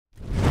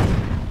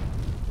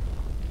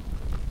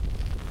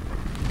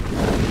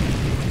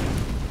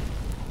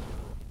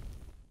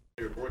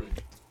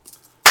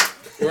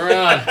We're on.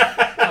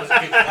 That was a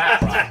good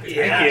clap, Rob.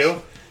 Thank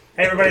you.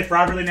 Hey everybody, it's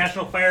Rob Ridley,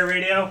 National Fire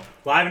Radio,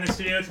 live in the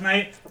studio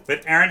tonight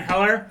with Aaron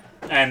Heller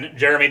and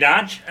Jeremy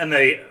Donch and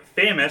the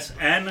famous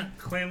and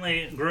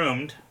cleanly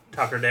groomed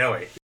Tucker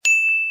Daly.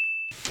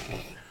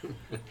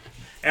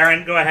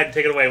 Aaron, go ahead and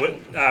take it away.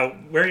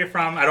 Where are you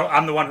from?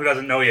 I'm the one who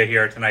doesn't know you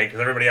here tonight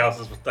because everybody else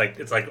is like,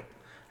 it's like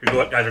you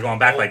guys are going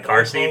back like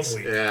car seats.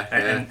 Yeah,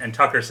 and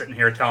Tucker's sitting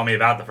here telling me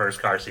about the first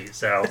car seat.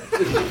 So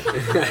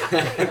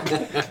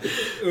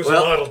It was a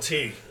Model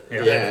T.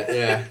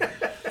 Yeah.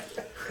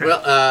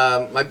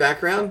 Well, my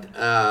background,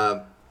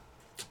 I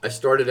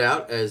started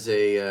out as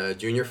a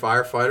junior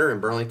firefighter in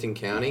Burlington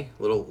County,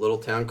 little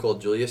town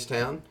called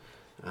Juliustown,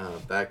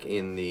 back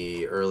in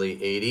the early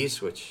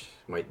 80s, which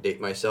might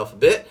date myself a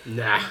bit.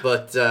 Nah.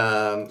 But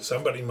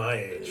Somebody my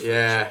age.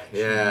 yeah,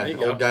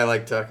 old guy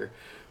like Tucker.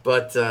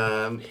 But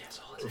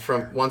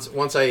from once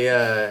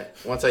I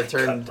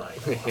turned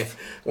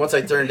once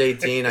I turned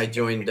 18, I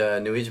joined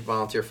New Egypt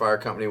Volunteer Fire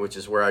Company, which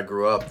is where I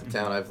grew up, the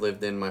town I've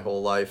lived in my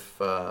whole life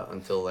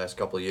until the last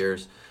couple of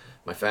years.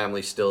 My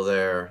family's still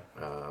there.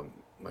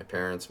 My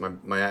parents,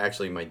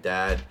 my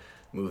dad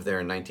moved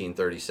there in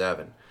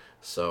 1937.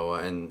 So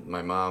and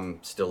my mom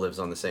still lives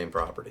on the same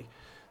property.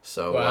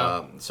 So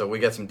Wow. So we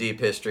got some deep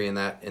history in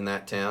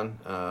that town.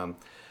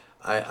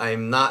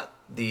 I'm not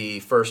the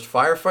first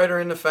firefighter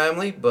in the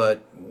family,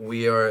 but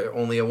we are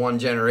only a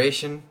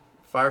one-generation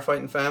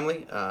firefighting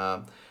family.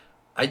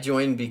 I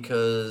joined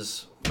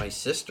because my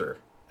sister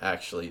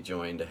actually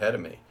joined ahead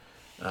of me.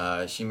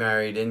 She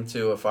married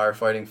into a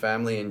firefighting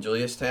family in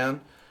Juliustown.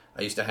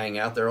 I used to hang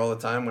out there all the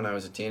time when I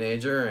was a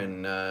teenager,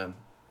 and I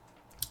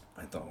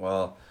thought,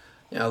 well,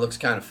 it looks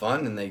kind of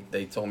fun, and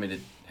they told me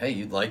hey,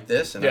 you'd like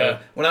this. And Yeah.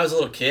 when I was a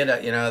little kid,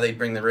 they'd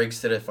bring the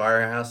rigs to the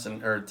firehouse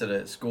or to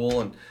the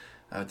school, and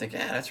I would think,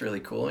 that's really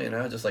cool,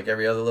 just like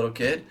every other little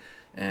kid.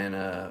 And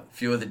a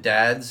few of the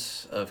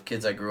dads of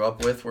kids I grew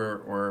up with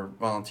were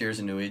volunteers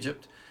in New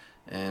Egypt.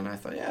 And I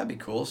thought, it'd be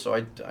cool. So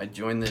I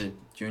joined the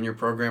junior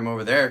program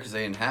over there because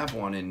they didn't have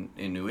one in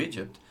New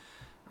Egypt.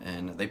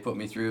 And they put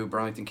me through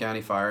Burlington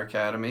County Fire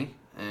Academy.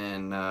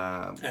 And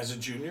As a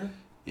junior?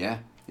 yeah.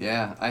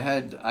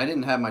 I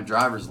didn't have my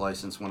driver's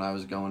license when I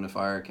was going to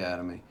Fire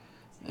Academy.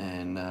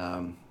 And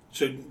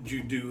So did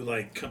you do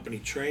like company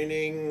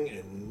training,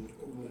 and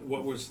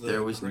what was the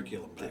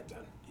curriculum back then?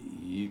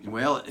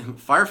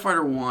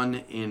 Firefighter 1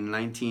 in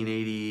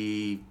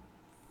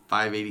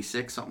 1985,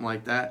 86, something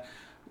like that,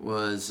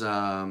 was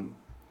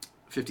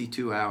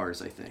 52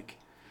 hours, I think.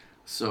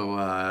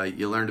 So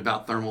you learned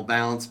about thermal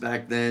balance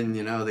back then.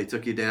 They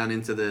took you down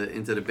into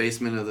the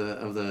basement of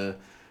the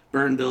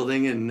burn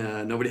building, and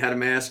nobody had a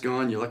mask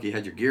on. You're lucky you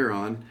had your gear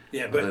on.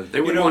 Yeah, but they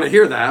wouldn't want to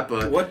hear that.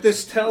 But what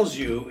this tells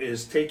you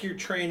is take your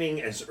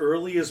training as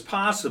early as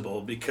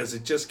possible because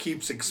it just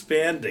keeps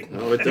expanding.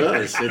 Oh, it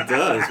does. It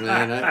does,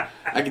 man.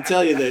 I can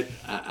tell you that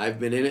I've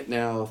been in it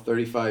now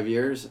 35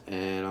 years,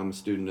 and I'm a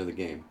student of the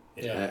game.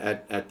 Yeah.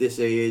 At this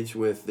age,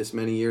 with this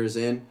many years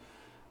in,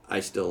 I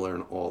still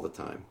learn all the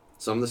time.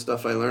 Some of the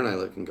stuff I learn, I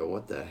look and go,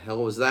 what the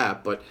hell was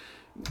that? But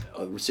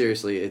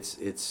seriously,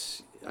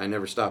 it's I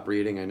never stop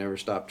reading. I never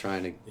stop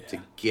trying to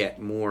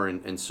get more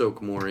and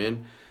soak more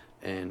in.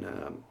 And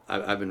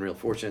I've been real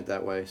fortunate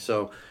that way.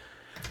 So,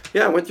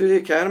 I went through the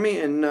academy,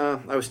 and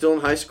I was still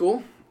in high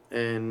school,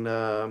 and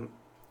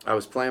I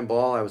was playing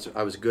ball. I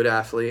was a good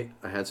athlete.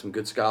 I had some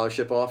good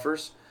scholarship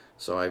offers.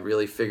 So I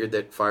really figured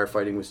that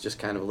firefighting was just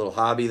kind of a little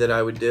hobby that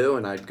I would do,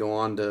 and I'd go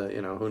on to,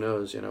 who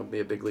knows,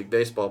 be a big league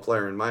baseball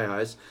player in my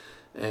eyes.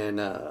 And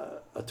a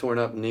torn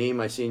up knee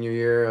my senior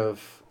year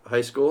of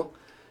high school.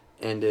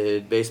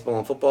 Ended baseball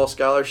and football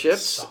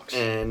scholarships. Sucks.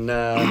 And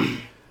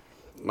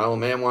my old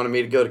man wanted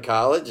me to go to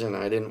college, and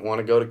I didn't want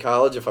to go to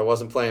college if I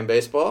wasn't playing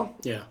baseball.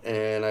 Yeah.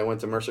 And I went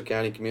to Mercer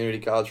County Community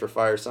College for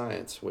Fire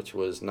Science, which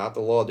was not the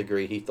law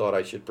degree he thought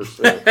I should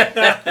pursue.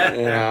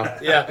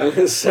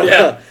 Yeah. So,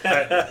 Yeah.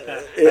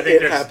 I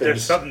think happens.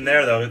 there's something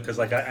there though, because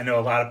like I know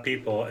a lot of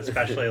people,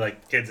 especially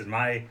like kids in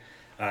my,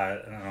 I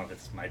don't know if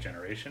it's my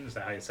generation. Is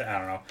that how you say? I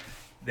don't know.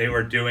 They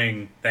were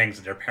doing things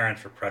that their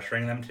parents were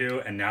pressuring them to,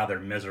 and now they're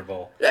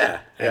miserable.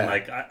 Yeah. And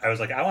like I was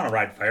like, I want to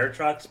ride fire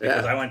trucks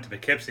because Yeah. I went to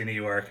Poughkeepsie, New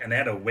York, and they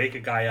had to wake a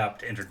guy up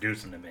to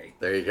introduce him to me.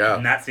 There you go.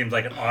 And that seems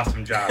like an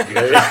awesome job. And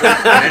then they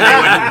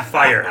went to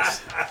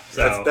fires.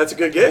 So That's a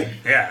good gig.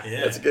 yeah.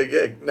 That's a good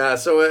gig. Nah,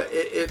 so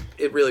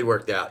it really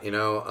worked out,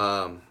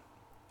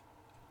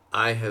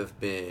 I have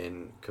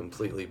been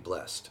completely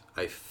blessed.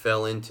 I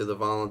fell into the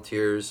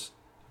volunteers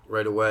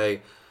right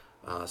away.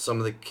 Some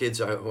of the kids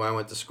who I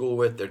went to school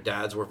with, their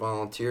dads were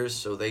volunteers,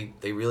 so they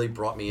really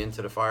brought me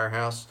into the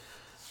firehouse,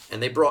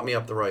 and they brought me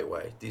up the right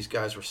way. These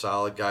guys were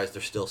solid guys.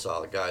 They're still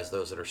solid guys,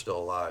 those that are still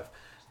alive.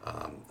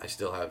 I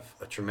still have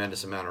a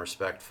tremendous amount of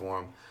respect for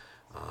them.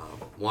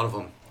 One of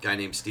them, a guy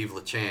named Steve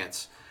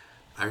LaChance.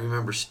 I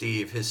remember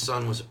Steve. His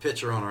son was a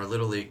pitcher on our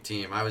Little League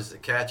team. I was the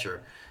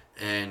catcher,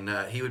 and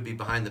he would be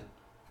behind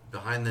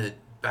the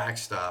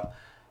backstop,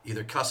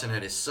 either cussing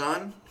at his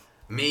son,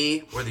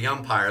 me or the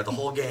umpire the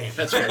whole game.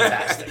 That's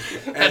fantastic.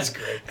 That's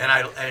great.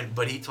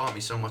 But he taught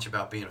me so much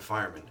about being a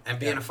fireman and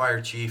being a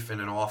fire chief and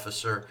an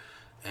officer,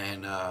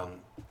 and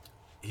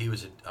he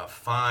was a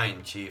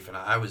fine chief, and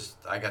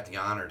I got the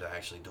honor to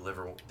actually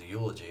deliver the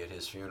eulogy at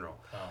his funeral.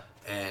 Wow.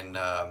 And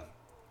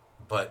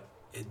but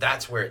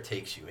that's where it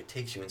takes you. It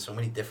takes you in so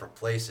many different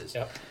places.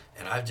 Yep.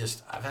 And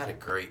I've had a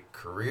great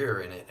career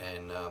in it,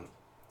 and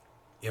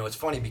it's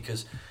funny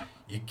because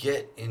you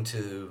get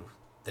into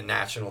the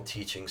national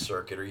teaching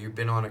circuit, or you've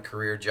been on a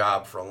career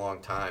job for a long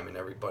time, and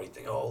everybody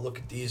think, oh, look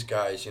at these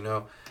guys,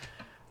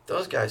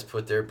 those guys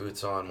put their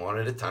boots on one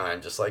at a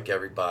time, just like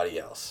everybody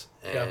else.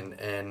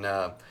 And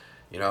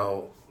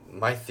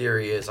my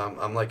theory is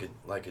I'm like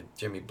a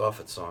Jimmy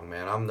Buffett song,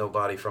 man. I'm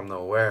nobody from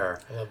nowhere.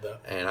 I love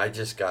that. And I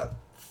just got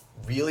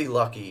really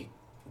lucky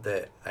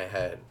that I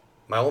had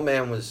my old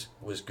man was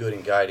good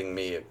in guiding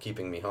me,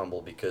 keeping me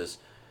humble, because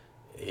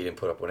he didn't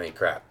put up with any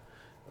crap.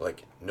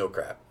 Like, no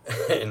crap.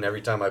 And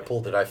every time I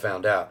pulled it, I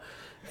found out.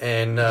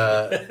 And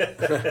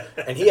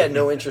and he had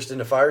no interest in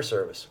the fire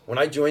service. When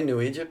I joined New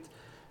Egypt,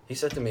 he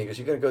said to me, he goes,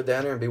 "You going to go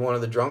down there and be one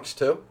of the drunks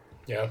too?"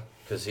 Yeah.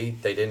 Because they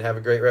didn't have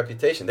a great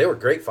reputation. They were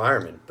great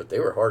firemen, but they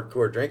were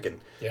hardcore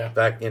drinking. Yeah.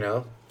 Back, 60s,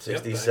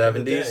 back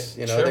in the 70s,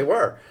 day. Sure. they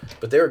were.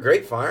 But they were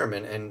great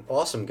firemen and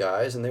awesome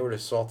guys, and they were the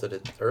salt of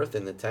the earth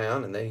in the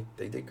town, and they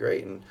did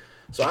great. And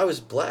so I was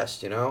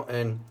blessed,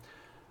 and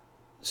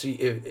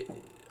see,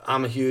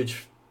 I'm a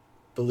huge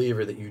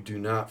believer that you do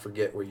not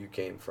forget where you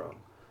came from.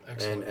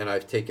 Excellent. And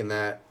I've taken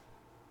that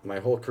my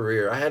whole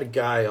career. I had a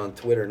guy on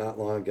Twitter not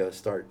long ago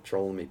start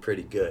trolling me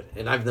pretty good,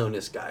 and I've known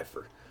this guy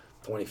for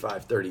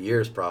 25, 30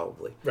 years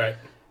probably. Right.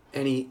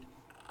 And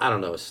I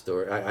don't know his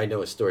story. I know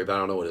his story, but I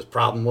don't know what his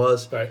problem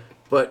was. Right.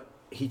 But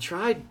he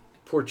tried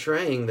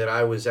portraying that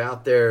I was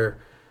out there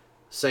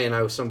saying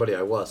I was somebody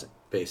I wasn't,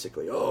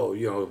 basically.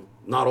 Oh,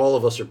 not all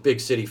of us are big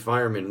city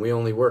firemen. We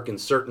only work in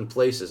certain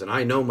places, and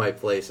I know my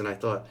place. And I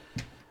thought,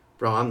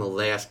 bro, I'm the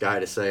last guy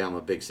to say I'm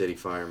a big city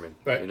fireman.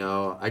 Right.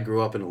 I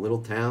grew up in a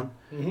little town.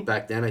 Mm-hmm.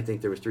 Back then, I think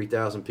there was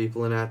 3,000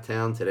 people in that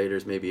town. Today,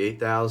 there's maybe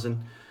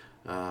 8,000.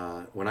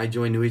 When I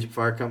joined New Egypt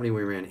Fire Company,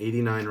 we ran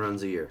 89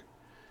 runs a year.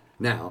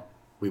 Now,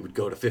 we would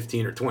go to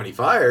 15 or 20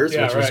 fires,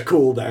 which was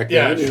cool back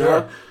then.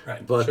 Sure.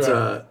 Right. But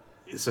Sure.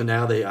 so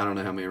now I don't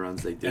know how many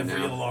runs they do Every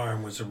now.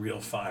 alarm was a real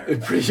fire.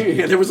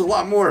 There was a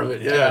lot more of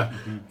it, yeah.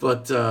 Mm-hmm.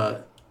 But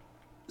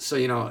so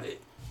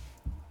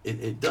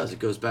it does. It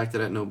goes back to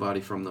that nobody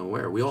from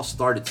nowhere. We all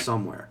started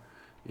somewhere,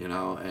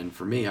 And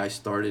for me, I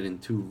started in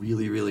 2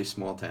 really, really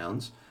small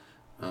towns.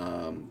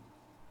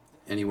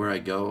 Anywhere I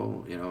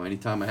go,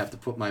 anytime I have to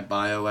put my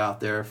bio out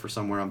there for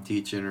somewhere I'm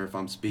teaching or if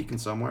I'm speaking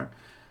somewhere,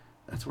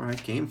 that's where I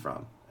came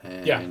from.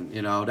 And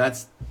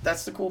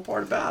that's the cool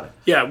part about it.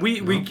 Yeah,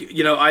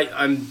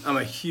 I'm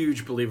a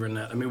huge believer in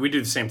that. I mean, we do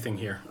the same thing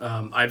here.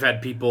 I've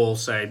had people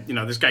say,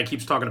 this guy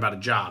keeps talking about a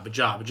job.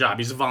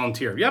 He's a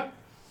volunteer. Yep,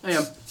 I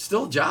am.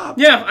 Still a job.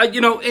 Yeah,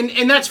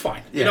 and that's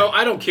fine. Yeah.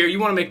 I don't care. You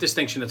want to make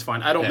distinction, that's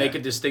fine. I don't make a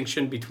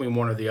distinction between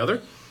one or the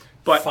other.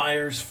 But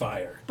Fire's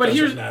fire. But Doesn't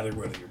here's- matter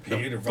whether you're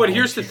paid or volunteer. but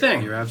here's the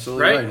thing. You're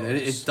absolutely Right? right.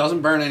 It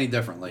doesn't burn any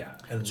differently. Yeah.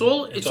 And It's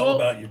all- it's all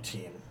about your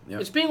team.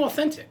 Yep. It's being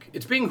authentic.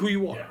 It's being who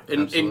you are. Yeah,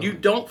 and absolutely. you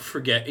don't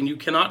forget, and you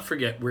cannot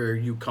forget where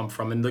you come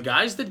from. And the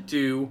guys that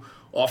do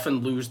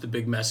often lose the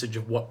big message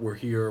of what we're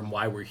here and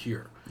why we're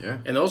here. Yeah.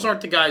 And those aren't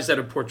the guys that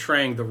are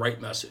portraying the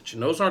right message.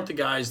 And those aren't the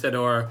guys that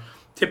are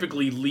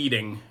typically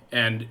leading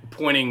and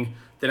pointing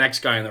the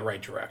next guy in the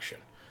right direction.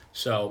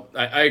 So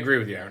I agree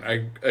with you, Aaron.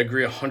 I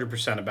agree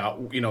 100%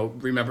 about,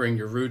 remembering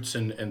your roots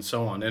and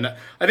so on. And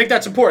I think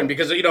that's important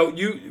because,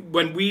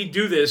 when we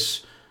do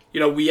this,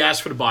 we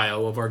ask for the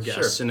bio of our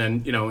guests Sure.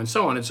 and then, and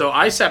so on. And so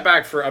I sat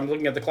back I'm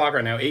looking at the clock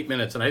right now, 8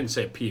 minutes, and I didn't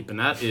say a peep. And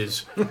that's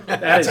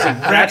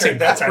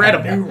That's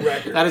incredible. a new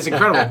record. That is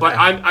incredible. But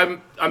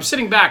I'm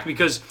sitting back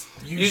because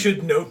You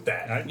should note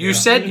that. you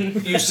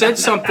said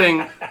something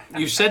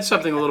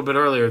a little bit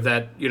earlier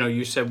that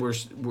you said we're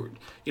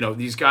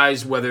these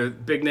guys, whether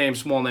big name,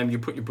 small name, you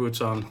put your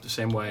boots on the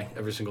same way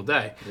every single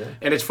day. Yeah.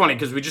 And it's funny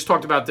because we just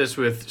talked about this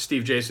with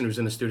Steve Jason, who's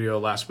in the studio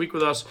last week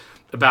with us,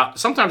 about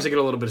sometimes they get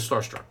a little bit of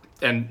starstruck.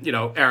 And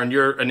Aaron,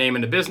 you're a name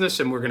in the business,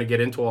 and we're going to get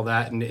into all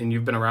that. And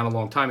you've been around a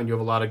long time, and you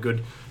have a lot of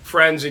good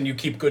friends, and you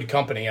keep good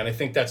company. And I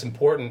think that's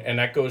important, and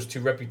that goes to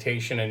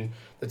reputation and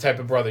the type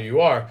of brother you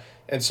are.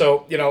 And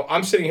so,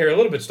 I'm sitting here a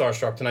little bit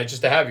starstruck tonight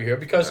just to have you here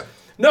because,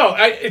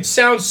 it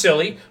sounds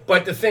silly,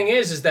 but the thing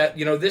is that,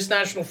 this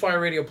National Fire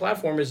Radio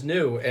platform is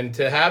new. And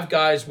to have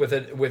guys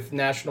with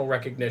national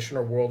recognition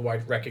or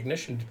worldwide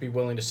recognition to be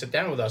willing to sit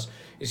down with us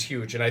is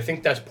huge. And I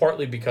think that's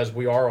partly because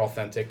we are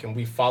authentic and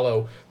we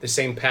follow the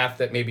same path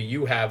that maybe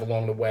you have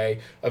along the way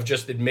of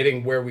just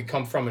admitting where we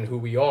come from and who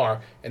we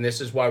are. And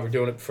this is why we're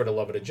doing it for the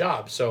love of the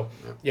job. So,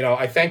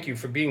 I thank you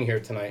for being here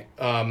tonight.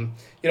 Why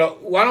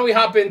don't we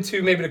hop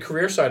into maybe the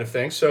career side of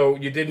things? So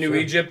you did New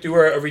Egypt. You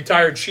were a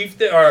retired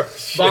chief or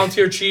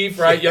volunteer chief,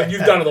 right?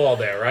 You've done it all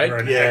there, right? Or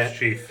an Yeah.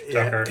 ex-chief,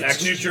 Tucker.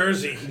 It's New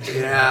Jersey.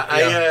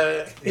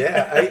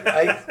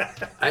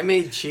 I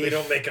made We chief.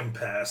 don't make them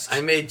pass.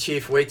 I made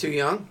chief way too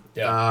young.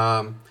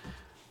 Yeah.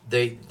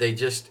 they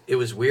just, it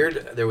was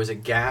weird. There was a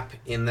gap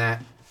in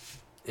that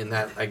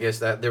I guess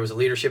that there was a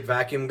leadership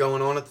vacuum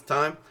going on at the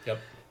time. Yep.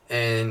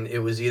 And it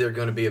was either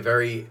going to be a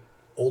very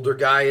older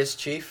guy as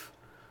chief,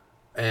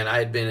 and I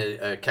had been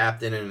a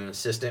captain and an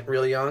assistant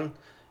really young,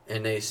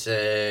 and they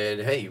said,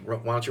 hey, why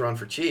don't you run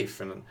for chief?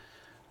 And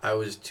I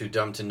was too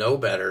dumb to know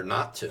better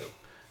not to.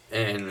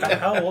 And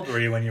How old were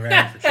you when you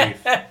ran for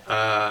chief?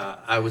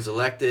 I was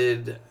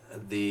elected,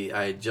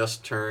 I had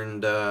just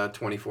turned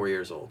 24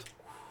 years old.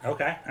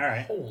 Okay, all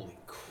right. Holy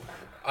crap.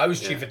 I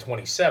was chief at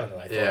 27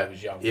 and I thought I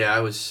was young. Yeah,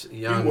 I was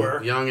young, You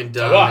were. young and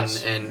I dumb,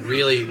 was. and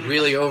really,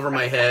 really over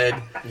my head.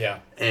 Yeah.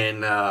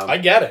 And I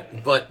get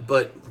it.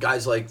 but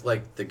guys like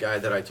the guy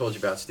that I told you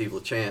about, Steve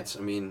LaChance.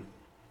 I mean,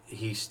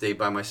 he stayed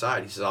by my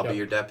side. He says, "I'll be Yep.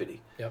 your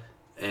deputy." Yep.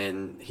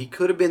 And he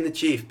could have been the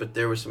chief, but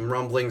there were some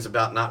rumblings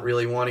about not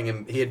really wanting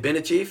him. He had been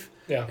a chief,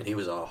 Yeah. and he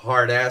was a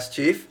hard ass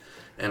chief.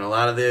 And a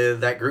lot of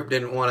that group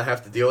didn't want to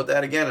have to deal with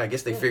that again. I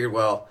guess they figured,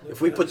 well,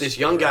 if we put this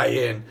young guy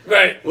in,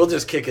 Right. we'll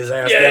just kick his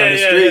ass Yeah, down the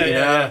yeah, street, yeah, you know?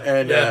 yeah,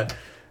 And yeah.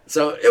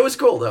 so it was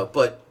cool, though.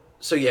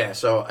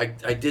 So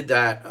I did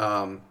that.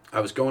 I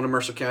was going to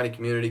Mercer County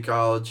Community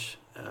College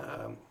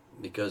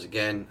because,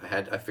 again,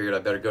 I figured I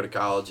better go to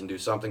college and do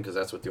something because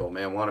that's what the old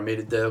man wanted me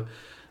to do.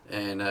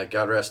 And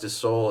God rest his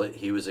soul,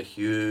 he was a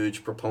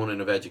huge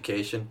proponent of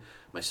education.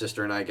 My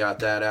sister and I got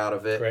that out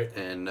of it. Great.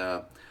 And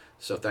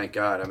so thank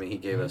God. I mean, he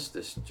gave us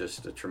this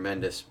just a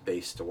tremendous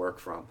base to work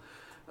from.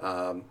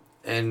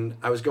 And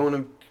I was going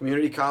to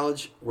community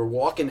college. We're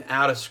walking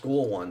out of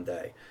school one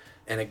day,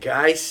 and a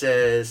guy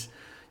says,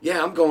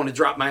 yeah, I'm going to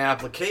drop my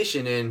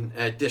application in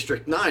at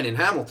District 9 in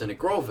Hamilton at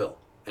Groveville.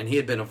 And he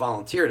had been a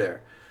volunteer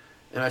there.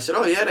 And I said,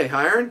 oh, yeah, they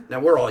hiring? Now,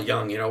 we're all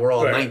young, we're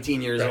all Right.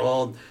 19 years Right.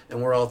 old,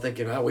 and we're all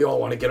thinking, oh, we all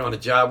want to get on a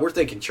job. We're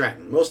thinking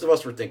Trenton. Most of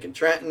us were thinking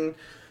Trenton.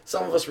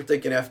 Some of us were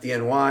thinking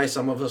FDNY.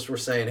 Some of us were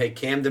saying, hey,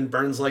 Camden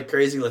burns like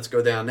crazy. Let's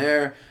go down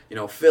there.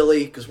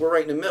 Philly, because we're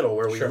right in the middle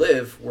where we Sure.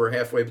 live. We're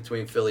halfway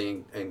between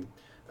Philly and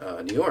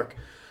New York.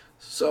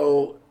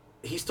 So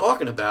he's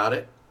talking about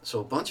it. So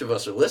a bunch of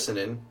us are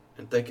listening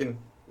and thinking,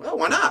 well,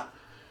 why not?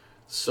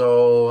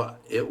 So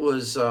it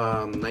was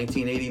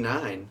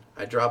 1989.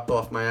 I dropped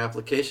off my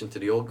application to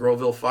the old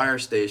Groveville Fire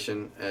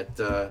Station at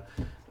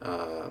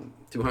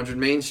 200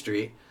 Main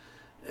Street.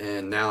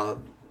 And now,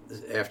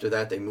 after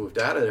that, they moved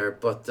out of there.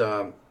 But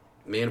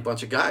me and a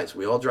bunch of guys,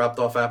 we all dropped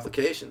off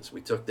applications.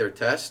 We took their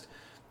test.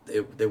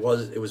 It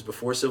was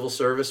before civil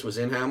service was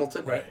in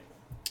Hamilton. Right.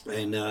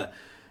 And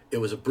it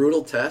was a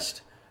brutal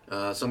test.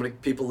 Some of the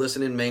people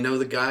listening may know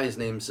the guy. His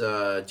name's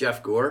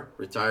Jeff Gore,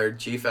 retired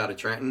chief out of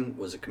Trenton,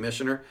 was a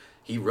commissioner.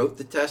 He wrote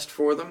the test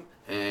for them,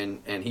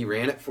 and he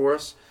ran it for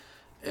us.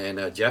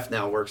 And Jeff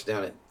now works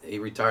he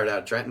retired out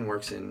of Trenton,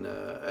 works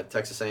at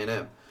Texas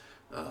A&M.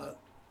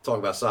 Talk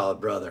about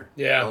solid brother.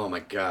 Yeah. Oh, my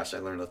gosh, I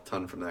learned a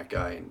ton from that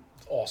guy. And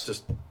Awesome.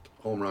 just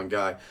home run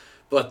guy.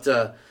 But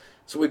so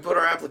we put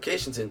our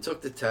applications in,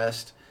 took the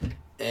test,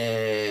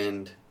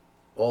 and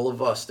all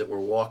of us that were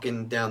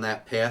walking down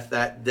that path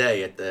that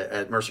day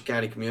at Mercer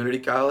County Community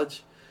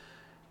College,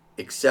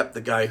 except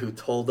the guy who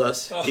told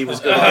us he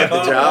was going to get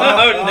the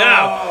job,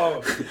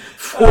 Oh,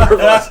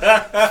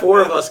 no.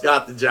 four of us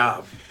got the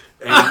job.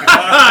 And,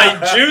 I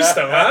juiced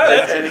him,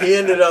 huh? and he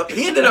ended up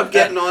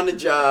getting on the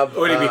job.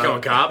 Would he become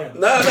a cop?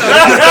 No.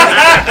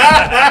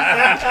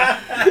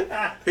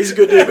 He's a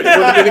good dude, but he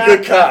wouldn't have been a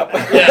good cop.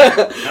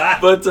 Yeah.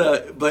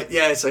 But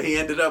yeah, so he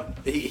ended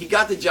up, he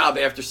got the job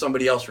after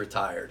somebody else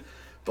retired.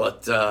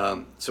 But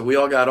so we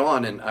all got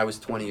on, and I was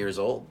 20 years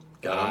old,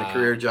 got on a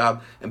career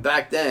job. And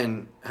back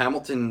then,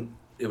 Hamilton,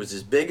 it was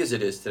as big as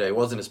it is today. It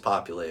wasn't as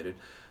populated.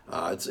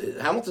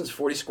 Hamilton's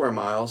 40 square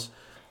miles.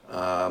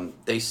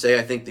 They say,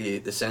 I think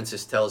the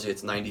census tells you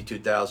it's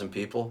 92,000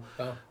 people.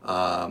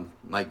 Oh.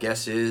 My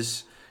guess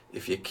is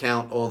if you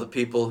count all the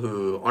people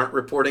who aren't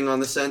reporting on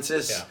the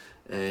census,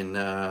 and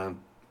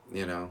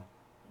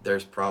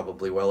there's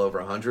probably well over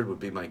 100 would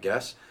be my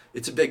guess.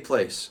 It's a big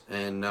place,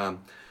 and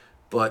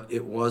but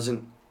it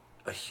wasn't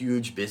a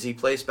huge busy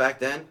place back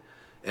then.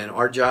 And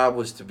our job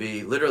was to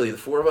be, literally the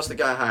four of us that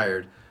got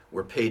hired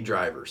were paid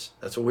drivers.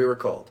 That's what we were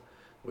called.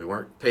 We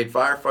weren't paid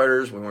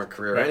firefighters. We weren't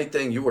career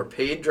anything. You were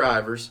paid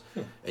drivers,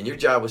 and your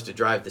job was to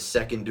drive the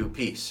second due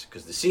piece,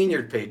 because the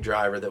senior paid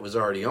driver that was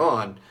already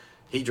on,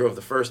 he drove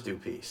the first due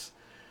piece.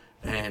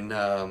 And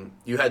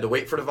you had to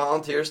wait for the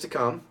volunteers to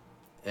come,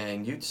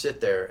 and you'd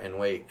sit there and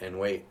wait and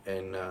wait.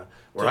 And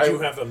Did you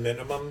have a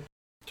minimum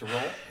to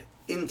roll?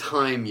 in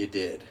time you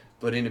did,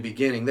 but in the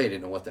beginning they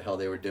didn't know what the hell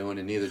they were doing,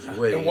 and neither did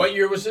we. And what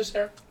year was this,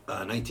 Eric?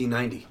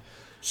 1990.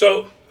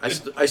 So,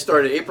 I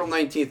started April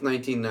 19th,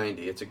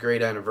 1990. It's a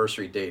great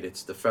anniversary date.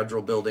 It's the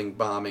federal building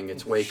bombing.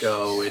 It's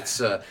Waco. It's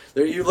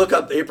there. You look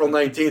up April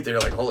 19th, and you're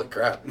like, holy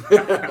crap.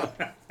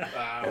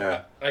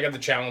 Yeah. I got the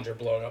Challenger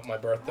blowing up my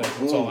birthday.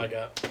 That's all I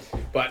got.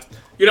 But,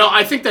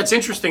 I think that's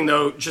interesting,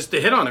 though, just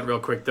to hit on it real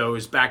quick, though,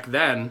 is back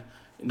then,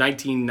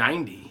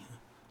 1990,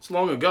 it's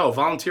long ago,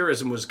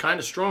 volunteerism was kind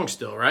of strong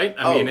still, right?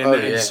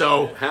 Yeah.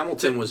 So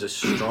Hamilton was a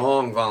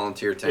strong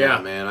volunteer town, Yeah.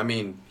 man. I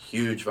mean,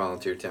 huge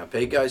volunteer town.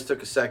 Paid guys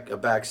took a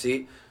back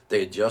seat. They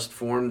had just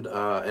formed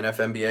an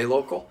FMBA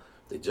local.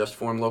 They just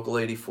formed Local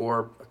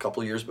 84 a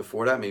couple years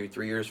before that, maybe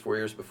 3 years, 4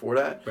 years before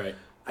that. Right.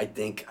 I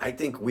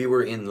think we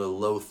were in the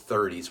low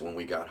 30s when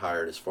we got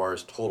hired as far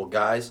as total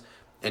guys,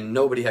 and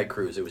nobody had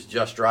crews. It was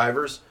just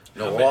drivers,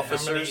 no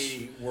officers. How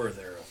many were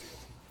there of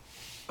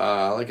you?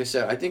 Like I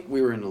said, I think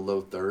we were in the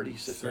low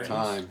 30s at the 30s.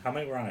 time. How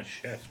many were on a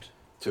shift?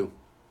 2.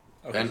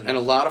 Okay, And so- a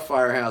lot of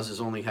firehouses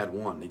only had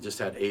 1. They just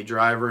had a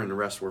driver, and the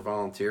rest were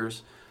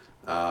volunteers.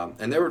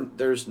 And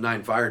there's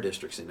 9 fire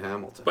districts in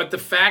Hamilton. But the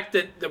fact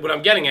that what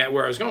I'm getting at,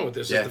 where I was going with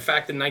this, Yeah. is the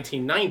fact that in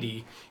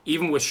 1990,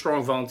 even with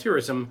strong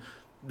volunteerism,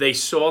 they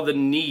saw the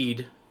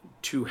need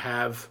to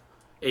have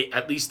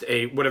at least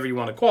a whatever you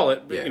want to call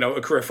it, Yeah.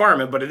 a career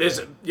fireman. But it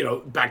is,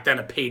 back then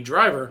a paid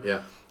driver.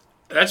 Yeah.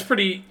 That's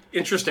pretty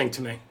interesting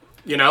to me.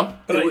 You know,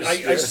 But It was-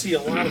 I see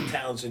a lot of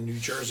towns in New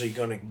Jersey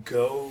going to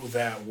go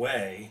that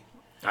way.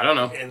 I don't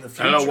know. In the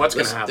I don't know future. what's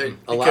going to Listen, happen.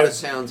 a lot of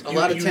Because towns, you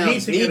need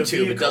to get a need to,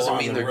 but vehicle doesn't on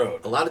mean the they're.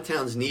 road. A lot of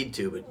towns need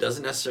to, but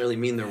doesn't necessarily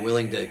mean they're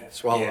willing to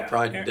swallow Yeah. the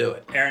pride to do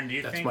it. Aaron, do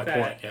you That's think my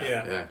that point.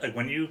 Yeah. Yeah. like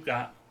when you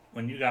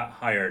got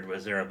hired,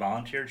 was there a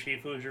volunteer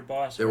chief who was your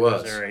boss? There or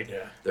was. there a, Yeah.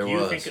 There do you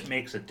was. think it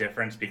makes a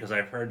difference? Because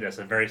I've heard this.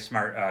 A very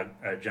smart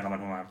gentleman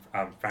who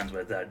I'm friends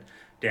with,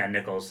 Dan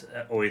Nichols,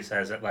 always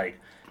says that like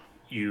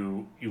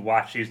you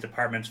watch these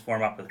departments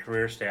form up with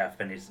career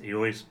staff, and he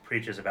always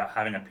preaches about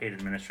having a paid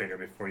administrator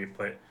before you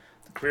put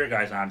the career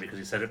guys on, because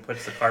he said it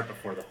puts the cart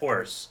before the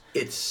horse.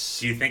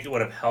 It's Do you think it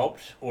would have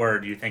helped, or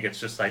do you think it's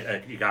just like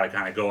you got to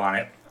kind of go on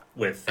it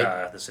with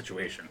the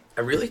situation?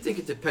 I really think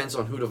it depends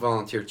on who the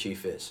volunteer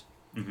chief is.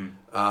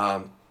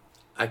 Mm-hmm.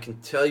 I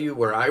can tell you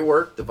where I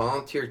work, the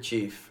volunteer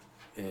chief,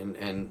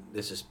 and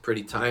this is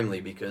pretty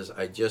timely because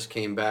I just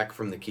came back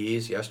from the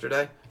Keys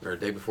yesterday, or the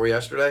day before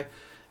yesterday,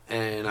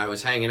 and I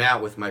was hanging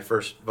out with my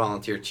first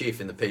volunteer chief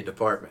in the paid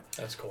department.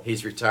 That's cool.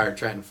 He's retired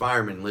Trenton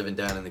fireman, living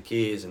down in the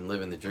Keys and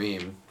living the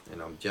dream,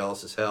 and I'm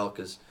jealous as hell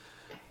because,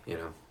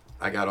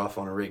 I got off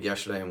on a rig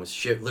yesterday and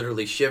was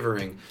literally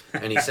shivering,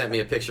 and he sent me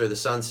a picture of the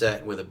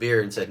sunset with a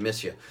beer and said,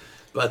 "Miss you."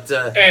 But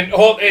And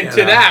to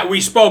Yeah. that,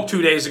 we spoke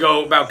 2 days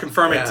ago about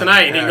confirming Yeah,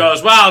 tonight, and he yeah.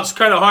 goes, "Well, it's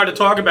kind of hard to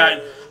talk about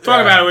it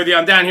with you.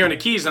 I'm down here in the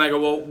Keys," and I go,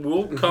 "Well,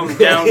 we'll come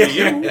down to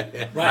you.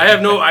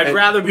 I'd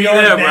rather be We are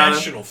there, a brother."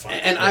 national fire.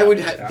 And I would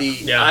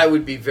be Yeah. I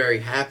would be very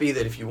happy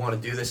that if you want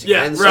to do this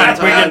Yeah, again right.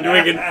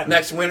 sometime, We can.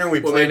 next winter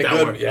we We'll plan a make that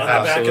good work, yeah. On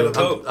the back of the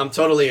absolutely. boat. I'm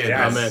totally in.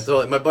 Yes. I'm in.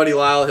 So my buddy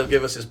Lyle, he'll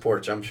give us his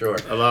porch, I'm sure.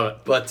 I love it.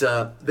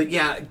 But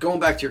yeah, going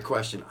back to your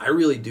question, I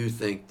really do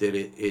think that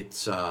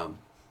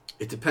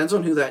it depends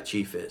on who that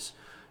chief is.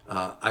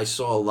 I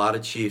saw a lot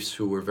of chiefs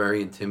who were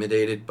very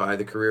intimidated by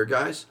the career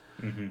guys,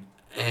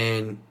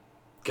 and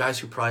guys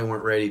who probably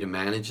weren't ready to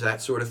manage that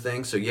sort of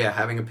thing. So yeah,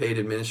 having a paid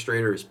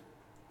administrator is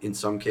in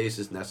some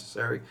cases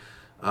necessary.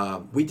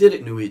 We did it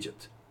in New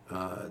Egypt.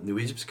 New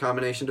Egypt's a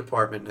combination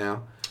department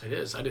now. It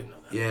is. I didn't know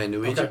that. Yeah,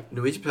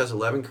 New Egypt has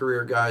 11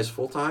 career guys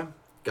full time,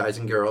 guys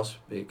and girls,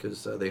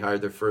 because they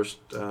hired their first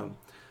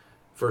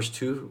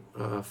 2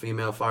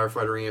 female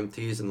firefighter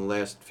EMTs in the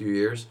last few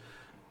years,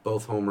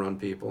 both home run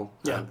people.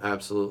 Yeah.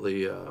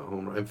 Absolutely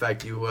home run. In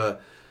fact, I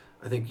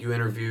think you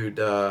interviewed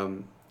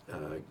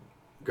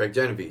Greg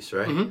Genovese,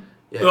 right? Mhm.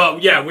 Yeah. Well,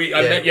 yeah, through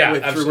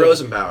absolutely.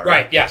 Rosenbauer.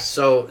 Right. Yes.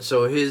 So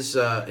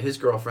his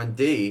girlfriend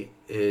Dee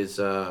is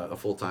a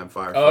full time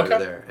firefighter Oh, okay.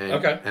 there, and,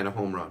 Okay. and a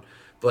home run.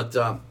 But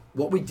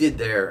what we did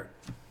there,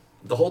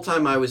 the whole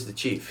time I was the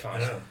chief, I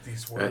know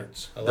these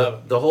words. I love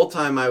it. the whole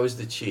time I was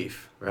the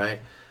chief, right?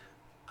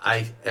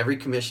 Every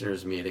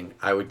commissioners meeting,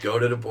 I would go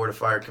to the board of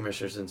fire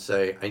commissioners and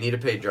say, I need a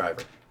paid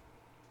driver.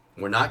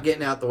 We're not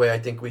getting out the way I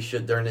think we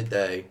should during the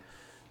day.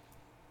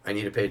 I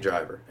need a paid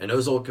driver. And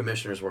those old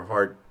commissioners were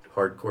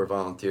hardcore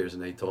volunteers,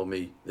 and they told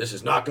me, this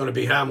is not going to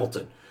be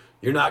Hamilton.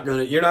 You're not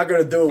gonna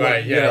do it.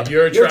 Right, yeah,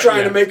 You're you're trying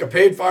yeah. to make a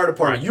paid fire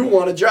department. Right. You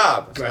want a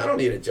job. I said, Right. I don't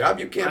need a job.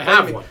 You can't I pay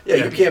have me. one. Yeah,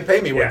 Yeah. you can't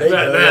pay me what Yeah. they do.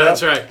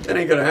 That's right. That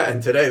ain't gonna happen.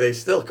 Today they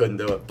still couldn't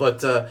do it.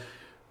 But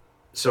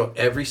so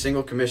every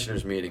single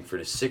commissioners meeting for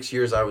the 6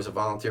 years I was a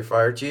volunteer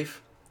fire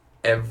chief,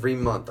 every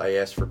month I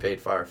asked for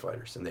paid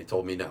firefighters, and they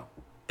told me no.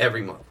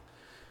 Every month.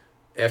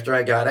 After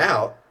I got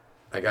out.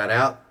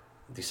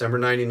 December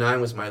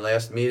 99 was my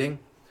last meeting.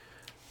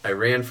 I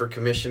ran for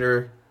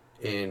commissioner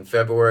in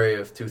February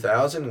of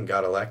 2000 and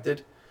got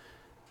elected.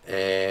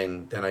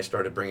 And then I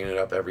started bringing it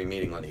up every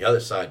meeting on the other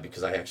side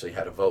because I actually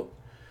had a vote.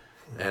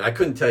 And I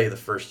couldn't tell you the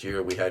first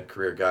year we had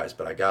career guys,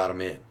 but I got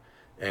them in.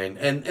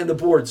 And the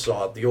board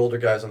saw it, the older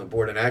guys on the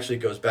board. And actually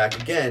goes back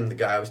again, the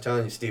guy I was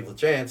telling you, Steve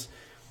LaChance,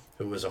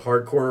 who was a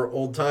hardcore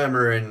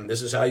old-timer, and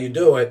this is how you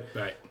do it,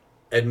 Right.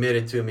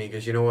 admitted to me,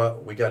 because you know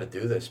what, we got to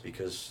do this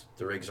because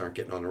the rigs aren't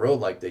getting on the road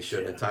like they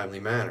should in a timely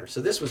manner. So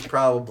this was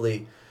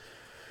probably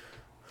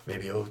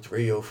maybe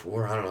 03,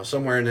 04, I don't know,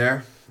 somewhere in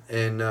there.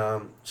 And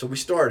so we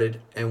started,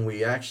 and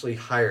we actually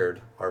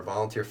hired our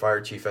volunteer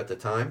fire chief at the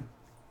time.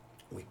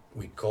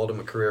 We called him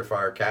a career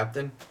fire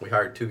captain. We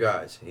hired 2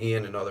 guys, he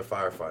and another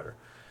firefighter.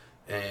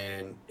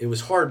 And it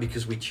was hard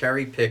because we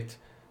cherry-picked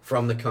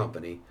from the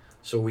company.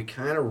 So we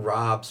kind of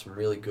robbed some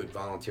really good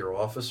volunteer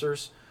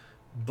officers.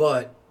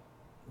 But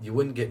you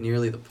wouldn't get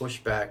nearly the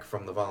pushback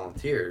from the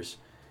volunteers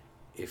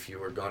if you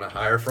were going to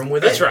hire from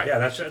within. That's right. Yeah,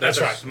 that's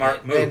a right.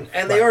 smart move.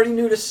 And they already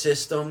knew the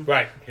system.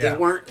 Right. Yeah.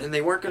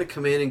 They weren't going to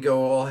come in and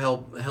go all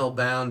hell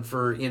bound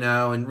for,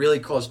 and really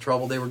cause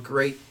trouble. They were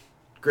great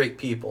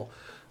people.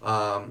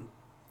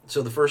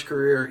 So the first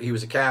career, he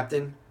was a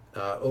captain.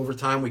 Over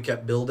time, we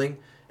kept building,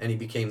 and he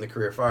became the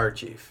career fire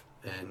chief.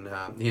 And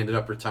he ended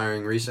up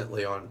retiring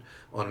recently on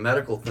a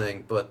medical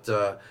thing. But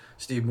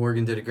Steve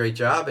Morgan did a great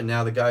job, and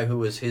now the guy who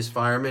was his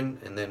fireman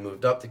and then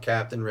moved up to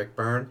captain, Rick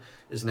Byrne,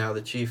 is now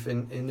the chief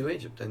in New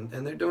Egypt. And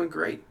they're doing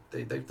great.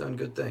 They've done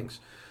good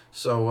things.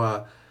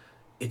 So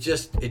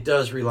it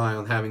does rely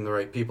on having the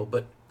right people.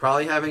 But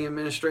probably having an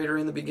administrator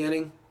in the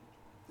beginning,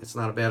 it's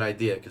not a bad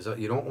idea, because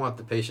you don't want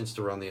the patients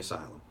to run the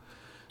asylum.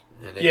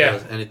 And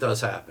it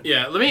does happen.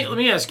 Yeah, let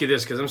me ask you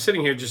this, because I'm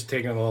sitting here just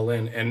taking it all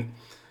in, and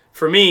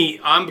for me,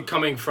 I'm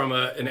coming from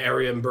an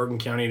area in Bergen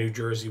County, New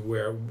Jersey,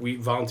 where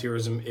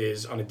volunteerism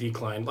is on a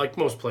decline, like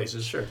most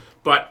places. Sure.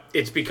 But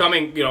it's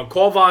becoming,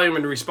 call volume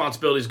and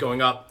responsibility is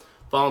going up,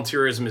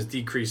 volunteerism is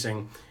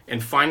decreasing,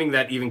 and finding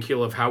that even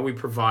keel of how we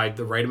provide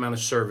the right amount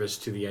of service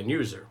to the end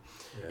user.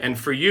 Yeah. And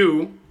for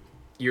you,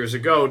 years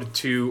ago,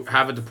 to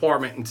have a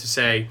department and to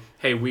say,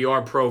 hey, we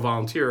are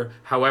pro-volunteer,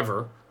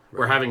 however,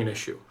 we're having an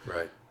issue.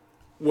 Right.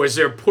 Was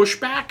there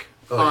pushback?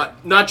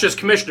 Not just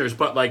commissioners,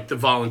 but like the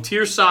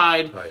volunteer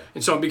side,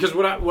 and so on. Because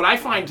what I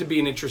find to be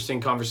an interesting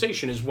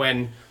conversation is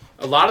when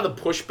a lot of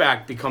the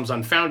pushback becomes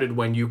unfounded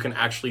when you can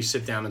actually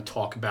sit down and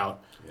talk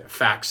about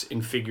facts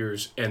and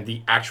figures and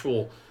the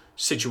actual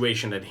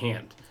situation at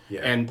hand.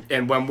 Yeah.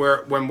 And when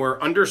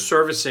we're under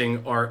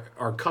servicing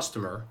our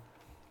customer,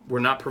 we're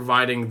not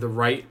providing the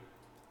right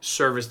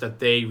service that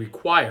they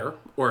require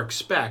or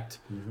expect,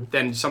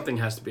 then something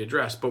has to be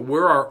addressed. But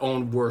we're our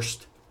own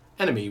worst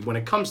enemy when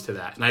it comes to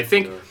that, and I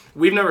think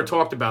we've never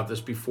talked about this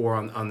before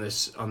on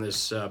this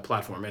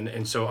platform,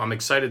 and so I'm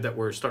excited that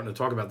we're starting to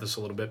talk about this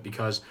a little bit,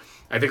 because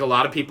I think a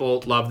lot of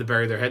people love to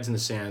bury their heads in the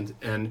sand,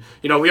 and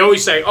we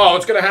always say, oh,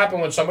 it's going to happen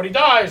when somebody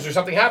dies or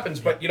something happens,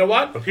 but you know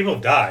what? But people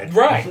have died,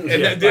 right?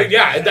 And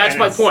that's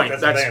my point.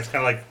 That's the thing. It's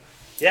kind of like,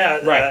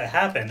 it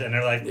happened, and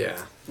they're like,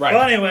 right.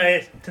 Well,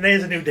 anyway,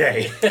 today's a new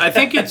day. I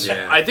think it's.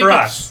 I think for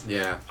it's, us.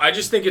 Yeah. I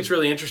just think it's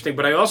really interesting,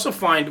 but I also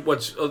find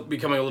what's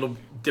becoming a little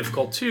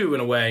difficult too,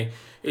 in a way,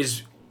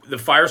 is the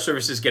fire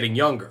service is getting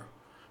younger,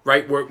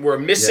 right? We're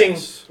missing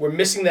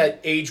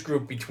that age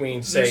group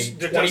between, say,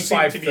 there 25, does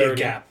seem to be 30. a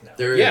gap now.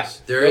 There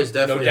is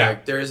definitely no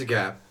doubt. there is a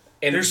gap.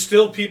 And There's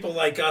still people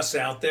like us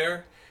out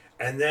there,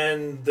 and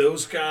then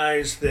those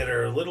guys that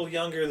are a little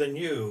younger than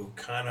you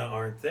kind of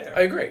aren't there.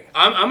 I agree.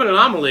 I'm an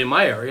anomaly in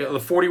my area. The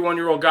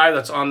 41-year-old guy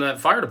that's on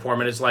that fire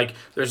department is like,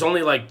 there's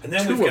only like And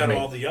then two we've of got me.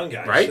 all the young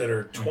guys right? that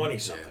are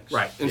 20-somethings.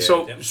 Right. And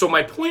Yeah. so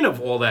my point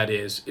of all that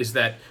is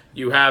that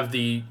you have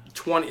the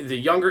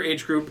younger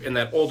age group and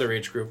that older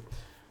age group.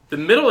 The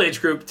middle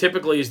age group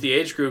typically is the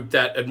age group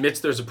that admits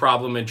there's a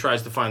problem and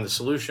tries to find the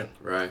solution.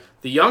 Right.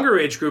 The younger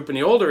age group and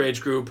the older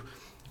age group,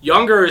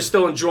 younger is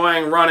still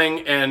enjoying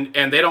running, and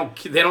they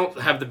don't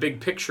have the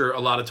big picture a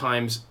lot of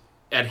times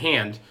at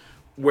hand,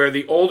 where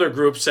the older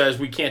group says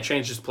we can't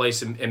change this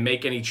place and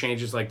make any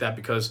changes like that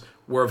because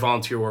we're a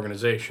volunteer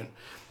organization.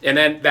 And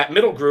then that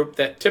middle group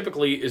that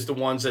typically is the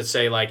ones that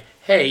say like,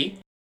 hey,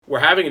 we're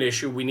having an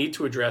issue, we need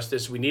to address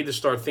this, we need to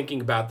start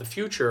thinking about the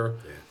future.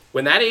 Yeah.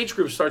 When that age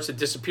group starts to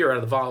disappear out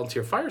of the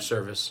volunteer fire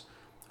service,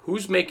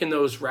 who's making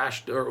those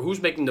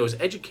who's making those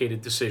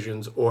educated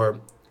decisions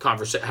or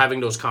having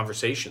those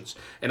conversations?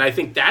 And I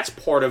think that's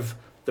part of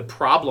the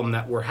problem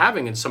that we're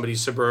having in some of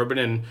these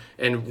suburban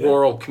and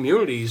rural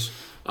communities,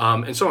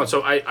 and so on.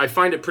 So I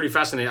find it pretty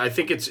fascinating. I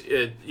think it's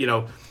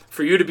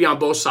for you to be on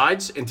both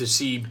sides and to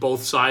see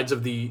both sides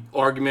of the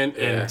argument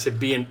and to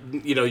be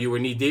in, you were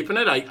knee deep in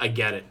it. I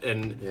get it,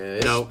 and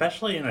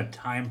especially in a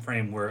time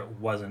frame where it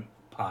wasn't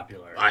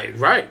popular.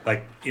 Right.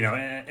 Like in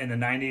the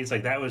 90s,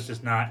 like that was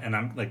just not. And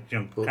I'm like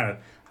kind of,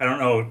 I don't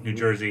know New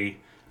Jersey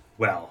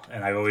well,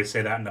 and I always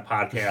say that in the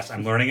podcast.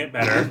 I'm learning it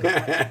better.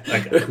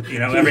 Like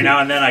every now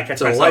and then I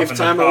catch myself in the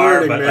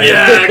car. Of learning, but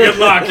man. Good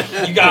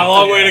luck. You got a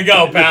long way to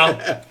go,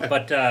 pal.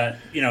 But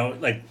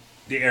like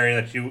the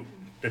area that you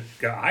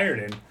got hired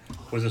in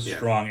was a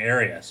strong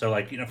area. So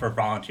like for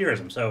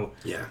volunteerism. So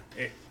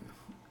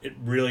it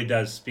really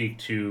does speak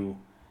to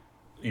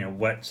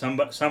what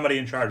somebody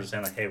in charge is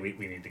saying, like, hey, we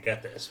need to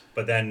get this.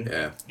 But then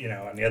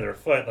on the other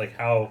foot, like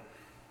how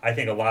I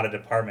think a lot of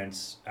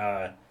departments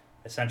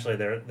essentially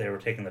they were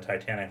taking the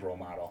Titanic role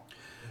model.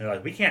 They're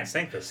like, we can't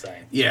sink this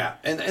thing. Yeah,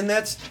 and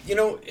that's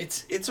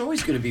it's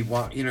always going to be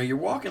you're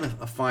walking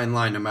a fine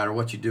line no matter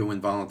what you do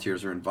when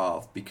volunteers are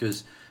involved,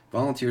 because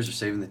volunteers are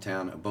saving the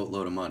town a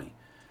boatload of money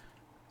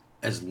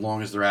as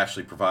long as they're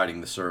actually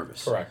providing the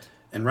service. Correct.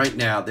 And right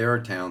now there are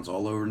towns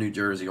all over New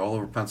Jersey, all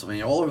over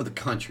Pennsylvania, all over the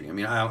country. I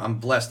mean, I'm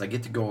blessed. I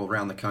get to go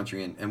around the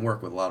country and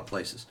work with a lot of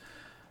places.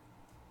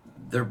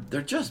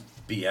 They're just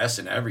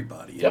BSing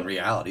everybody in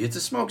reality. It's a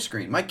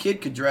smokescreen. My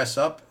kid could dress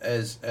up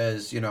as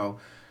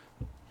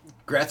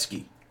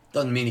Gretzky.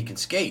 Doesn't mean he can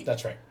skate.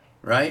 That's right.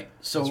 right?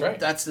 So That's right.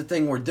 that's the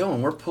thing we're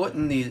doing. We're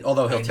putting these.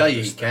 Although he'll tell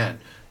you he can,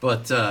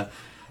 but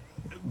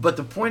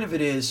the point of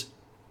it is,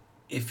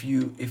 if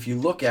you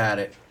look at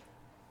it,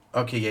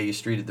 okay, yeah, you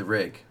streeted the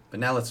rig, but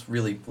now let's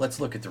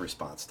look at the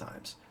response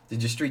times.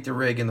 Did you street the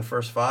rig in the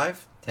first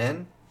 5,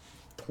 10,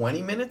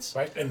 20 minutes?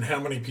 Right. And how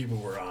many people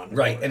were on?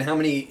 Right, and how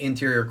many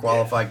interior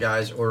qualified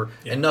guys,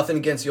 and nothing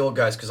against the old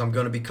guys, because I'm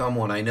going to become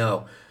one, I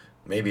know.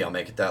 Maybe I'll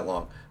make it that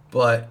long.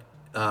 But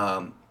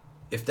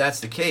if that's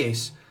the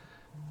case...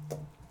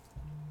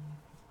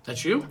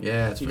 That's you?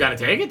 Yeah. It's You got to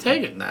take it?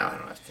 Take it. No, I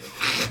don't have to.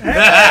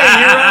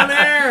 Hey, you're on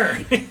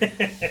air.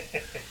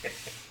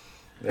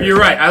 You're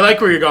right. I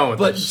like where you're going with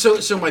But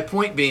this. so my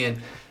point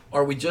being,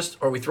 are we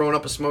throwing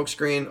up a smoke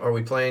screen? Are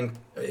we playing,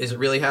 is it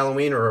really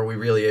Halloween, or are we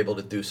really able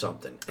to do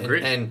something?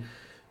 Agreed. And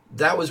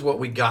that was what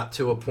we got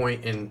to a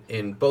point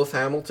in both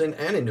Hamilton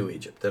and in New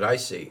Egypt that I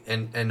see.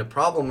 And the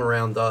problem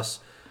around us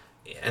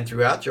and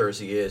throughout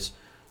Jersey is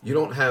you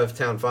don't have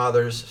town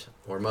fathers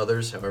or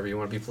mothers, however you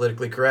want to be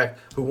politically correct,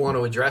 who want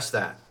to address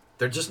that.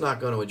 They're just not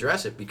going to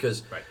address it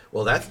because,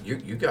 well, that's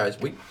you guys,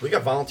 we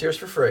got volunteers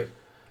for free.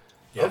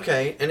 Yeah.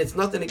 Okay, and it's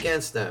nothing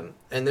against them.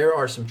 And there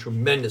are some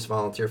tremendous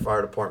volunteer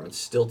fire departments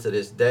still to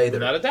this day that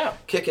Without are a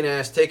doubt. kicking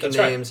ass, taking That's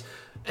right. names,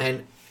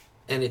 and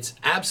it's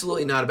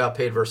absolutely not about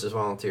paid versus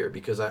volunteer,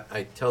 because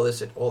I tell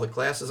this at all the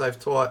classes I've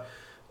taught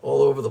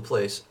all over the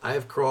place. I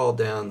have crawled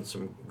down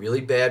some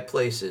really bad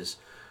places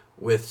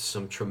with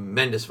some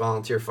tremendous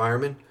volunteer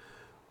firemen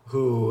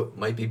who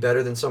might be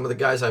better than some of the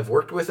guys I've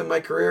worked with in my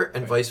career,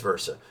 and vice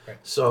versa. Right.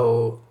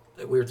 So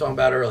we were talking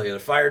about earlier, the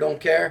fire don't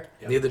care,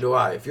 neither do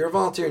I. If you're a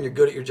volunteer and you're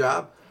good at your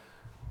job,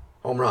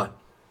 home run,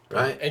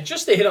 right? And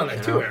just to hit on that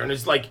You too, know? Aaron,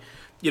 it's like,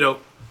 I don't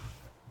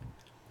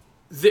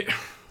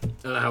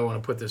know how I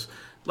want to put this.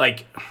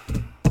 Like,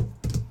 I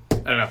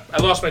don't know.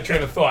 I lost my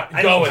train of thought.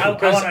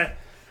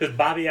 Because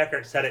Bobby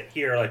Eckert said it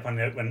here, like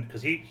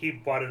because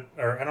he bought it,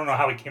 or I don't know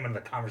how he came into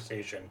the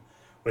conversation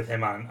with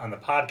him on the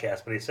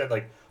podcast, but he said,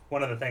 like,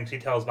 one of the things he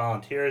tells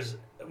volunteers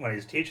when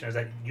he's teaching is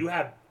that you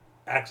have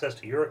access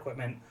to your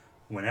equipment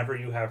whenever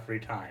you have free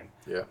time.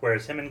 Yeah.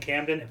 Whereas him in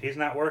Camden, if he's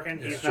not working,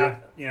 he's true.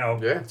 not, Yeah,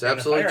 it's in the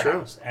absolutely true.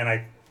 firehouse. And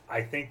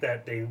I think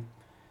that there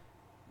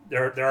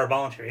are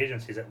volunteer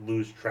agencies that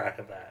lose track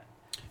of that.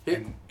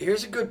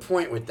 Here's a good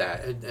point with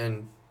that,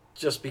 and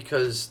just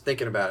because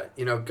thinking about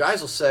it,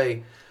 guys will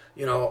say,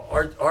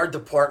 our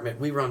department,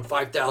 we run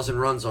 5,000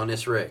 runs on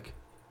this rig.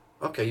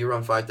 Okay, you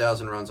run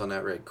 5,000 runs on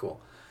that rig, cool.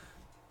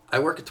 I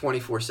work at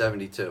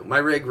 24/72. My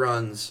rig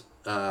runs,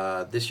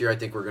 this year I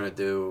think we're going to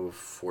do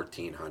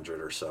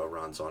 1,400 or so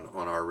runs on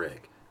our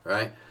rig,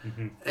 right?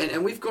 Mm-hmm.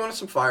 And we've gone to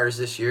some fires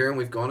this year, and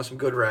we've gone to some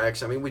good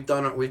rags. I mean, we've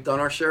done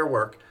our share of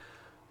work,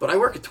 but I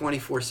work at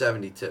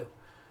 24/72.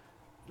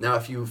 Now,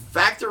 if you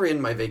factor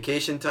in my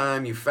vacation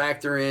time, you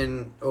factor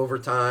in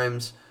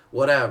overtimes,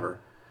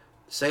 whatever,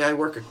 say I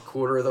work a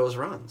quarter of those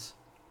runs,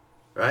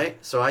 right?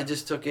 So I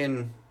just took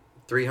in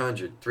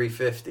 300,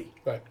 350,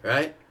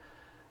 right?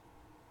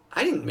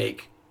 I didn't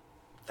make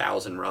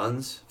 1,000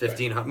 runs,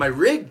 1,500. My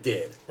rig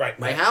did. Right.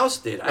 My house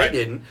did. I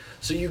didn't.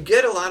 So you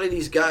get a lot of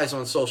these guys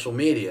on social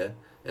media,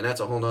 and that's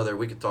a whole nother,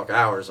 we could talk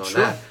hours on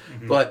that.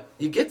 Mm-hmm. But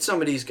you get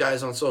some of these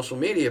guys on social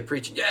media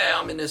preaching, yeah,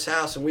 I'm in this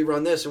house, and we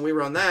run this, and we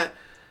run that.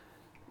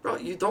 Bro,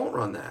 you don't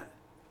run that.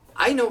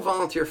 I know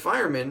volunteer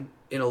firemen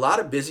in a lot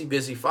of busy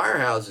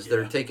firehouses that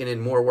are taking in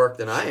more work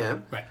than I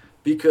am. Right.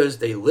 Because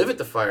they live at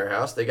the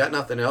firehouse, they got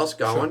nothing else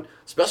going,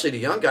 especially the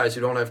young guys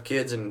who don't have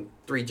kids and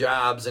 3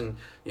 jobs and,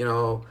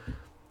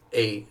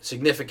 a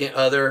significant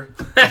other,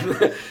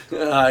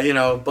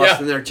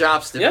 busting their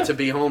chops to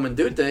be home and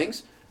do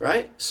things,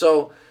 right?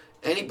 So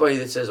anybody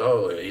that says,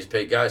 oh, he's a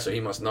paid guy, so he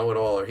must know it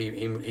all, or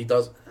he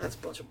does, that's a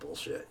bunch of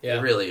bullshit. Yeah.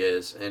 It really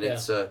is. And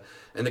it's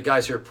and the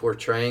guys who are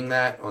portraying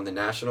that on the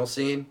national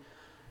scene,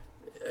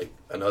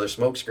 another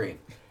smokescreen.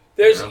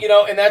 There's,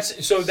 and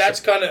that's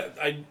kind of,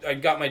 I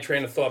got my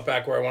train of thought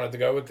back where I wanted to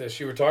go with this.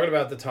 You were talking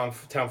about the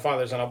town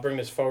fathers, and I'll bring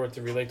this forward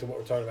to relate to what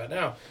we're talking about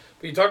now.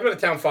 But you talked about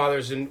the town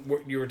fathers, and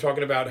you were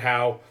talking about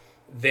how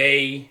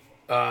they're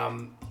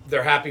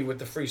happy with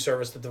the free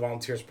service that the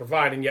volunteers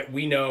provide, and yet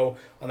we know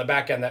on the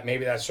back end that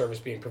maybe that service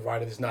being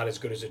provided is not as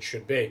good as it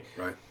should be.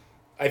 Right.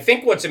 I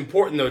think what's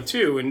important, though,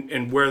 too,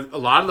 and where a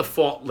lot of the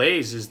fault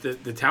lays is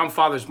that the town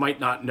fathers might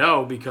not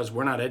know because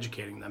we're not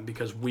educating them,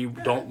 because we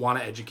don't want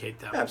to educate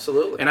them.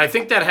 Absolutely. And I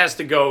think that has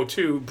to go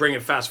to bring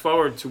it fast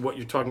forward to what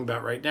you're talking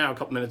about right now, a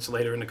couple minutes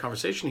later in the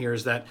conversation here,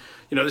 is that,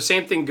 the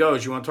same thing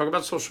goes. You want to talk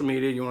about social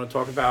media, you want to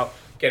talk about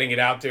getting it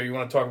out there, you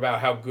want to talk about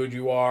how good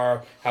you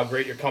are, how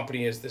great your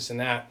company is, this and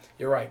that.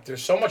 You're right.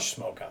 There's so much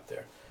smoke out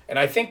there. And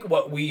I think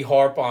what we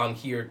harp on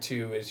here,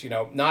 too, is,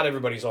 not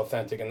everybody's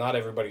authentic and not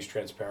everybody's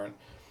transparent.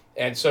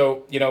 And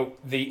so,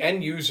 the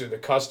end user, the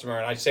customer,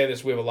 and I say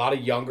this, we have a lot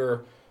of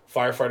younger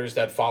firefighters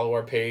that follow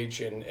our page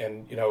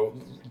and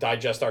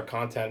digest our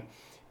content.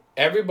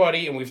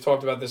 Everybody, and we've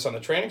talked about this on the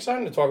training side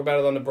and to talk about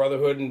it on the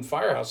Brotherhood and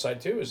Firehouse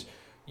side too, is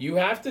you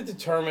have to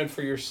determine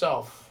for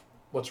yourself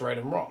what's right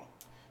and wrong.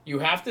 You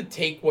have to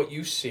take what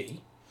you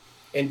see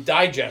and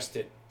digest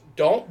it.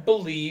 Don't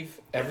believe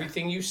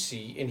everything you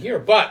see and hear.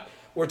 But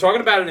we're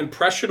talking about an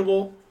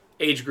impressionable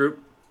age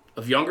group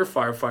of younger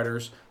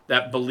firefighters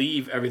that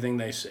believe everything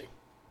they see,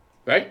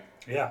 right?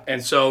 Yeah.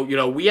 And so,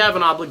 we have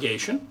an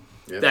obligation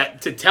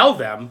that to tell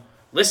them,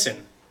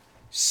 listen,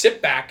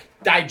 sit back,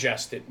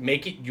 digest it,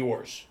 make it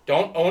yours.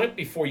 Don't own it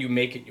before you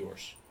make it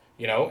yours.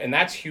 And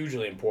that's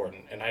hugely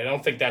important. And I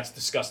don't think that's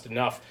discussed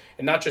enough,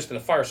 and not just in the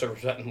fire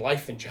service, but in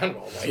life in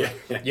general. Like,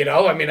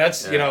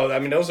 that's,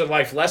 those are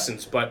life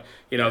lessons, but,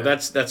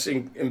 that's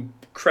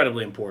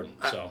incredibly important.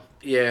 So,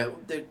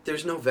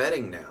 there's no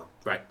vetting now.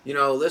 right.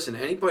 Listen,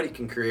 anybody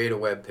can create a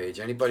web page.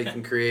 Anybody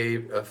can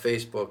create a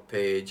Facebook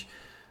page.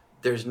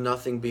 There's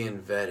nothing being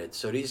vetted.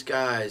 So these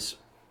guys,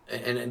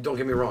 and don't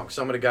get me wrong,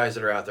 some of the guys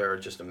that are out there are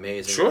just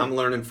amazing. Sure. I'm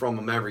learning from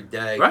them every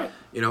day. Right.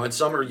 And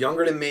some are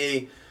younger than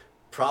me,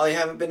 probably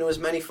haven't been to as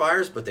many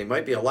fires, but they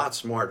might be a lot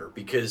smarter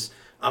because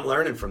I'm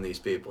learning from these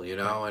people,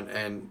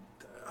 and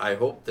I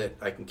hope that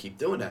I can keep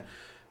doing that.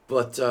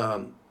 But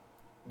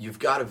you've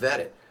got to vet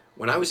it.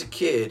 When I was a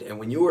kid, and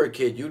when you were a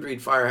kid, you'd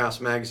read Firehouse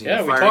Magazine,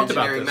 Yeah, we Fire talked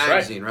about Engineering this,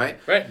 Magazine, right?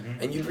 Right.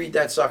 And you'd read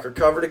that sucker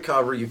cover to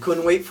cover. You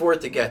couldn't wait for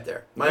it to get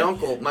there. My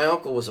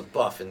uncle was a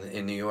buff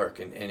in New York,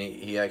 and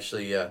he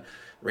actually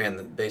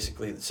ran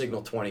basically the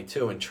Signal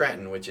 22 in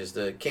Trenton, which is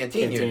the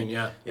canteen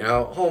unit.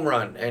 Yeah. Home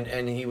run,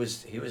 and he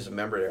was a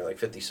member there like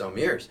 50 some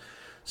years.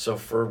 So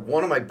for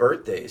one of my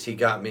birthdays, he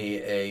got me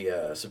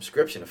a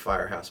subscription to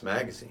Firehouse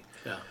Magazine.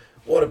 Yeah.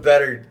 What a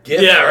better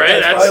gift! Yeah,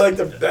 right. That's probably like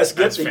the best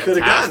gift he could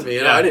have gotten me.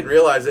 Yeah. I didn't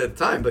realize it at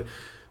the time,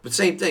 but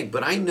same thing.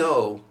 But I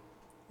know,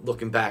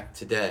 looking back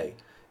today,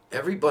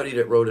 everybody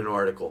that wrote an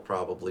article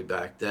probably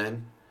back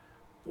then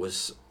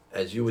was,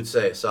 as you would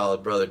say, a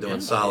solid brother doing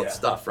solid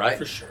stuff, right?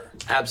 For sure.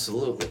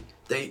 Absolutely.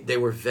 They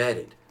were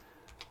vetted.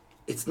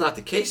 It's not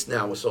the case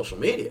now with social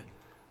media,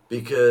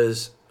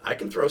 because I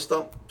can throw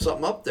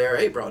something up there.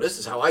 Hey, bro, this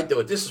is how I do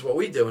it. This is what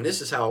we do, and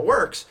this is how it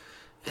works.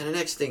 And the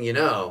next thing you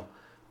know,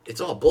 it's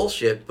all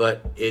bullshit,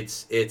 but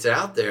it's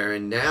out there,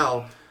 and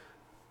now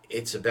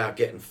it's about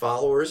getting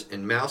followers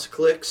and mouse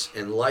clicks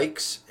and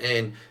likes.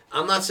 And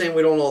I'm not saying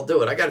we don't all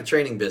do it. I got a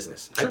training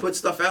business. Sure. I put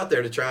stuff out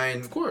there to try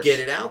and course. get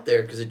it out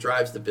there because it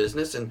drives the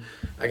business. And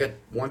I got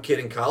one kid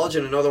in college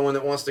and another one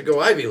that wants to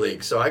go Ivy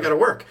League, so I got to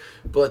work.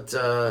 But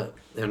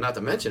not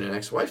to mention an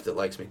ex-wife that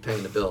likes me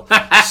paying the bill.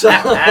 So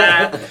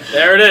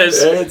there it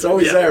is. it's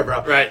always there,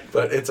 bro. Right.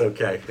 But it's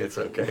okay. It's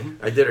okay.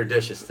 I did her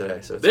dishes today,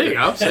 so it's There you good.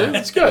 go. See,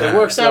 that's good. It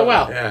works out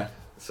well. Yeah.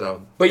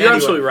 So, But you're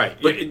absolutely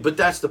right. But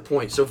that's the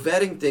point. So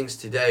vetting things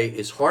today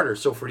is harder.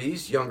 So for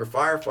these younger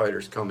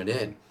firefighters coming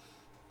in,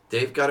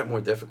 they've got it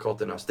more difficult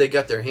than us. They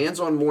got their hands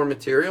on more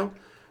material,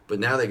 but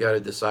now they got to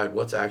decide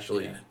what's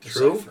actually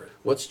true,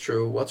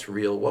 what's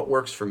real, what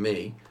works for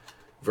me,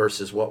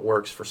 versus what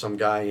works for some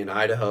guy in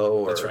Idaho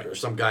or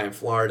some guy in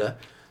Florida.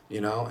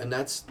 And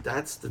that's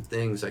the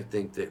things I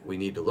think that we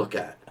need to look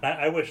at. And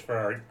I wish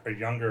for our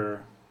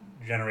younger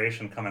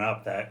generation coming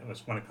up that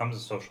when it comes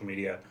to social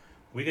media,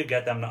 we could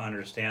get them to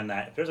understand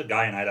that if there's a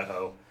guy in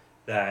Idaho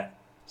that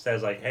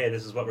says like, hey,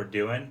 this is what we're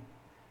doing,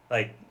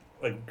 like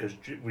because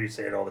we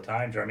say it all the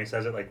time, Jeremy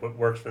says it, like what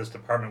works for this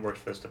department works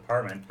for this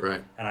department.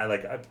 Right. And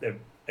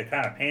it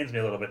kind of pains me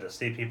a little bit to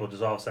see people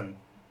just all of a sudden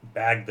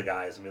bag the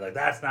guys and be like,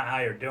 that's not how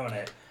you're doing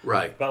it.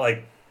 Right.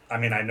 But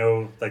I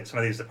know like some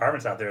of these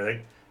departments out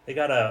there, they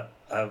got a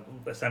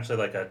essentially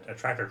like a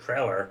tractor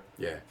trailer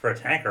for a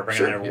tanker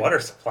bringing their water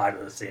supply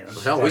to the scene.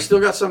 Hell, we still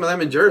got some of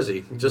them in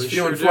Jersey, just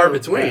few and far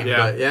between.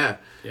 Yeah. But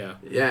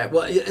yeah.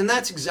 Well, and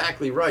that's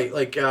exactly right.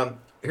 Like,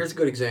 here's a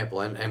good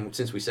example. And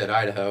since we said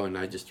Idaho, and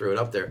I just threw it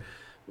up there,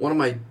 one of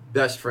my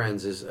best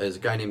friends is a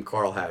guy named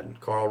Carl Haddon.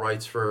 Carl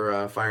writes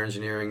for Fire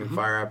Engineering and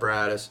Fire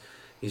Apparatus.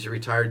 He's a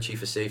retired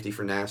chief of safety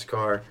for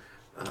NASCAR.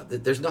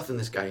 There's nothing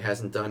this guy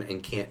hasn't done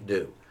and can't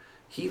do.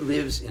 He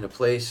lives in a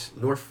place,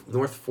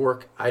 North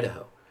Fork,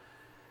 Idaho.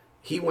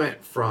 He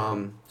went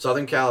from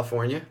Southern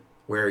California,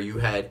 where you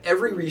had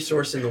every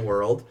resource in the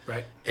world,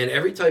 Right. and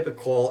every type of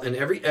call and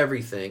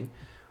everything,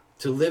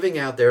 to living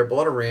out there,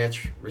 bought a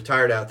ranch,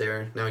 retired out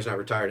there. Now he's not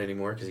retired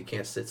anymore because he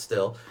can't sit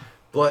still.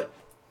 But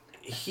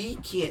he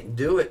can't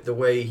do it the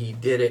way he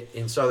did it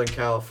in Southern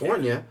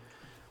California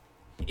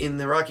in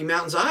the Rocky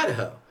Mountains,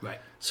 Idaho. Right.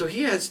 So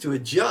he has to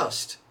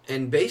adjust,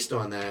 and based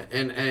on that,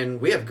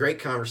 and we have great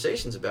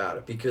conversations about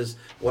it, because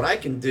what I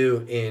can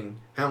do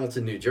in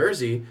Hamilton, New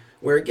Jersey,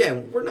 where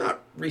again, we're not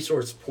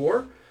resource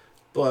poor,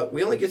 but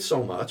we only get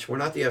so much. We're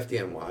not the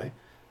FDNY,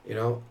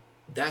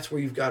 that's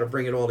where you've got to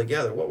bring it all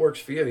together. What works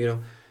for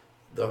you,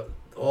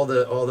 all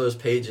those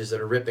pages that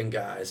are ripping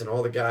guys, and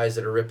all the guys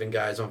that are ripping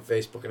guys on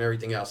Facebook and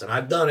everything else. And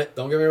I've done it.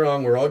 Don't get me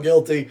wrong. We're all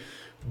guilty,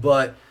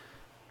 but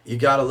you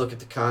got to look at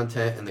the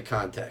content and the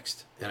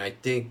context. And I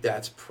think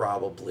that's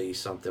probably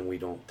something we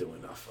don't do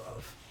enough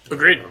of.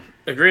 Agreed.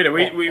 Agreed.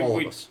 And All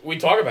of us. we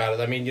talk about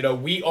it. I mean,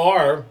 we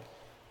are,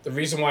 the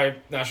reason why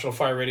National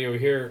Fire Radio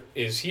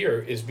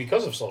is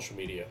because of social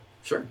media.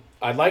 Sure.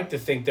 I'd like to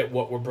think that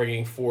what we're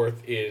bringing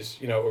forth is,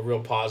 a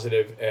real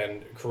positive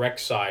and correct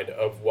side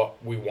of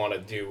what we want to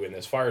do in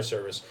this fire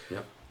service.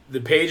 Yep.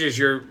 The pages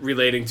you're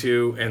relating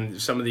to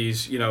and some of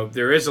these,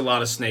 there is a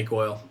lot of snake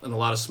oil and a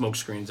lot of smoke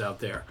screens out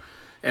there.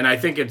 And I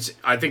think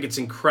it's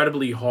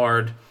incredibly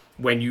hard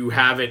when you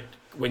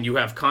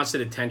have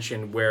constant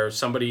attention where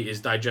somebody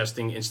is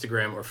digesting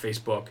Instagram or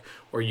Facebook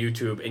or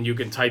YouTube, and you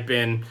can type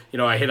in,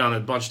 I hit on it a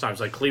bunch of times,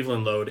 like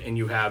Cleveland Load, and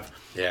you have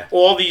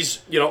all these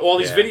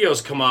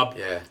videos come up,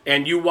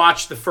 and you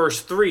watch the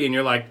first 3, and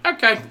you're like,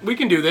 okay, we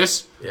can do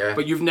this,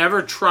 but you've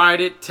never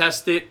tried it,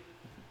 tested it,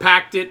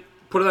 packed it,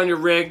 put it on your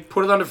rig,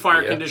 put it under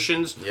fire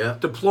conditions,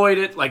 deployed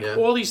it,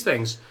 all these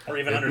things. Or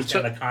even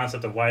understand the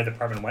concept of why the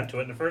department went to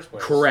it in the first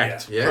place.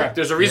 Correct. Correct.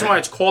 There's a reason why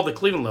it's called the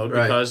Cleveland Load,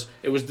 because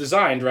it was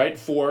designed,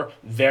 for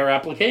their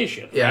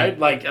application, right?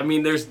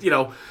 There's,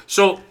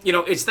 so,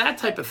 it's that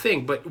type of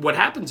thing. But what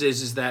happens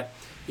is that,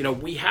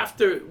 we have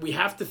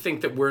to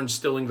think that we're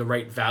instilling the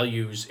right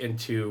values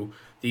into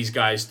these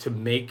guys to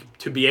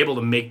be able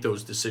to make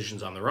those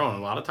decisions on their own.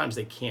 A lot of times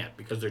they can't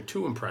because they're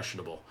too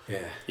impressionable.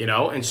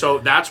 And so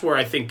that's where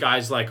I think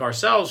guys like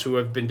ourselves who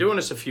have been doing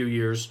this a few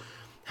years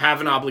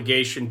have an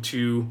obligation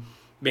to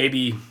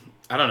maybe,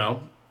 I don't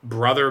know,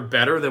 brother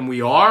better than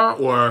we are,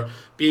 or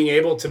being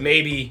able to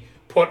maybe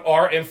put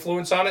our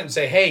influence on it and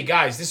say, hey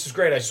guys, this is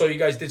great. I saw you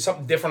guys did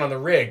something different on the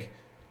rig.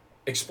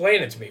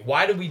 Explain it to me.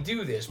 Why did we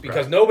do this?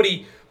 Because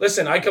nobody,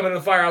 listen, I come into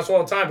the firehouse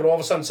all the time, but all of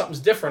a sudden something's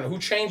different. Who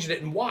changed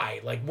it and why?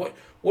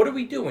 What are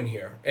we doing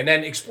here? And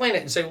then explain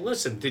it and say, well,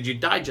 listen, did you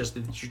digest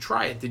it? Did you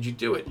try it? Did you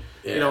do it?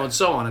 And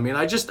so on.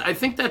 I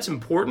think that's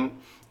important.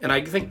 And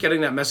I think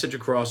getting that message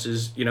across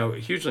is,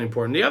 hugely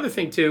important. The other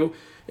thing too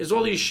is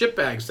all these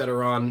shitbags that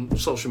are on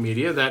social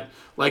media that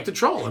like to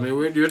troll. You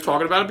were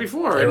talking about it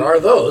before. There are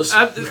those.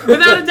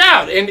 Without a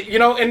doubt. And,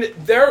 and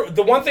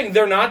the one thing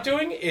they're not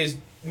doing is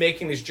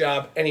making this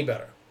job any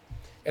better,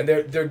 and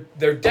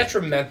they're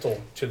detrimental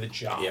to the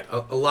job.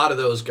 A lot of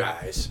those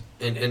guys,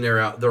 and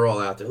they're all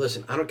out there.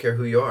 Listen, I don't care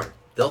who you are,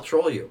 they'll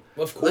troll you.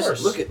 Well, of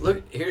course. Listen,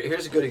 look.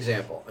 Here's a good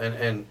example,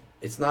 and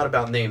it's not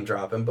about name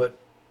dropping, but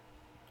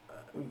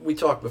we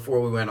talked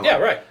before we went on. Yeah,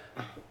 right.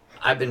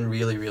 I've been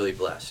really, really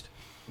blessed.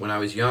 When I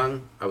was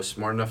young, I was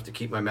smart enough to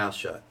keep my mouth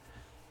shut.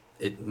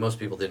 Most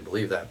people didn't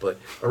believe that, but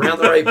around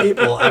the right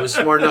people, I was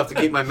smart enough to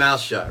keep my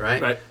mouth shut,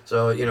 right? Right.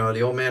 So,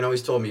 the old man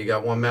always told me, you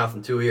got one mouth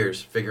and 2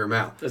 ears, figure them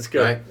out. That's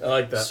good. Right? I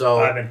like that. So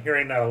I've been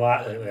hearing that a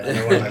lot lately. I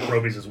know one of my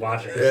probies is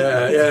watching.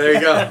 there you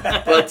go.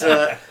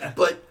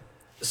 But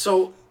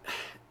so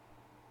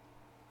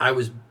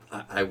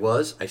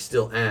I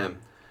still am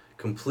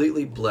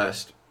completely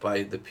blessed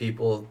by the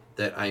people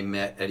that I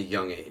met at a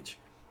young age.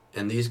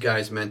 And these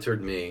guys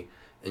mentored me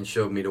and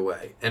showed me the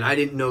way. And I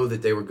didn't know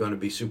that they were going to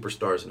be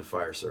superstars in the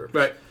fire service.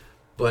 Right.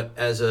 But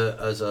as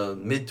a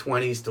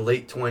mid-20s to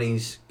late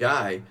 20s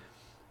guy,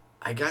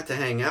 I got to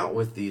hang out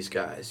with these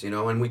guys,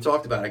 and we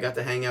talked about it. I got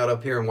to hang out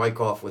up here in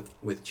Wyckoff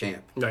with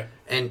Champ. Right.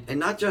 And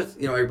not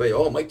just, everybody,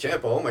 oh, Mike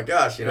Ciampa, oh my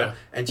gosh,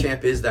 and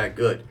Champ is that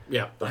good.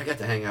 Yeah. But I got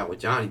to hang out with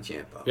Johnny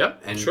Ciampa.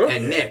 Yep, and, sure.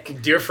 And Nick.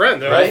 Dear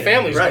friend. They're all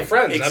families, good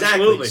friends. Exactly.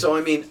 Absolutely. So,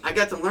 I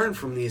got to learn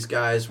from these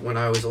guys when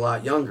I was a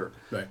lot younger.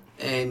 Right.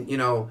 And,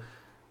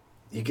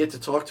 you get to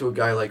talk to a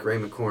guy like Ray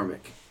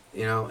McCormick,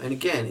 and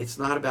again, it's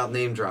not about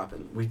name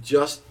dropping. We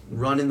just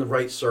run in the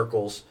right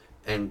circles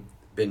and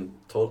been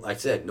told, I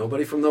said,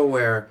 nobody from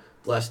nowhere,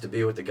 blessed to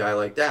be with a guy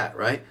like that,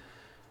 right?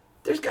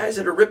 There's guys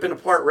that are ripping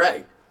apart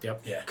Ray.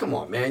 Yep. Yeah. Come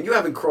on, man. You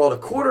haven't crawled a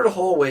quarter of the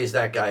hallways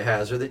that guy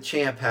has, or that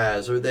Champ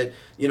has, or that,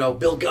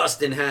 Bill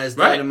Gustin has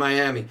down in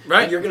Miami.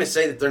 Right. And you're going to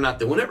say that they're not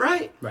doing it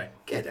right? Right.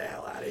 Get the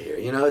hell out of here.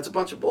 It's a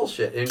bunch of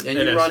bullshit. And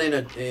It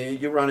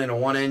is. you run in a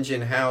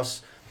one-engine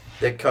house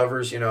that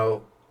covers,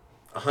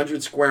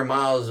 100 square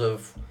miles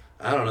of,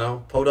 I don't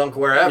know, podunk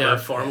wherever. Yeah,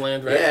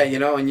 farmland, right?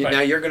 Yeah, and now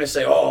you're going to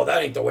say, oh,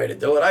 that ain't the way to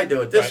do it. I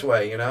do it this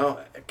way,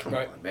 Come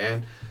Right. on,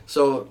 man.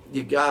 So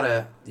you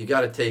gotta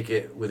take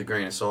it with a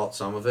grain of salt,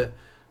 some of it.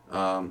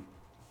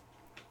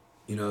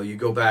 You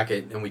go back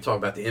and we talk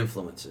about the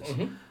influences.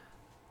 Mm-hmm.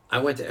 I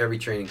went to every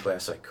training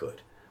class I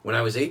could. When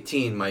I was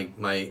 18,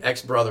 my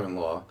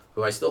ex-brother-in-law,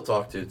 who I still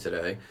talk to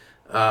today,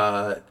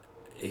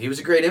 he was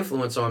a great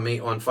influence on me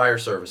on fire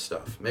service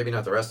stuff. Maybe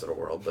not the rest of the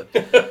world, but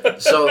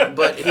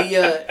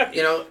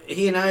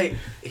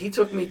he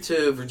took me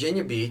to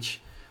Virginia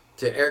Beach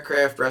to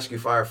aircraft rescue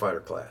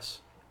firefighter class.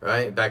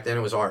 Right? Back then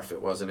it was ARF.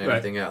 It wasn't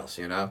anything else,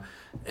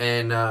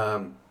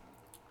 And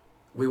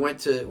we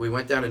went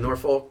down to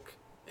Norfolk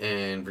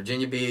and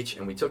Virginia Beach,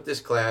 and we took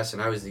this class,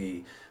 and I was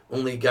the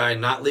only guy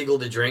not legal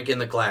to drink in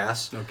the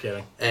class. No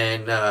kidding.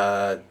 And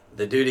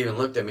the dude even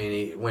looked at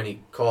me, and when he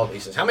called me, he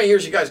says, how many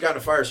years you guys got in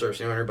the fire service?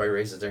 Everybody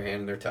raises their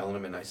hand, and they're telling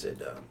him, and I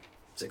said,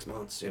 6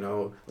 months,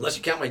 unless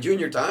you count my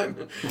junior time.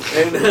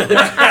 And,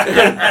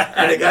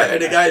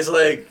 and the guy's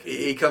like,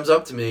 he comes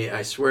up to me,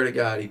 I swear to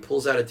God, he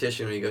pulls out a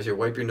tissue, and he goes, here,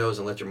 wipe your nose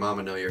and let your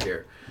mama know you're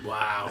here.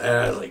 Wow. And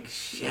I was like,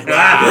 shit.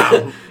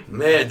 Wow.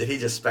 Man, did he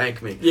just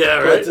spank me. Yeah,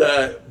 right.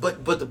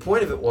 But the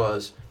point of it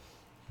was,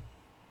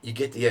 you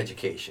get the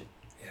education.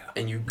 Yeah.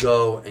 And you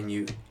go, and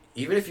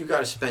even if you got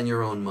to spend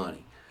your own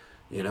money,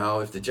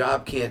 if the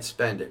job can't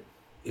spend it,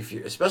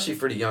 especially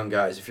for the young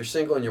guys, if you're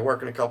single and you're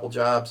working a couple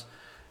jobs,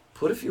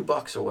 put a few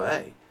bucks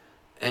away,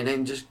 and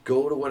then just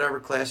go to whatever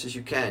classes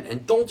you can.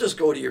 And don't just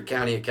go to your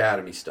county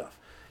academy stuff.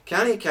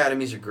 County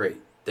academies are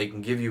great. They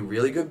can give you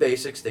really good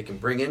basics. They can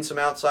bring in some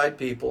outside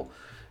people.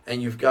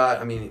 And you've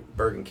got, I mean,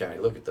 Bergen County.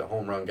 Look at the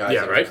home run guys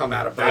Yeah, that right. have come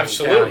out of Bergen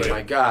Absolutely. County.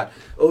 My God.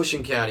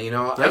 Ocean County. You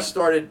know, I Yep.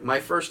 started, my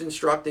first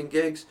instructing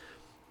gigs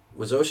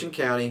was Ocean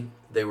County.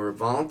 They were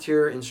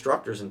volunteer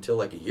instructors until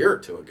like a year or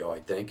two ago, I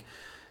think.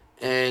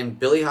 And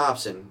Billy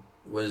Hobson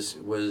was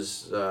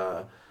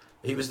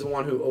he was the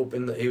one who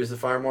opened, he was the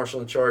fire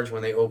marshal in charge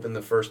when they opened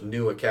the first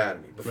new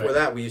academy. Before Right.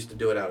 that, we used to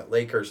do it out at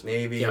Lakehurst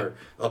Navy Yeah. or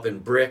up in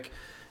Brick.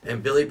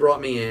 And Billy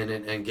brought me in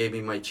and gave me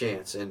my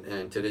chance.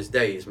 And to this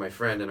day, he's my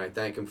friend, and I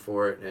thank him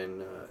for it.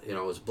 And, you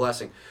know, it was a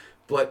blessing.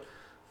 But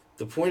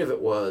the point of it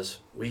was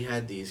we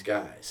had these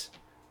guys,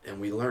 and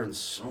we learned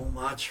so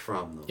much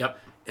from them. Yep.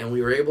 And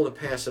we were able to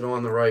pass it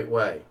on the right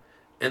way.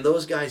 And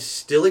those guys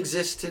still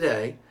exist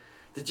today.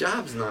 The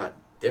job's not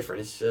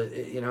different. It's just,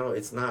 you know,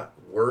 it's not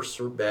worse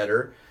or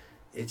better.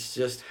 It's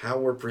just how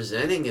we're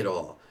presenting it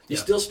all. You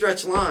Yeah. still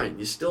stretch line.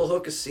 You still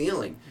hook a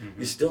ceiling.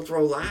 You still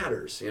throw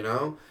ladders, you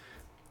know?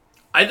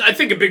 I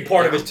think a big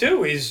part of it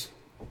too is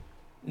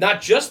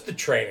not just the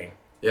training.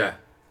 Yeah.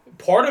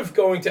 Part of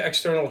going to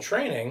external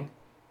training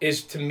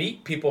is to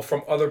meet people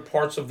from other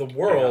parts of the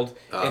world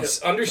and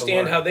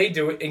understand how they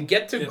do it and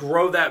get to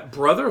Grow that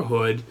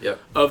brotherhood Yep.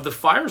 of the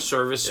fire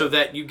service so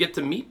that you get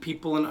to meet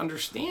people and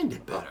understand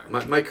it better.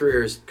 My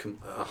career is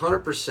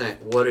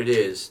 100% what it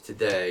is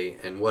today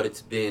and what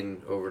it's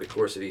been over the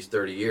course of these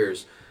 30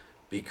 years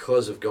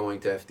because of going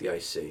to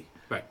FDIC.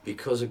 Right.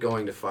 Because of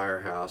going to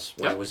Firehouse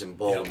when I Yep. was in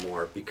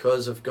Baltimore.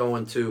 Because of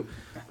going to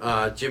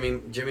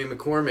Jimmy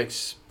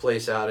McCormick's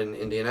place out in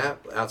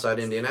outside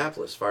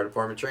Indianapolis, Fire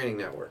Department Training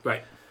Network.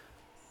 Right.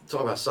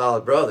 Talk about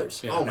solid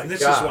brothers. Yeah. Oh my And this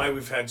God. is why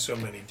we've had so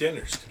many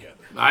dinners together.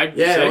 I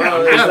Yeah, say, well,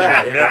 I'm there's getting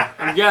that. it. Yeah.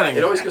 I'm getting It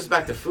it. always goes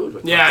back to food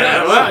with Yeah, me.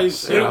 yeah, well,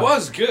 he's- You It know.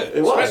 was good,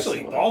 It was.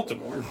 especially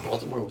Baltimore.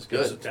 Baltimore was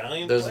Those good.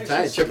 Italian Those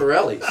places.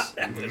 Italian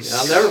Ciparelli's.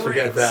 I'll never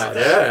forget that.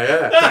 Yeah,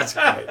 yeah. That's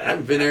great. I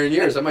haven't been there in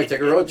years. I might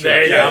take a road trip.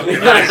 There you Yeah, go. we need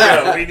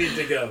to go. We need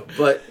to go.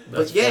 But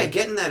That's yeah, fun.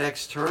 getting that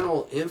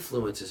external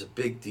influence is a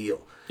big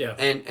deal. Yeah.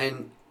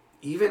 And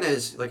even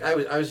as like I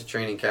was a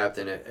training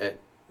captain at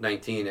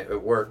 19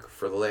 at work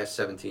for the last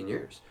 17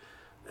 years,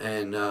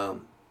 and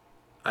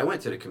I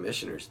went to the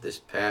commissioners this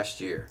past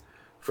year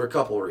for a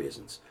couple of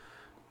reasons,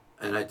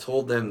 and I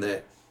told them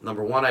that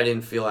number one, I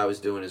didn't feel I was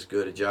doing as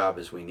good a job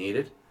as we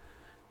needed.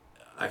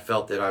 I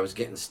felt that I was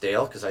getting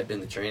stale because I'd been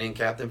the training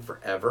captain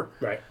forever.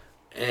 Right.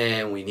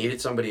 And we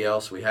needed somebody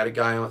else. We had a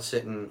guy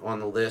sitting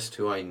on the list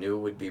who I knew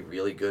would be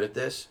really good at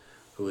this,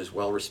 who is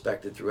well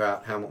respected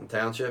throughout Hamilton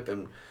Township,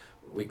 and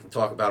we can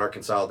talk about our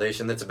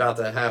consolidation that's about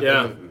to happen.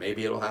 Yeah.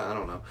 Maybe it'll happen. I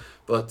don't know.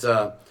 But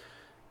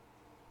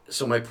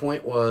so my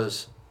point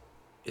was,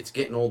 it's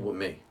getting old with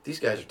me. These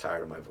guys are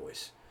tired of my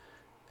voice,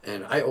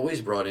 and I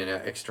always brought in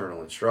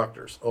external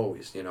instructors.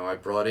 Always, you know, I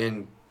brought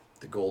in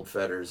the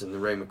Goldfetters and the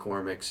Ray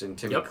McCormicks and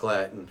Tim Yep.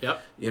 McClett and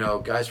Yep. you know,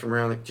 guys from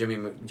around like Jimmy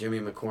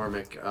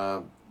McCormick.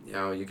 You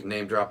know, you can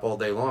name drop all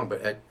day long,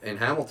 but in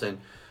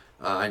Hamilton,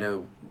 I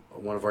know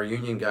one of our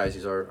union guys.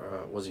 He's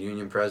was a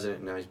union president,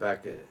 and now he's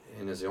back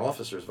in as the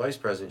officer's vice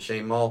president.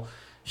 Shane Mull.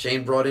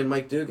 Shane brought in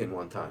Mike Dugan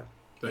one time.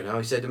 Right. You know,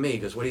 he said to me, he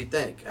goes, "What do you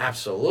think?"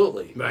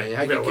 Absolutely. Right. I mean,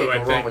 how Yeah, can what you do I go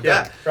wrong think? with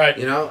Yeah. that? Right.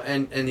 You know,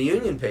 and the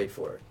union paid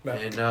for it.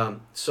 Right.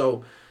 And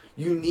so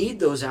you need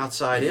those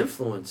outside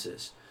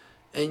influences.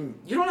 And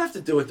you don't have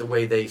to do it the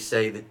way they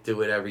say that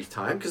do it every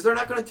time, because they're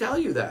not going to tell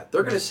you that.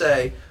 They're going to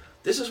say,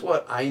 this is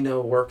what I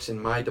know works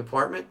in my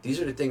department.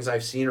 These are the things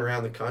I've seen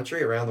around the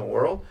country, around the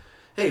world.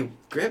 Hey,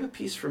 grab a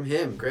piece from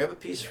him, grab a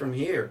piece from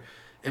here,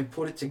 and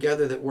put it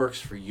together that works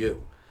for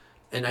you.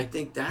 And I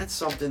think that's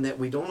something that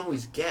we don't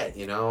always get,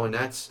 you know, and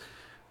that's,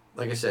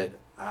 like I said,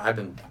 I've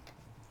been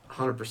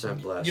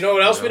 100% blessed. You know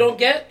what else we don't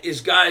get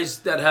is guys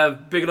that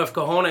have big enough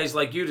cojones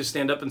like you to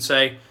stand up and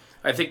say,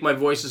 I think my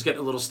voice is getting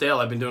a little stale.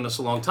 I've been doing this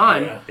a long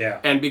time. Yeah.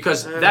 And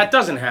because that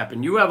doesn't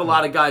happen. You have a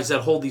lot of guys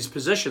that hold these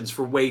positions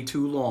for way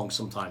too long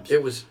sometimes.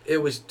 It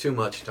was too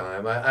much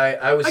time.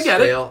 I was I get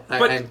it, stale,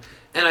 but-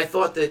 and I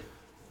thought that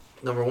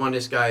number one,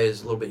 this guy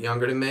is a little bit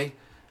younger than me.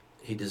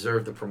 He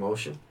deserved the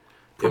promotion.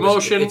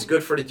 Promotion. It's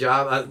good for the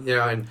job, you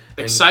know, and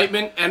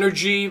Excitement,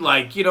 energy,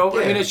 like, you know,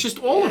 I Yeah. mean, it's just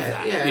all of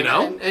that, yeah, you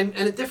know? and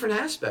a different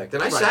aspect.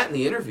 And I Right. sat in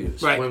the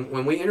interviews Right.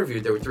 when we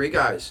interviewed. There were three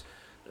guys.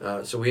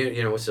 So we,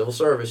 you know, with civil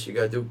service, you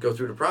got to go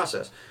through the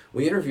process.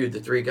 We interviewed the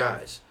three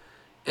guys.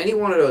 Any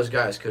one of those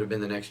guys could have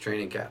been the next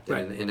training captain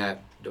Right. in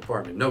that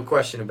department, no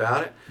question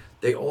about it.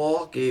 They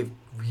all gave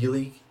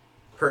really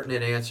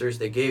pertinent answers.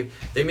 They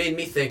made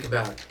me think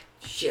about,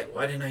 shit,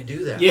 why didn't I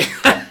do that? Yeah.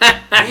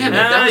 Man,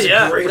 that was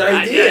Yeah. a great Right.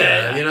 idea,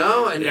 Yeah. you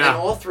know? And Yeah.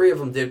 all three of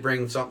them did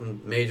bring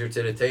something major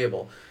to the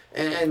table.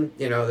 And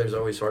you know, there's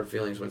always hard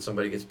feelings when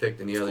somebody gets picked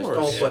and the others course.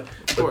 don't. Yeah.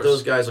 But course.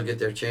 those guys will get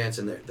their chance,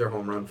 and they're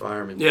home run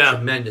firemen. Yeah.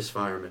 Tremendous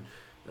firemen.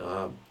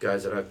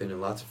 Guys that I've been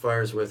in lots of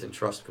fires with and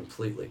trust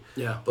completely.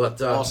 Yeah.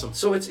 But Awesome.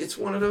 So it's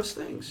one of those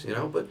things, you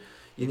know. But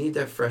you need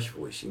that fresh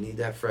voice. You need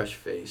that fresh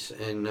face.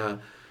 And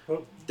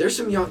there's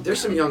some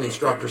young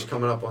instructors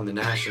coming up on the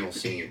national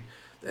scene,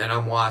 and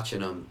I'm watching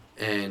them.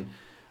 And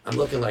I'm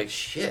looking like,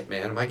 shit,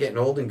 man, am I getting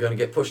old and going to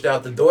get pushed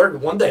out the door?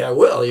 One day I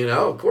will, you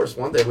know. Of course,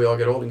 one day we all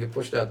get old and get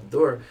pushed out the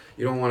door.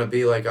 You don't want to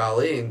be like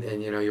Ali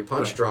and you know, you're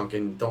punch drunk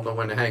and don't know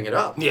when to hang it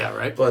up. Yeah,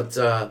 right. But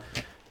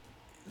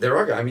there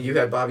are guys. I mean, you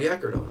had Bobby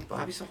Eckert on.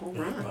 Bobby's a home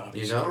run.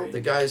 Bobby's You know, great. the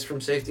guys from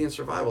Safety and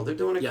Survival, they're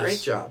doing a Yes.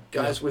 great job.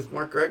 Guys with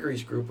Mark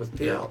Gregory's group with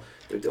PL,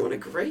 they're doing a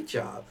great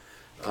job.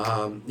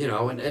 You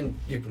know, and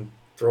you can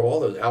throw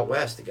all those out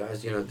west, the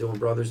guys, you know, doing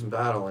Brothers in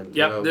Battle. And,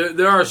 Yep, you know,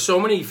 there are so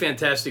many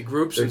fantastic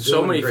groups They're and so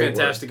doing many great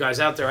fantastic guys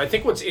out there. I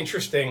think what's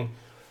interesting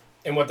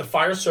and what the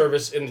fire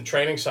service in the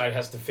training side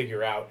has to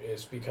figure out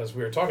is, because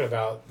we were talking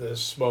about the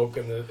smoke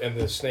and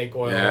the snake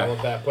oil and all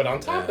of that, but on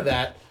top of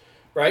that,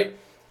 right,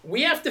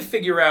 we have to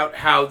figure out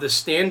how the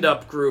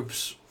stand-up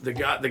groups, the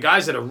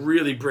guys that are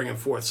really bringing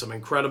forth some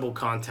incredible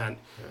content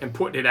and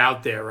putting it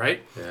out there,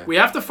 right? Yeah. We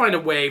have to find a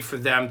way for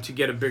them to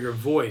get a bigger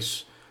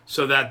voice,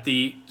 so that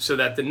the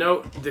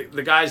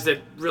guys that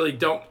really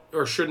don't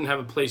or shouldn't have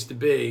a place to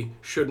be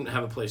shouldn't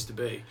have a place to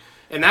be.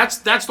 And that's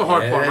the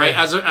hard part, right?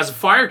 As a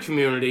fire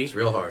community, it's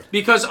real hard.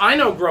 because I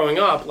know growing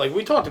up, like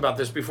we talked about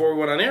this before we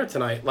went on air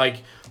tonight, like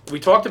we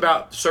talked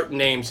about certain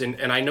names,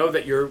 and I know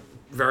that you're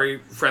very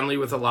friendly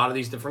with a lot of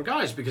these different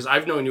guys because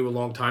I've known you a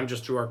long time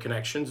just through our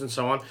connections and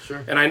so on.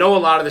 Sure. And I know a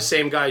lot of the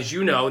same guys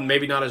you know, and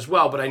maybe not as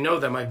well, but I know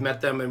them. I've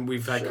met them and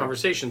we've had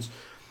conversations.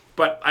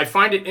 But I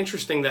find it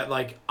interesting that,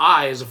 like,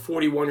 I, as a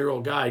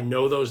 41-year-old guy,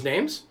 know those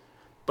names,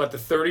 but the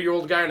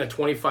 30-year-old guy and a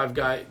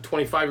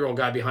 25-year-old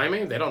guy behind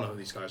me, they don't know who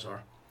these guys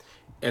are.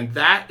 And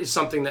that is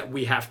something that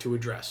we have to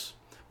address.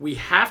 We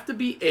have to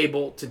be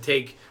able to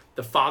take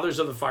the fathers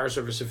of the fire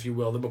service, if you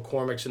will, the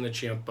McCormicks and the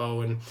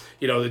Chiampo and,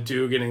 you know, the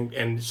Dugan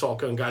and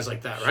Salka and guys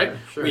like that, right?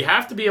 Sure. We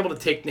have to be able to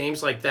take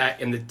names like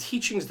that and the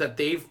teachings that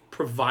they've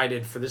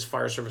provided for this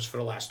fire service for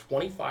the last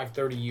 25,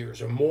 30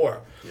 years or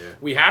more. Yeah.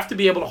 We have to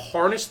be able to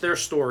harness their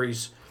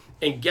stories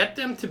and get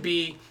them to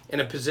be in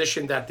a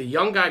position that the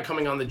young guy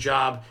coming on the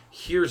job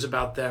hears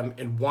about them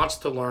and wants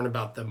to learn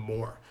about them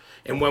more.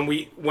 And when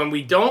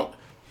we don't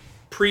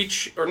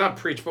preach, or not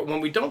preach, but when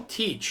we don't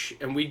teach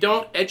and we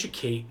don't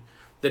educate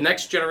the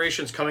next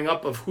generations coming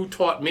up of who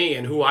taught me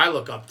and who I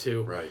look up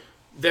to, Right.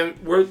 then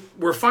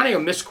we're finding a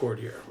miscord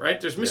here,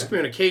 right? There's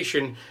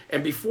miscommunication,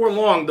 and before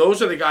long,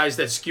 those are the guys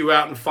that skew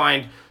out and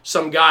find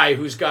some guy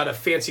who's got a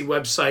fancy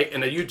website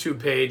and a YouTube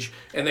page,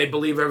 and they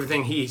believe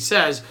everything he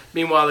says.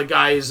 Meanwhile, the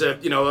guy is a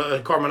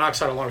carbon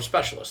monoxide alarm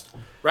specialist,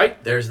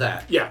 right? There's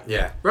that. Yeah.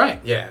 Yeah.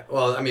 Right. Yeah.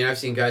 Well, I mean, I've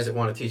seen guys that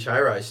want to teach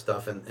high-rise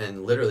stuff,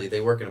 and literally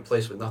they work in a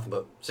place with nothing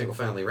but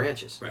single-family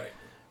ranches. Right.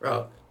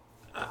 Bro,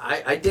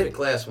 I did a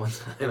class one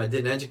time. I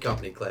did an engine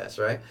company class,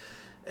 right?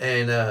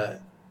 And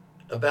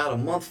about a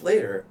month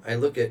later, I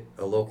look at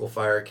a local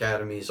fire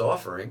academy's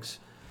offerings,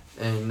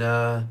 and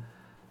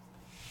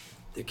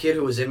the kid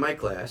who was in my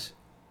class,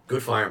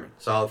 good fireman,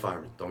 solid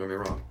fireman, don't get me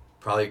wrong,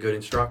 probably a good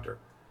instructor.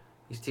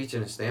 He's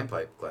teaching a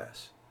standpipe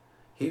class.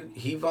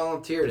 He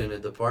volunteered in a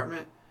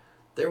department.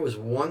 There was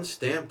one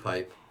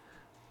standpipe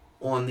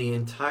on the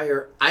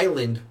entire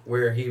island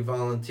where he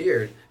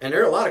volunteered, and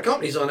there are a lot of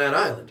companies on that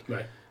island.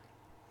 Right.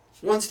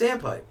 One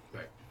standpipe.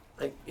 Right.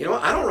 Like, you know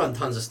what? I don't run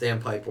tons of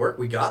standpipe work.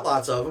 We got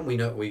lots of them. We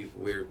know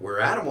we're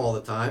at them all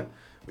the time.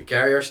 We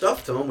carry our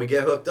stuff to them. We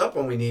get hooked up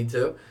when we need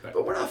to. Right.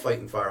 But we're not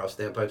fighting fire off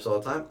standpipes all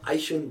the time. I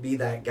shouldn't be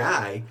that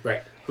guy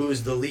Right.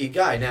 who's the lead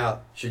guy.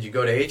 Now, should you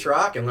go to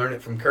H-Rock and learn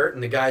it from Kurt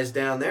and the guys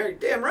down there?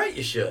 Damn right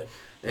you should.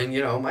 And,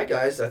 you know, my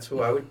guys, that's who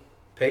I would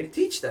pay to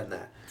teach them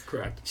that.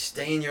 Correct.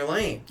 Stay in your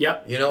lane.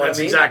 Yep. You know what I That's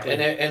mean? exactly.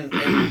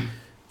 And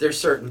there's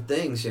certain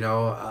things, you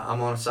know,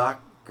 I'm on a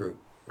SOC group,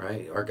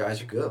 right? Our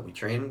guys are good. We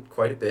train them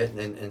quite a bit,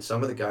 and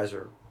some of the guys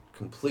are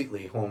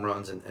completely home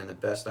runs and the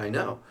best I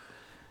know.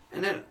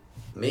 And then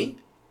me,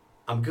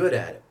 I'm good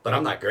at it, but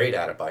I'm not great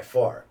at it by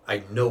far.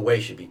 I no way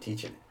should be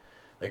teaching it.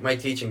 Like my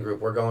teaching group,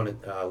 we're going to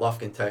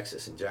Lufkin,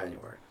 Texas in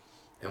January.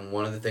 And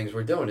one of the things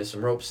we're doing is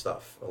some rope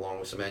stuff, along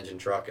with some engine,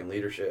 truck, and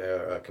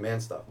leadership,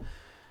 command stuff.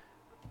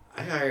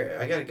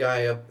 I got a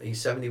guy up,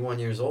 he's 71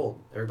 years old.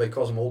 Everybody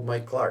calls him Old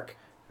Mike Clark.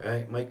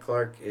 Right? Mike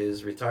Clark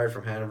is retired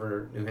from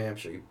Hanover, New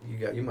Hampshire.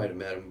 You might have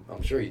met him.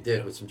 I'm sure you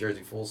did with some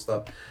Jersey Fools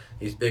stuff.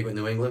 He's big with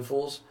New England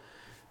Fools.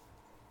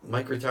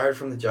 Mike retired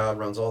from the job,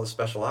 runs all the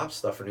special ops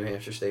stuff for New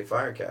Hampshire State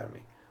Fire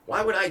Academy.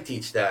 Why would I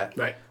teach that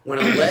Right. when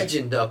a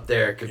legend up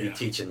there could be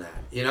teaching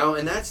that? You know,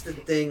 and that's the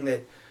thing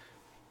that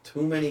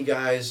too many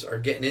guys are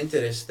getting into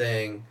this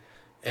thing.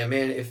 And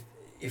man,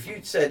 if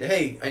you said,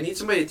 hey, I need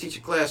somebody to teach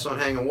a class on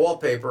hanging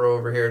wallpaper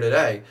over here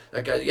today,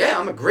 that guy, yeah,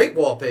 I'm a great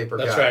wallpaper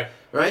guy. That's right.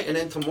 Right? And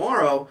then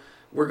tomorrow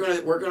we're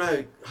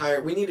gonna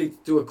hire, we need to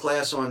do a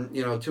class on,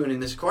 you know, tuning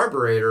this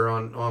carburetor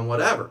on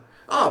whatever.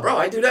 Oh, bro,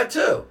 I do that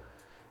too.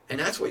 And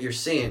that's what you're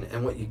seeing,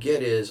 and what you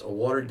get is a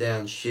watered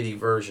down, shitty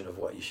version of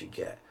what you should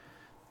get,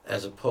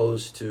 as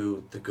opposed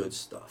to the good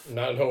stuff.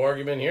 No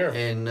argument here.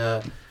 And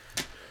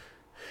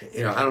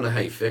you know, I don't know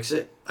how you fix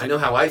it. I know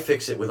how I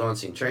fix it with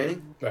on-scene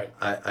training. Right.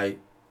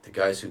 The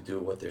guys who do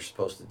what they're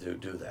supposed to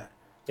do that.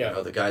 Yeah. You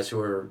know, the guys who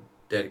are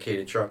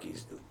dedicated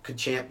truckies. Could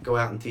Champ go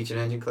out and teach an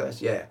engine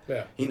class? Yeah.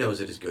 Yeah. He knows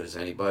it as good as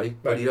anybody,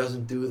 but Right. he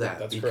doesn't do that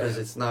That's because correct.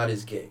 it's not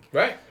his gig.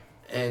 Right.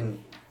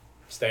 And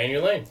Stay in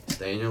your lane.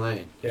 Stay in your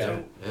lane.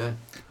 Yeah. Yeah.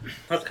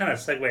 Let's kind of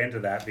segue into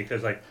that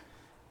because, like,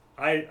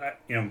 I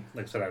you know,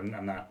 like I said,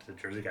 I'm not the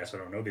Jersey guy, so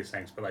I don't know these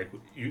things. But like,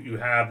 you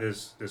have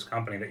this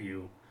company that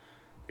you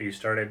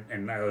started,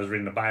 and I was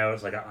reading the bio.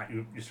 It's like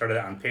you started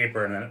it on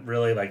paper, and then it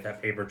really, like,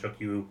 that paper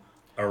took you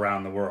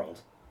around the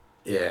world.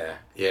 Yeah.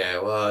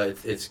 Well,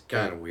 it's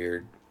kind of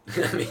weird.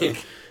 I mean,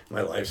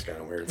 my life's kind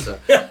of weird. So,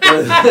 but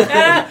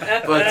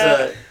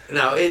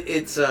no,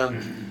 it's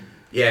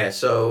yeah.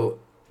 So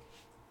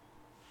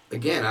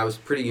again, I was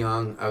pretty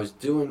young. I was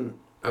going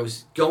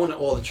to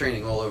all the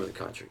training all over the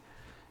country.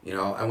 You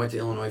know, I went to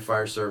Illinois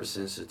Fire Service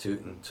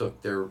Institute and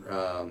took their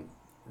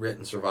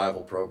written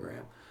survival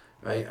program.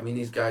 Right? I mean,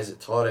 these guys that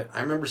taught it.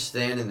 I remember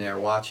standing there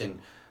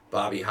watching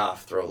Bobby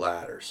Hoff throw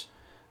ladders,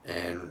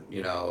 and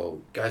you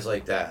know, guys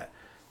like that,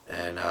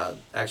 and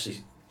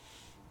actually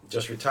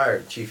just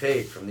retired Chief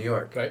Haid from New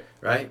York.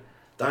 Right?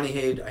 Donnie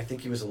Haid, I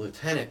think he was a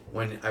lieutenant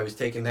when I was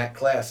taking that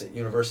class at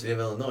University of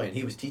Illinois, and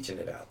he was teaching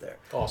it out there.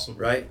 Awesome.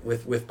 Right?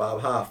 With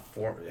Bob Hoff,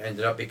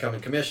 ended up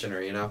becoming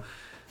commissioner, you know.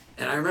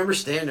 And I remember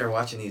standing there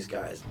watching these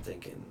guys and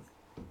thinking,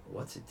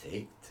 what's it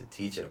take to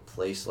teach at a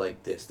place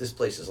like this? This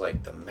place is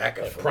like the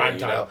Mecca for prime me,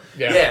 time.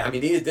 you know? Yeah. I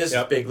mean, this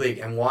is big league.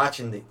 And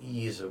watching the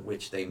ease of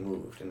which they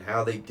moved and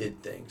how they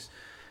did things.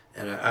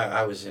 And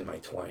I was in my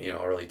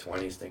early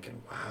 20s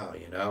thinking, wow,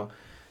 you know.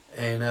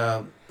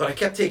 And but I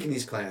kept taking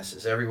these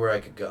classes everywhere I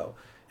could go.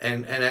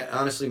 And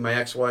honestly, my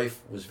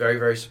ex-wife was very,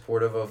 very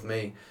supportive of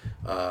me.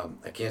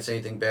 I can't say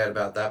anything bad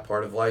about that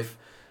part of life.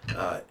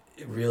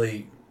 It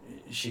really,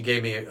 she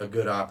gave me a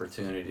good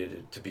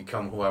opportunity to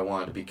become who I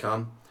wanted to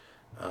become.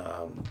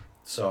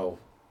 So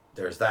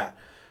there's that.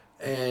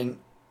 And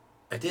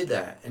I did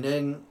that. And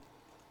then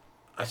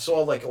I saw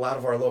like a lot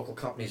of our local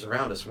companies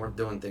around us weren't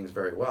doing things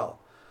very well.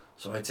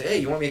 So I'd say, hey,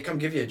 you want me to come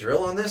give you a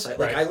drill on this?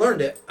 I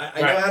learned it.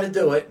 I know how to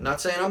do it.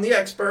 Not saying I'm the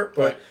expert,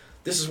 but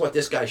this is what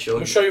this guy showed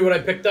me. I'll show you what I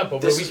picked up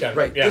over the weekend.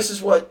 Right. Yeah. This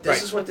is what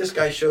this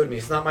guy showed me.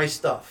 It's not my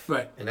stuff.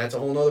 Right. And that's a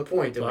whole nother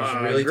point that we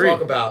should really Agreed.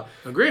 talk about.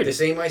 Agreed.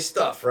 This ain't my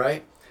stuff,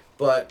 right?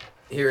 But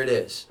here it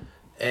is.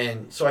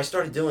 And so I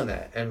started doing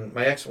that. And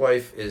my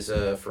ex-wife is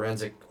a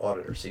forensic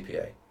auditor,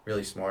 CPA,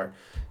 really smart.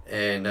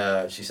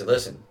 And she said,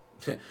 listen,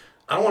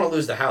 I don't want to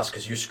lose the house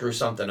because you screw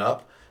something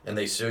up and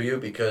they sue you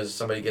because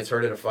somebody gets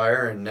hurt at a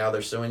fire and now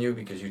they're suing you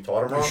because you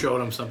taught them wrong. You showed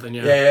them something,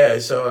 yeah. Yeah.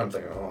 So I'm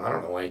thinking, I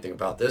don't know anything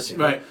about this. You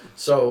know? Right.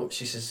 So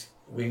she says,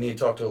 we need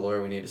to talk to a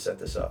lawyer. We need to set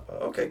this up.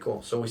 Okay,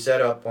 cool. So we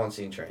set up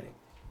on-scene training.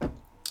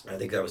 I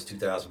think that was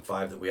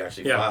 2005 that we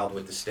actually filed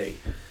with the state.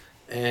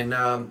 And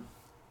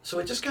so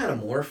it just kind of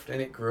morphed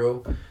and it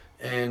grew.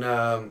 And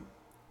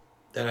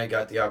then I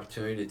got the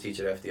opportunity to teach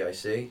at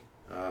FDIC.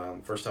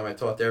 First time I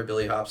taught there,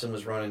 Billy Hobson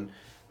was running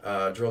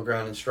drill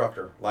ground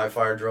instructor, live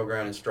fire drill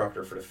ground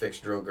instructor for the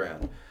fixed drill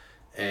ground.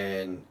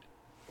 And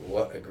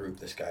what a group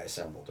this guy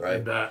assembled, right? I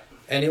bet.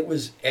 And it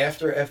was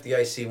after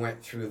FDIC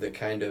went through the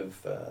kind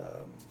of,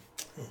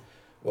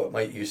 what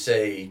might you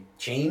say,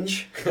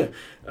 change.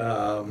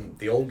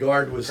 The old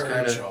guard was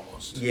kind of,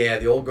 almost. yeah,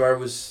 the old guard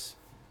was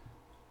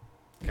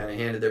kind of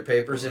handed their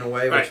papers in a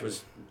way, which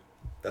was,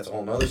 that's a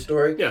whole nother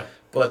story. Yeah.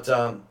 But,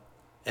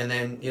 and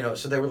then, you know,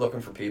 so they were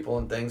looking for people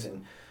and things.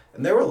 And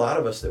there were a lot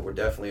of us that were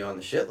definitely on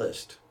the shit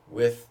list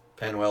with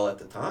Penwell at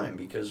the time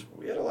because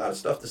we had a lot of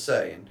stuff to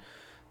say.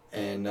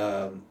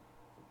 And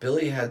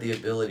Billy had the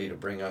ability to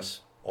bring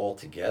us all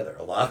together.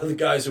 A lot of the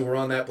guys who were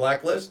on that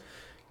blacklist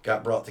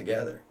got brought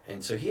together.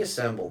 And so he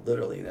assembled,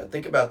 literally. Now,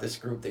 think about this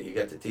group that you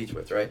get to teach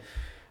with, right?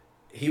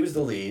 He was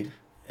the lead,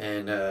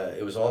 and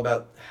it was all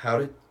about how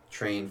to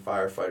train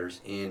firefighters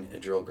in a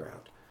drill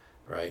ground,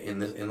 right? In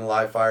the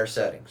live fire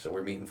setting. So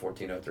we're meeting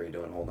 1403,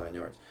 doing the whole 9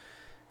 yards.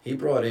 He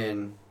brought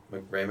in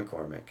Ray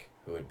McCormick,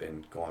 who had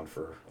been gone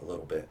for a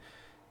little bit.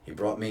 He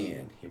brought me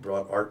in. He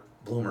brought Art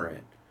Bloomer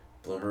in.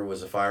 Bloomer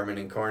was a fireman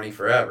in Kearney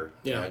forever.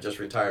 Yeah. Just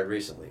retired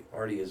recently.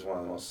 Artie is one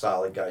of the most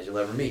solid guys you'll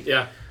ever meet.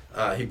 Yeah.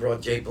 He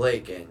brought Jay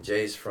Blake in.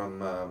 Jay's from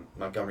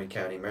Montgomery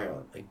County,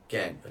 Maryland.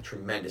 Again, a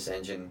tremendous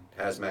engine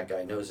hazmat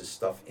guy, knows his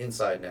stuff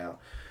inside and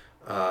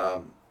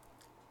out.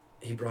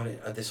 He brought in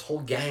this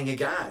whole gang of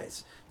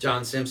guys.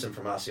 John Simpson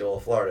from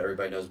Osceola, Florida.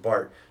 Everybody knows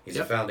Bart. He's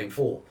a founding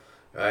fool,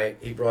 right?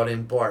 He brought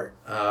in Bart.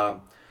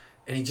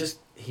 And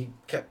he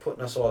kept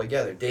putting us all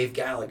together. Dave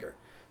Gallagher.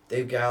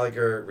 Dave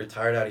Gallagher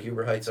retired out of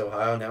Huber Heights,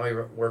 Ohio. Now he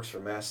works for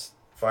Mass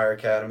Fire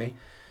Academy.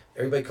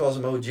 Everybody calls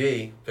him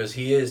OG because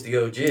he is the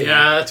OG.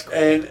 Yeah, that's cool.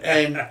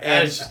 And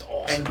That is just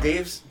awesome. And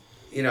Dave's,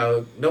 you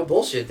know, no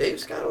bullshit.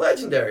 Dave's kind of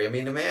legendary. I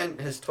mean, the man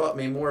has taught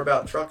me more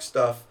about truck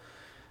stuff,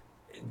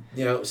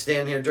 you know,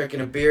 standing here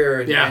drinking a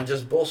beer and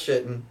just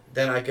bullshitting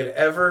than I could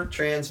ever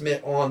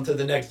transmit on to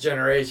the next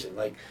generation.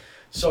 Like,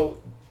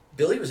 so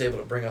Billy was able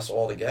to bring us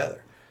all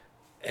together.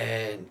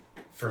 And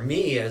for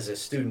me as a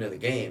student of the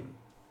game,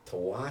 to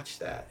watch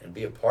that and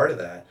be a part of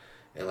that,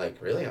 and like,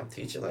 really, I'm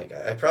teaching, like,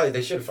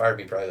 they should have fired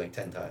me probably like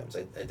 10 times.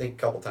 I think a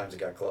couple times it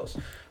got close.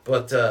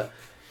 But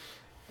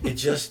it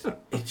just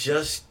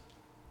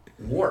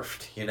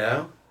morphed, you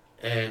know?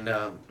 And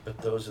but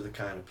those are the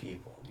kind of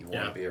people you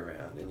want to be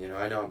around. And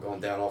I know I'm going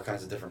down all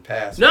kinds of different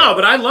paths. No,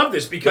 but I love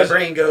this because my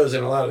brain goes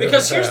in a lot of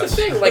because different here's paths.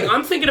 the thing. Like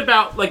I'm thinking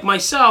about like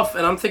myself,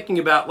 and I'm thinking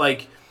about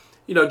like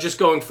just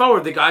going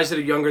forward, the guys that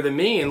are younger than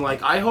me, and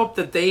like I hope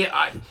that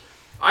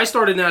I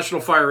started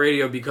National Fire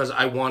Radio because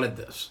I wanted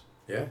this.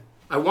 Yeah.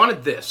 I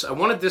wanted this. I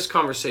wanted this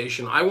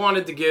conversation. I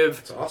wanted to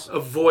give awesome. a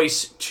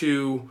voice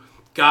to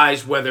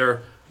guys,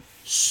 whether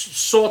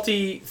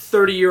salty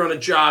 30-year on a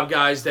job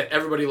guys that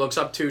everybody looks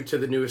up to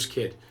the newest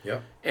kid.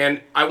 Yep.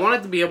 And I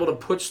wanted to be able to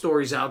put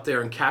stories out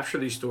there and capture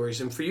these stories.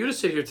 And for you to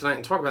sit here tonight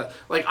and talk about it,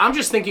 like I'm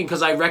just thinking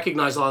because I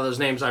recognize a lot of those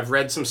names. I've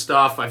read some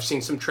stuff. I've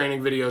seen some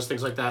training videos,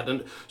 things like that.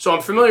 And so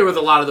I'm familiar with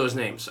a lot of those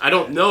names. I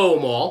don't know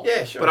them all,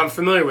 but I'm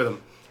familiar with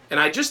them.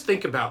 And I just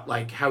think about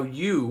like how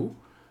you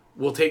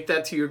will take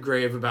that to your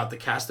grave about the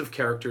cast of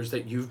characters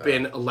that you've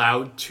been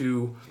allowed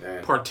to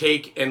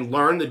partake and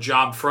learn the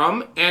job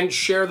from and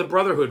share the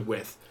brotherhood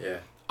with. Yeah.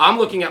 I'm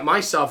looking at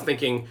myself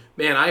thinking,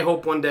 man, I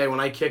hope one day when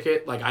I kick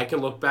it, like I can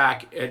look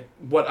back at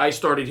what I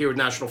started here at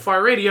National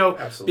Fire Radio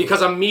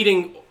because I'm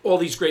meeting all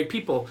these great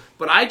people.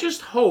 But I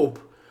just hope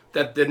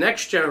that the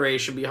next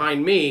generation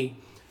behind me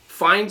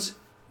finds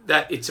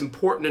that it's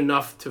important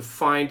enough to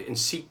find and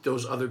seek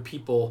those other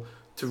people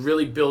to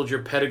really build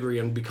your pedigree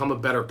and become a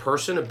better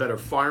person, a better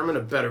fireman,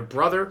 a better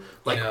brother,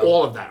 like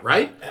all of that,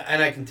 right?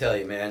 And I can tell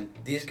you, man,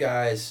 these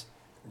guys,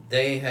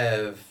 they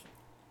have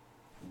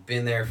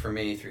been there for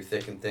me through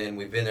thick and thin.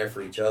 We've been there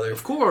for each other.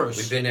 Of course.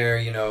 We've been there,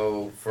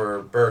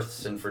 for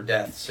births and for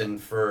deaths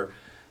and for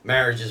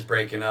marriages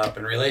breaking up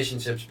and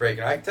relationships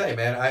breaking up. I can tell you,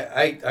 man,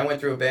 I went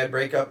through a bad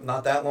breakup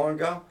not that long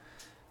ago.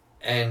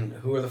 And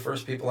who are the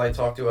first people I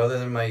talked to other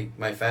than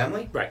my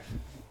family? Right.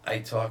 I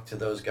talked to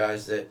those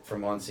guys that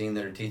from on scene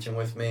that are teaching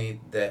with me,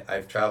 that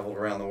I've traveled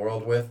around the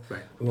world with,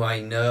 who I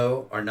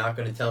know are not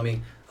going to tell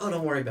me, oh,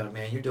 don't worry about it,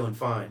 man, you're doing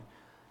fine.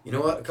 You know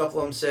what? A couple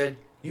of them said,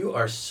 you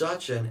are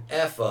such an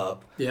F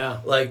up.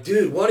 Yeah. Like,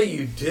 dude, what are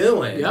you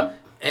doing? Yep.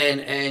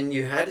 And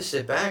you had to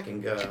sit back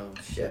and go,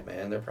 oh, shit,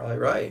 man, they're probably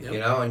right,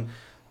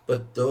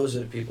 but those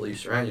are the people you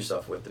surround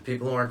yourself with, the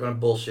people who aren't going to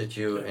bullshit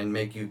you and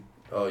make you,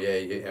 oh,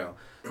 yeah,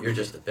 you're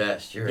just the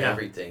best. You're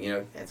everything.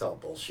 It's all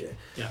bullshit.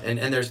 Yeah.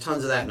 And there's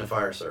tons of that in the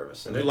fire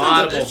service. And there's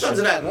tons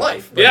of that in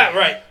life. But, yeah,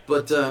 right.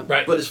 But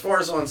as far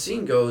as on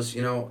scene goes,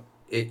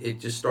 it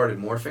just started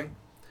morphing.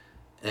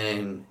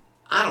 And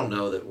I don't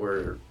know that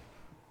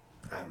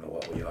I don't know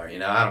what we are.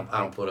 I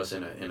don't put us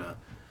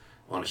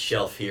on a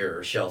shelf here or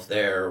a shelf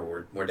there,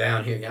 or we're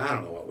down here. I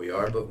don't know what we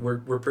are, but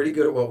we're pretty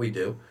good at what we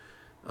do.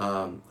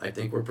 I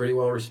think we're pretty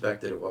well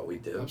respected at what we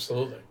do.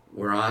 Absolutely.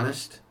 We're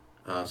honest,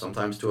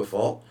 sometimes to a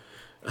fault.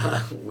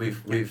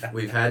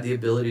 We've had the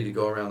ability to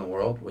go around the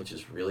world, which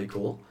is really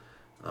cool.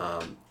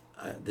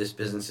 This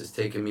business has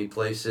taken me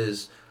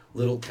places,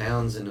 little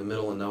towns in the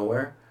middle of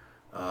nowhere.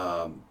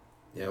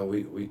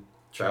 We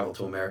traveled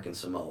to American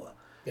Samoa.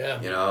 Yeah.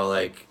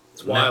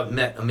 It's wild.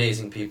 Met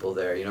amazing people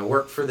there.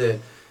 Worked for the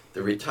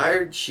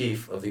retired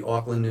chief of the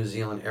Auckland, New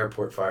Zealand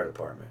Airport Fire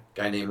Department, a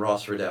guy named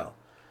Ross Riddell.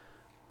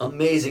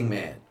 Amazing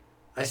man.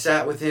 I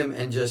sat with him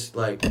and just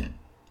like.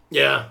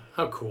 Yeah,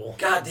 how cool.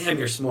 God damn,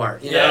 you're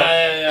smart. Yeah.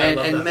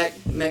 And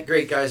met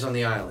great guys on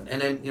the island.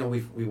 And then,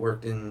 we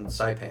worked in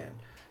Saipan.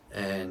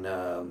 And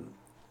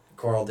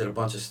Carl did a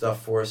bunch of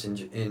stuff for us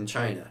in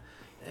China.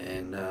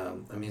 And,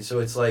 so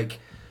it's like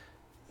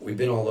we've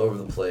been all over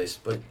the place,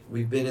 but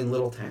we've been in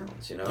little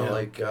towns,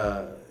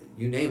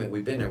 you name it,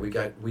 we've been there.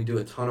 We do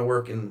a ton of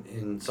work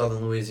in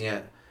southern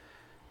Louisiana.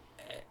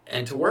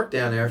 And to work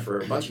down there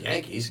for a bunch of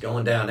Yankees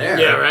going down there,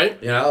 yeah,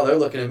 right. They're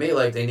looking at me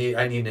like I need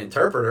an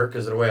interpreter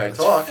because of the way I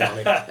talk,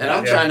 and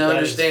I'm trying to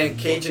understand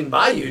Cajun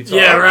Bayou talk.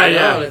 Yeah, right.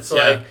 And it's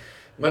like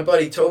my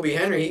buddy Toby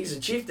Henry, he's a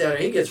chief down there.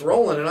 He gets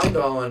rolling, and I'm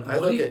going. I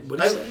look at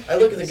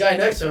the guy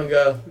next to him and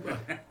go,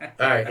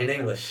 all right, in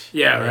English.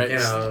 Yeah,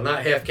 right.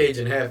 Not half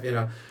Cajun, half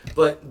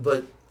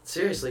but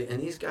seriously, and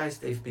these guys,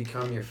 they've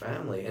become your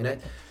family, and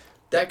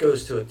that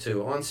goes to it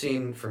too. On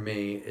scene for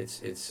me,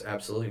 it's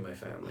absolutely my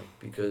family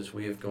because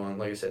we have gone,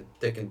 like I said,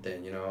 thick and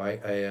thin.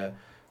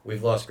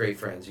 We've lost great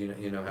friends.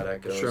 You know how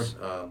that goes.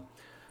 Sure.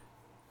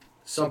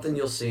 Something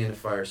you'll see in the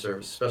fire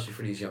service, especially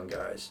for these young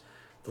guys,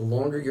 the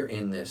longer you're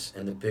in this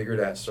and the bigger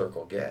that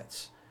circle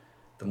gets,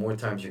 the more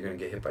times you're going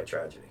to get hit by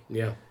tragedy.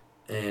 Yeah.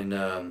 And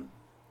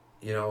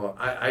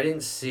I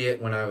didn't see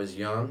it when I was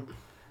young.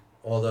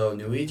 Although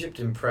New Egypt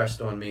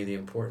impressed on me the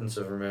importance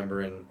of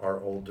remembering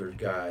our older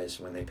guys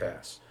when they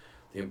pass.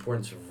 The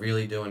importance of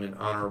really doing an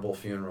honorable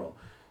funeral,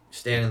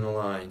 stand in the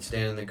line,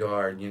 stand in the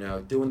guard,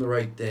 doing the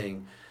right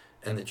thing,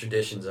 and the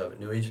traditions of it.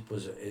 New Egypt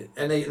was,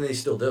 and they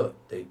still do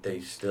it.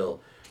 They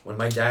still, when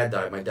my dad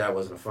died, my dad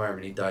wasn't a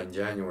fireman. He died in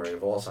January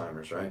of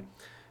Alzheimer's, right?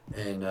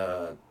 And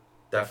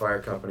that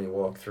fire company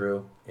walked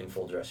through in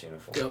full dress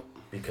uniform. Yep.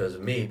 Because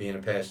of me being a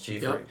past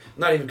chief. Yep. Right?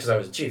 Not even because I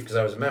was a chief, because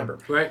I was a member.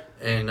 Right.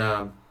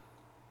 And,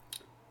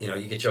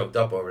 you get choked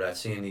up over that,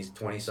 seeing these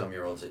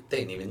 20-some-year-olds that they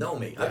didn't even know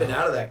me. I've been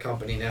out of that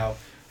company now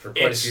for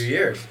quite a few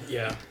years.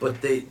 Yeah.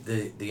 But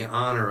the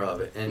honor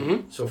of it.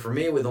 And so for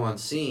me with On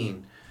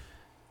Scene,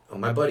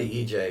 my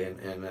buddy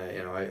EJ, and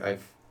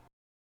I've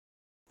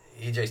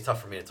EJ's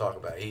tough for me to talk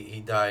about.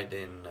 He died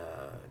in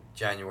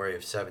January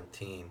of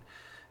 17,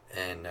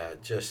 and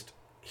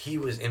he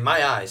was, in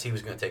my eyes, he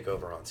was going to take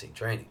over on scene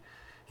training.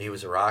 He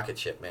was a rocket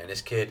ship, man.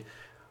 This kid,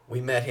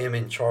 we met him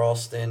in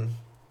Charleston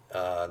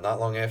not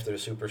long after the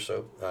Sofa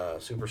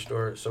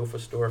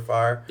Store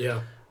fire.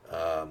 Yeah.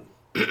 A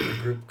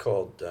group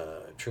called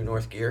True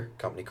North Gear,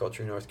 company called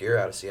True North Gear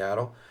out of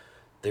Seattle.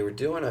 They were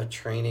doing a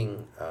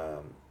training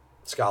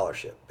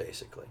scholarship,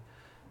 basically.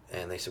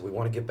 And they said, we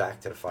want to give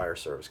back to the fire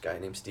service. A guy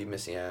named Steve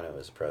Misiano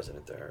is the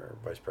president there, or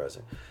vice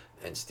president.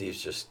 And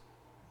Steve's just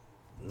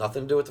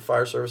nothing to do with the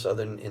fire service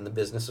other than in the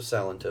business of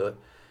selling to it.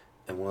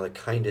 And one of the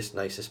kindest,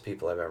 nicest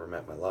people I've ever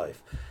met in my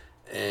life.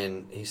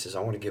 And he says, I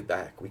want to give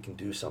back. We can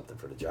do something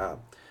for the job.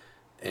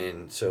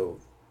 And so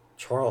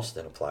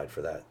Charleston applied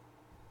for that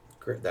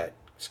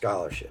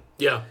scholarship.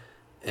 Yeah.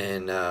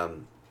 And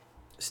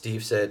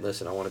Steve said,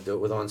 listen, I want to do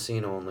it with On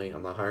Scene only.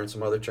 I'm not hiring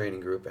some other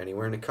training group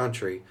anywhere in the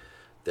country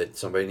that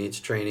somebody needs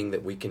training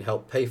that we can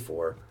help pay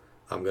for.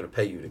 I'm going to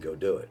pay you to go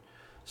do it.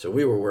 So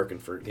we were working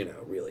for,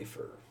 really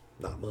for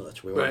not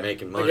much. We weren't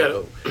making money,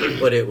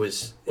 but it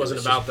wasn't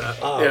about that.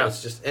 Oh, yeah. It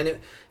was just, and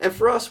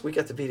for us, we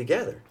got to be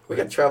together. We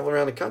got to travel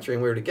around the country,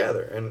 and we were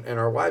together. And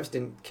our wives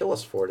didn't kill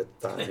us for it at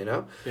the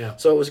time, Yeah.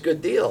 So it was a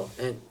good deal.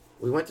 And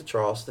we went to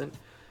Charleston,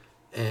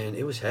 and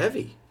it was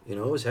heavy. It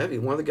was heavy.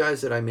 One of the guys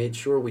that I made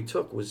sure we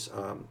took was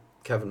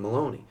Kevin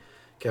Maloney.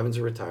 Kevin's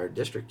a retired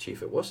district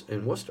chief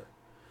in Worcester.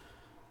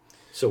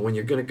 So when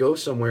you're going to go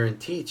somewhere and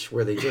teach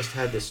where they just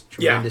had this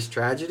tremendous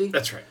tragedy,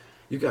 that's right.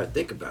 You got to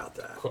think about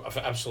that.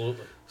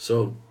 Absolutely.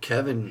 So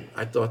Kevin,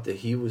 I thought that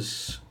he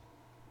was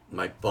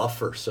my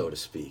buffer, so to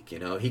speak.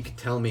 He could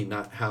tell me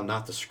how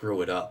not to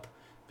screw it up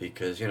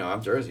because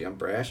I'm Jersey, I'm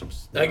brash.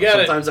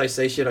 Sometimes I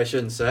say shit I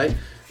shouldn't say,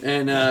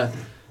 and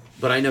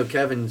but I know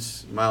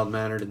Kevin's mild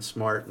mannered and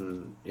smart,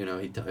 and kick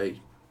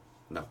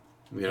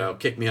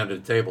me under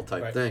the table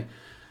type thing.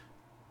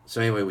 So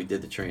anyway, we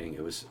did the training.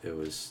 It was.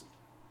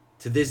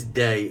 To this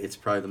day, it's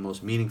probably the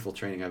most meaningful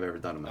training I've ever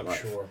done in my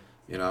life. Sure.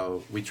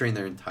 We trained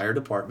their entire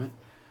department.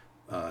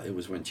 It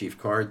was when Chief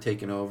Carr had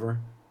taken over.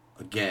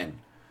 Again,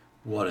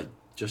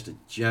 just a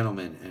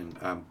gentleman, and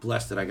I'm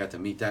blessed that I got to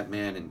meet that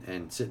man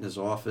and sit in his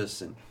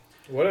office. And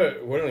what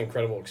an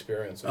incredible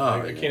experience!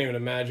 I can't even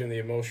imagine the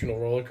emotional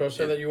roller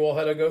coaster that you all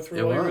had to go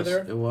through while you were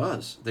there. It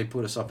was. They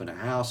put us up in a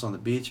house on the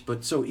beach.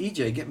 But so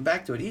EJ, getting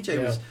back to it,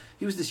 EJ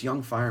was this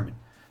young fireman,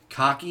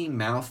 cocky,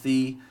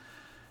 mouthy,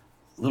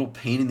 little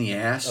pain in the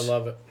ass. I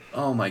love it.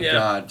 Oh my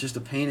God, just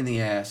a pain in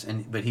the ass.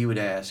 But he would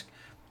ask,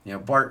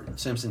 Bart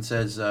Simpson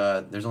says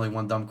there's only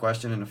one dumb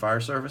question in the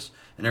fire service,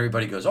 and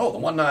everybody goes, "Oh, the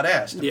one not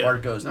asked." And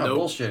Bart goes, "No,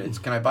 bullshit. It's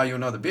can I buy you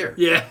another beer?"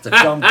 Yeah, it's a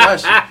dumb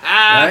question,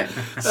 right?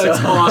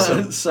 That's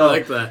awesome. I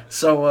like that.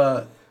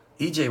 So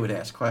EJ would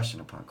ask question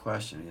upon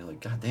question, and you're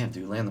like, "God damn,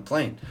 dude, land the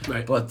plane."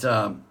 Right. But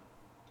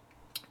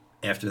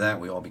after that,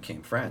 we all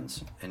became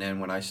friends, and then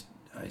when I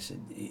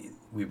said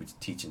we would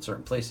teach in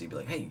certain places, he'd be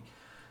like, "Hey."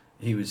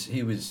 He was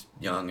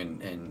young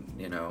and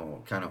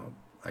kind of,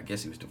 I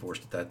guess he was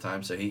divorced at that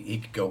time, so he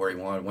could go where he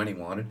wanted when he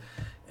wanted.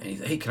 And he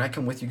said, "Hey, can I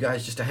come with you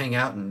guys just to hang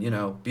out and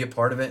be a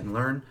part of it and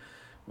learn?"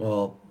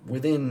 Well,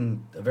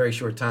 within a very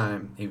short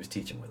time, he was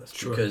teaching with us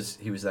because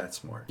he was that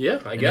smart.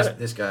 Yeah, I get it.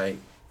 This guy,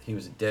 he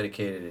was a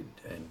dedicated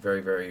and very,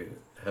 very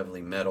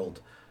heavily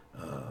medaled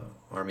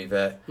Army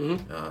vet,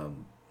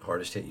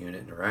 hardest hit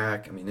unit in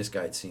Iraq. I mean, this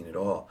guy had seen it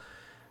all,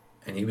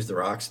 and he was the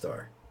rock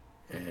star,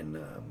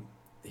 and.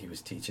 He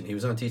was teaching. He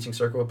was on teaching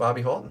circle with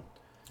Bobby Halton.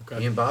 Okay.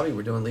 Me and Bobby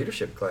were doing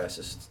leadership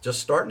classes, just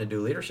starting to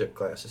do leadership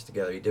classes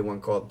together. He did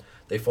one called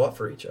 "They Fought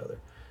for Each Other,"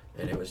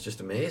 and it was just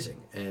amazing.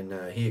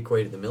 And he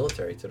equated the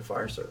military to the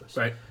fire service,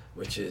 right?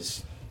 Which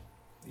is,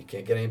 you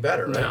can't get any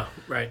better, right? No,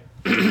 right.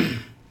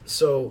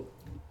 So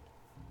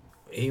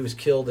he was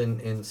killed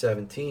in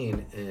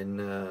 17,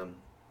 and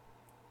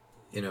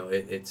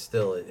it's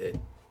still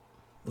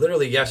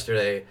literally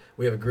yesterday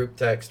we have a group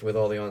text with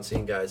all the On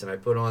Scene guys, and I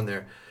put on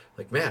there.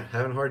 Like, man,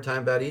 having a hard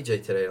time about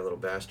EJ today, a little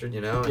bastard,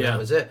 and that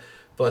was it.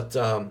 But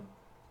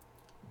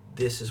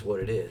this is what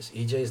it is.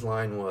 EJ's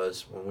line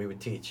was, when we would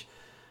teach,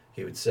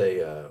 he would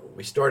say,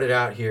 we started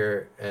out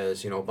here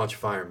as, a bunch of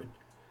firemen,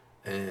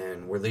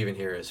 and we're leaving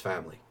here as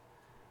family.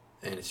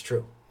 And it's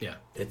true. Yeah.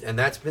 And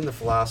that's been the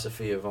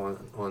philosophy of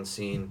On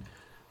Scene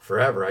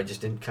forever. I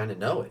just didn't kind of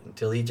know it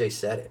until EJ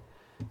said it.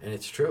 And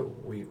it's true.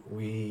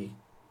 We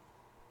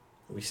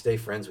stay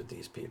friends with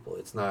these people.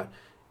 It's not,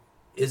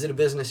 is it a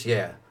business?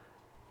 Yeah.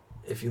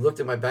 If you looked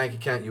at my bank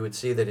account, you would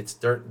see that it's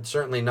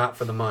certainly not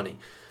for the money.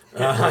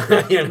 And I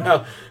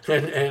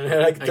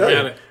can tell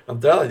you, I'm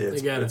telling you,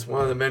 it's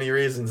one of the many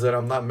reasons that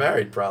I'm not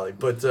married, probably.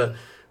 But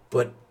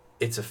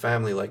it's a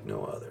family like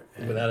no other.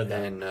 Without a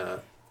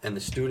doubt. And the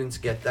students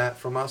get that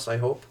from us, I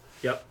hope.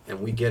 Yep.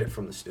 And we get it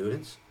from the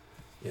students.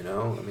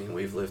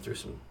 We've lived through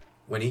some.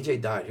 When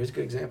EJ died, here's a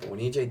good example. When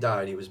EJ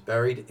died, he was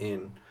buried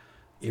in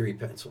Erie,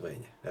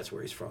 Pennsylvania. That's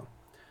where he's from.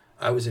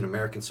 I was in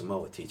American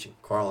Samoa teaching.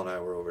 Carl and I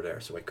were over there,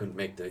 so I couldn't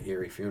make the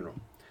Erie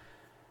funeral.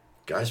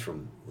 Guys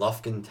from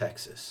Lufkin,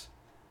 Texas,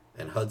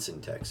 and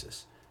Hudson,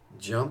 Texas,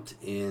 jumped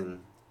in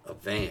a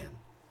van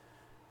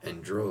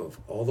and drove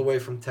all the way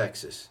from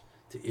Texas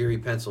to Erie,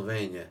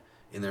 Pennsylvania,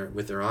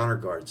 with their honor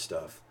guard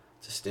stuff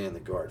to stand the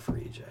guard for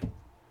EJ.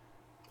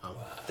 Oh.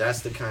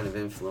 That's the kind of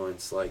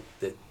influence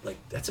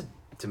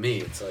to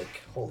me, it's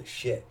like, holy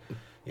shit.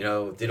 You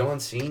know, did On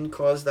Scene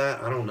cause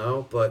that? I don't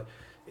know, but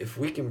if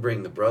we can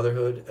bring the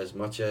brotherhood as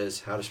much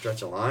as How to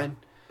Stretch a Line,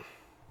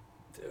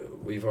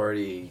 we've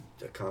already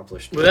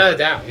accomplished without a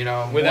doubt. You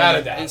know, without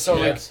a doubt. And so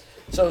yes.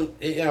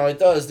 it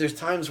does. There's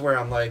times where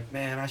I'm like,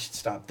 man, I should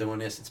stop doing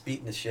this. It's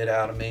beating the shit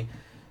out of me.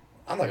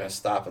 I'm not gonna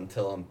stop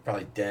until I'm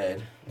probably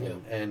dead. Yeah.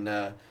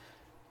 And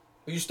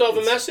you still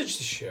have a message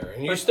to share,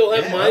 and you still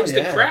have minds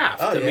to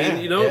craft. I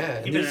mean, you know,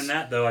 even in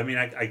that though, I mean,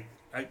 I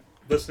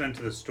listening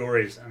to the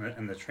stories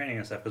and the training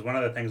and stuff, because one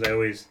of the things I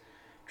always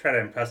try to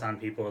impress on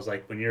people is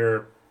like when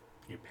you're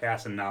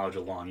passing knowledge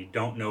along, you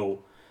don't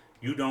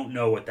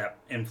know what that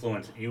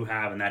influence that you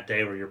have in that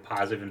day where you're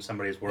positive in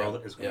somebody's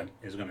world is going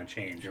to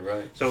change. You're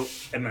right. So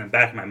in the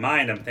back of my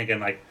mind, I'm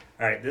thinking like,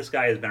 all right, this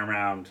guy has been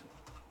around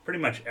pretty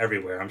much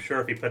everywhere. I'm sure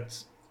if he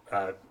puts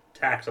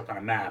tax up on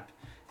a map,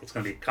 it's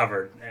going to be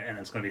covered and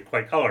it's going to be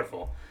quite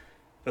colorful.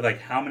 But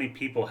like, how many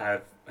people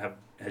has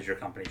your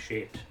company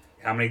shaped?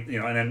 How many, you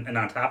know, and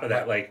on top of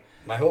that, like,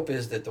 my hope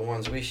is that the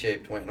ones we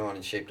shaped went on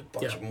and shaped a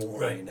bunch more.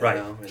 Right. You know? Right.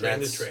 And Train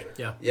the trainer.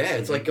 Yeah. Yeah,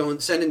 it's like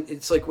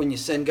it's like when you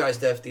send guys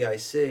to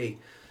FDIC,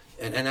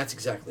 and that's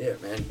exactly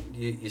it, man.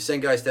 You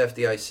send guys to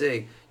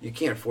FDIC, you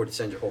can't afford to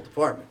send your whole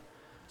department.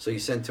 So you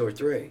send 2 or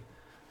 3.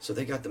 So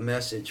they got the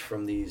message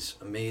from these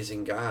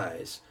amazing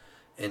guys,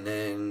 and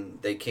then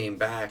they came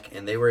back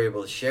and they were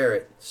able to share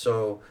it.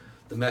 So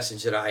the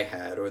message that I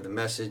had, or the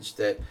message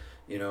that,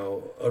 you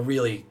know, a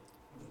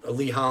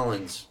Lee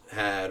Hollins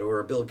had, or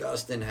a Bill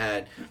Gustin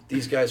had,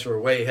 these guys who are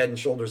way head and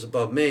shoulders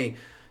above me,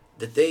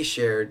 that they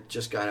shared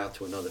just got out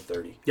to another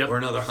 30 or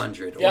another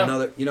 100 or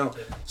another, you know.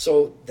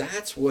 So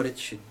that's what it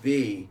should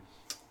be.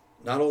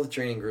 Not all the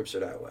training groups are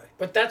that way.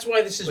 But that's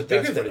why this is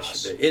bigger than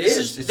us. It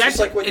is. It's just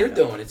like what you're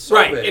doing. It's so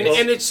right, big.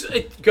 and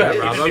go ahead,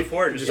 Rob. Even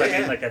before, just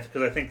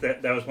because I think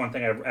that was one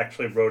thing I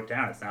actually wrote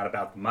down. It's not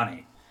about the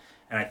money,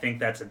 and I think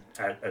that's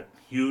a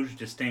huge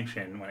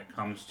distinction when it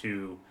comes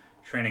to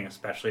training,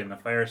 especially in the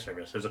fire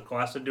service. There's a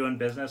cost of doing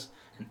business,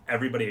 and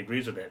everybody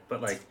agrees with it.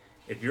 But like,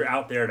 if you're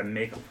out there to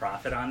make a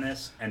profit on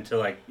this, and to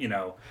like, you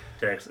know,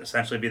 to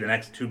essentially be the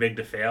next too big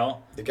to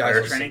fail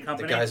fire training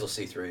company, the guys will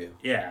see through you.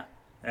 Yeah.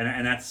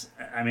 And that's,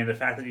 I mean, the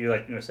fact that you,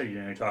 like you said,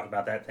 you talk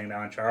about that thing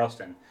down in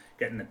Charleston,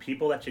 getting the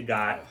people that you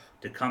got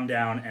to come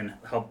down and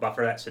help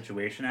buffer that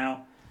situation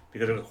out,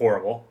 because it was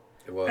horrible.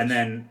 It was. And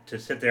then to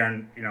sit there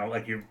and, you know,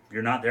 like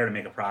you're not there to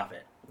make a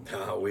profit.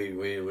 No, we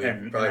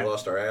probably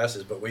lost our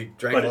asses, but we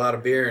drank a lot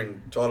of beer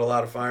and taught a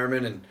lot of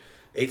firemen and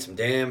ate some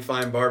damn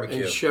fine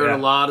barbecue. And shared a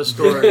lot of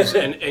stories.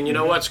 and you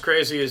know what's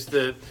crazy is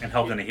that... And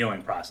helped in the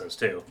healing process,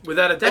 too.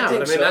 Without a doubt. I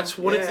mean, so. that's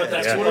what But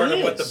that's part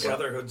of what the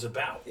brotherhood's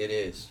about. It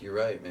is. You're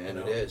right, man.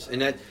 It is. And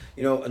that,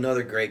 you know,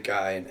 another great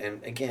guy.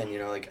 And again, you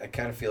know, like, I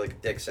kind of feel like a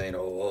dick saying,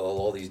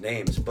 all these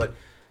names. But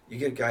you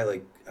get a guy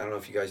like, I don't know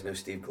if you guys know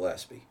Steve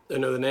Gillespie. I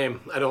know the name.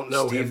 I don't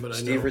know him, but I know.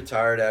 Steve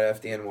retired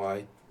at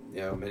FDNY.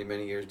 You know,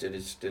 many years, did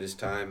his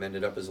time,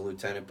 ended up as a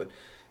lieutenant. But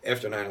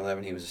after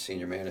 9/11, he was a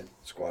senior man at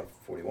Squad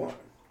 41.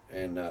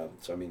 And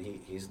so, I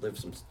mean, he's lived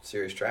some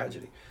serious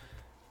tragedy.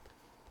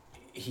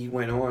 He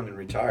went on and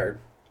retired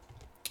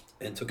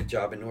and took a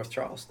job in North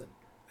Charleston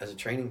as a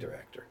training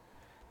director.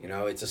 You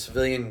know, it's a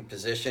civilian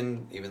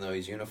position, even though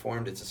he's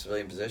uniformed, it's a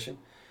civilian position.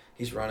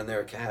 He's running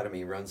their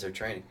academy, runs their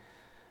training.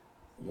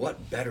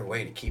 What better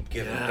way to keep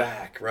giving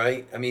back,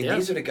 right? I mean,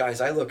 these are the guys,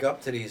 I look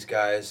up to these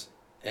guys,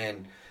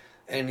 and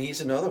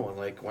he's another one.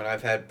 Like, when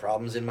I've had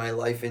problems in my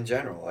life in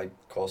general, I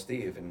call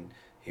Steve, and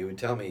he would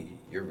tell me,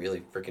 you're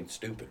really freaking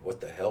stupid.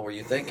 What the hell were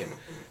you thinking?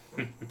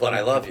 But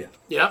I love you.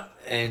 Yeah.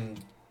 And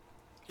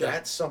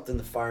that's something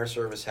the fire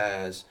service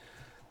has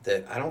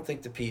that I don't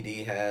think the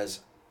PD has.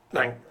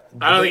 Right.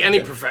 I don't think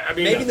any profession. I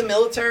mean, maybe the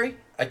military.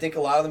 I think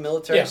a lot of the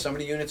military, some of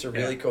the units are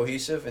really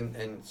cohesive,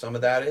 and some of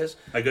that is.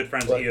 My good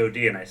friend's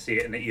EOD, and I see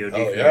it in the EOD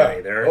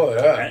community.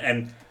 Yeah.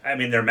 And I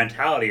mean, their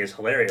mentality is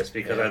hilarious,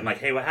 because I'm like,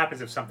 hey, what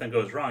happens if something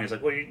goes wrong? He's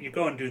like, well, you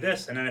go and do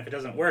this, and then if it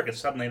doesn't work, it's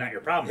suddenly not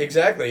your problem.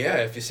 Exactly, yeah.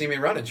 If you see me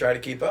running, try to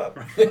keep up.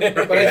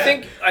 But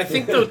I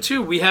think though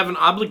too, we have an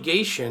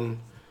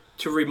obligation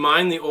to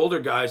remind the older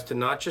guys to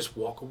not just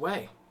walk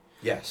away.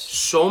 Yes.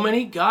 So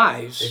many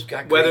guys,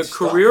 whether stuff.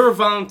 career or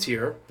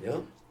volunteer,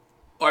 Yep.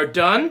 are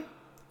done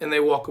and they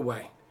walk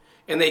away.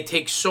 And they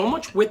take so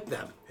much with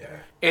them. Yeah.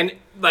 And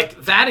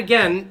like that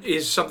again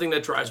is something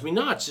that drives me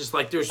nuts. It's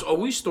like there's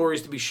always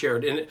stories to be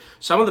shared. And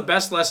some of the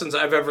best lessons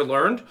I've ever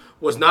learned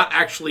was not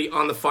actually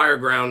on the fire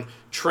ground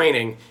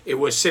training. It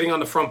was sitting on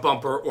the front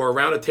bumper or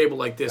around a table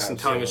like this and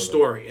telling a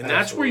story. And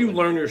that's where you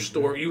learn your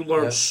story. You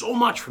learn so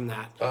much from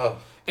that. Oh.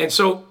 And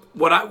so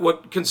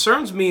what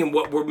concerns me and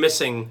what we're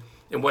missing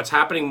and what's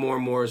happening more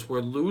and more is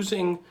we're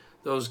losing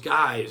those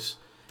guys.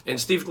 And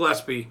Steve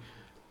Gillespie,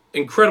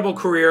 incredible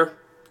career,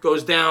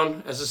 goes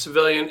down as a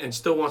civilian and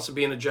still wants to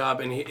be in a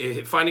job,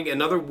 and finding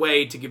another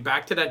way to get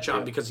back to that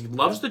job because he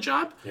loves the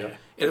job. Yeah.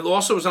 And it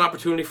also is an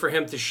opportunity for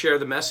him to share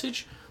the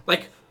message.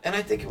 Like, And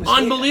I think it was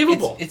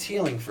unbelievable. It's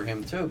healing for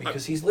him too,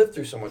 because he's lived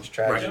through so much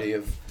tragedy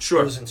of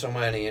Sure. losing so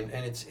many, and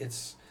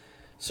it's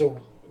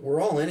so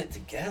we're all in it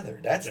together.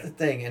 That's the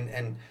thing,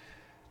 and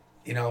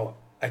you know,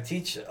 I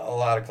teach a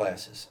lot of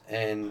classes,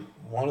 and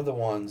one of the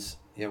ones,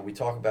 you know, we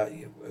talk about,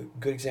 a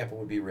good example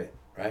would be RIT,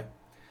 right?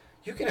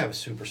 You can have a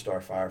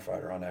superstar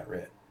firefighter on that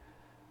RIT,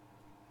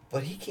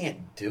 but he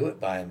can't do it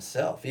by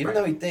himself, even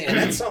though and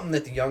that's something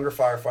that the younger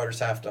firefighters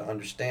have to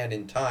understand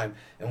in time.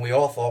 And we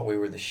all thought we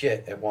were the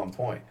shit at one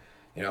point.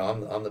 You know,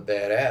 I'm the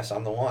badass.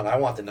 I'm the one. I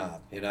want the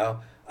knob. You know,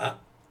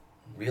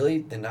 really,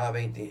 the knob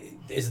ain't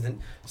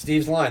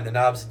Steve's line. The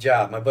knob's the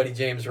job. My buddy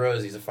James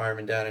Rose, he's a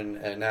fireman down in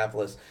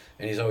Annapolis,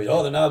 and he's always,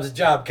 the knob's the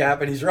job,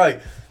 Cap, and he's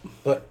right.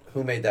 But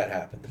who made that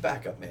happen? The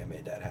backup man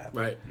made that happen.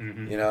 Right.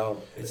 You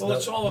know, it's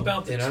all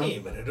about the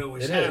team, and it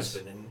always has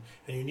been.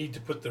 And you need to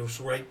put those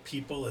right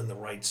people in the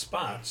right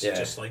spots,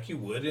 just like you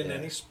would in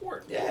any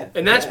sport. Yeah.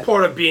 And that's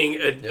part of being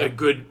a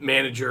good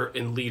manager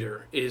and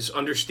leader, is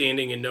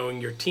understanding and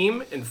knowing your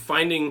team and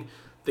finding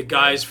the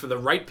guys for the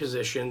right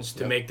positions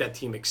to make that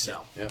team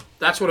excel. Yeah.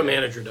 That's what a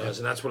manager does,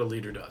 and that's what a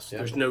leader does.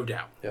 There's no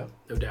doubt. Yeah.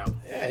 No doubt.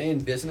 Yeah, in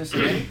business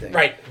and anything.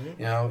 Right.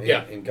 You know,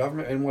 in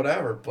government and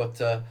whatever. But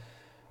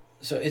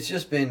so it's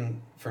just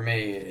been, for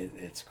me,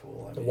 it's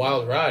cool. I mean, A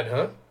wild ride,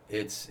 huh?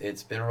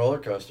 It's been a roller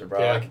coaster, bro.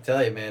 Yeah. I can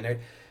tell you, man.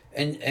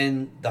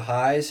 And the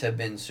highs have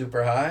been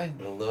super high.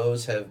 The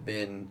lows have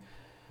been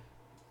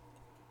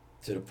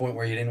to the point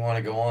where you didn't want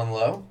to go on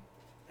low.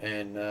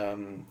 And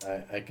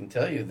I can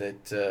tell you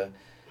that,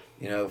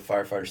 you know,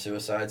 firefighter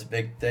suicide's a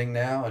big thing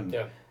now,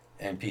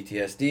 and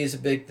PTSD is a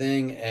big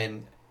thing,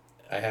 and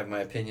I have my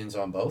opinions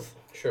on both.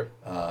 Sure.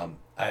 I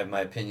have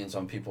my opinions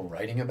on people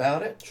writing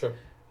about it. Sure.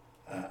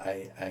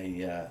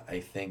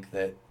 I think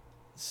that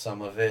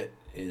some of it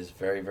is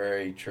very,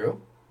 very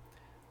true.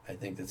 I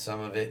think that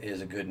some of it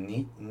is a good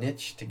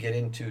niche to get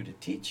into to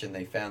teach, and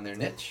they found their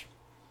niche,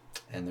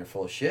 and they're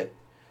full of shit.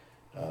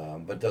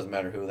 But it doesn't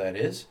matter who that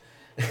is.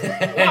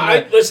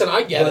 Listen,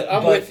 I get it.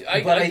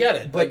 I get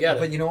it.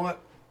 But you know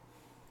what?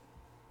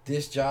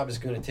 This job is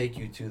going to take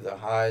you to the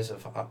highs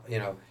of, you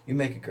know, you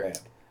make a grab,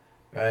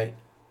 right?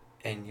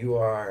 And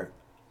you're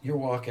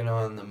walking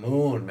on the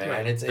moon, man.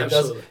 Right.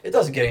 It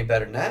doesn't get any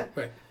better than that.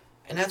 Right.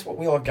 And that's what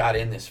we all got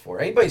in this for.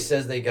 Anybody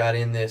says they got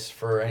in this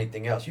for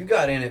anything else, you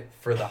got in it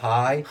for the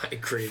high. I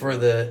agree. For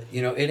the,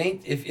 you know, it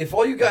ain't, if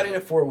all you got in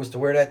it for was to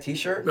wear that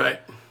t-shirt, Right.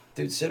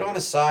 dude, sit on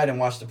the side and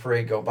watch the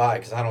parade go by,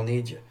 because I don't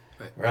need you.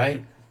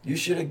 Right? You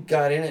should have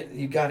got in it.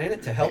 You got in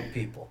it to help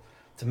people,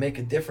 to make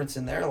a difference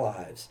in their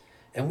lives.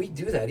 And we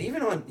do that.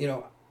 Even on, you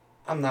know,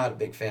 I'm not a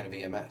big fan of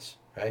EMS,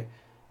 right?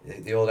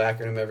 The old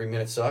acronym, every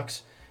minute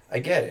sucks. I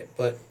get it.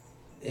 But,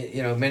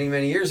 you know, many,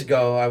 many years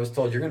ago, I was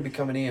told, you're going to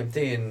become an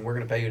EMT and we're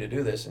going to pay you to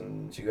do this,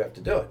 and so you have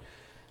to do it.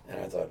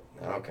 And I thought,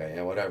 okay,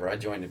 yeah, whatever. I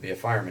joined to be a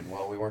fireman.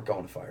 Well, we weren't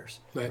going to fires.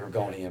 Right. We were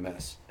going to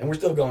EMS. And we're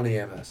still going to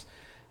EMS.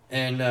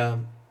 And,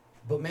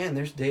 but man,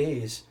 there's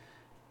days,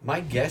 my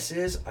guess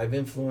is I've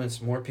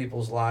influenced more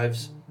people's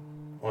lives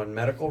on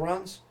medical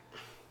runs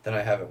than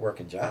I have at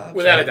working jobs.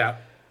 Without right? a doubt.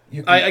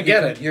 I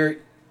get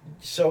it.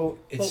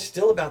 It's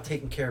still about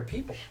taking care of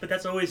people. But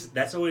that's always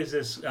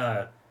this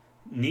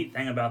neat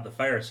thing about the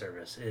fire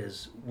service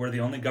is we're the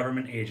only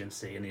government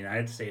agency in the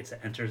United States that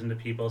enters into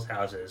people's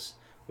houses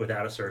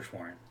without a search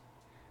warrant.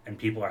 And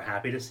people are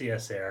happy to see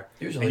us there.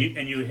 Usually.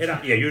 And you hit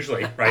on,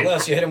 usually, right?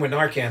 Unless you hit them with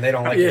Narcan, they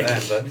don't like you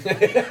then.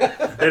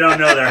 But They don't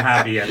know they're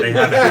happy yet. They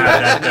haven't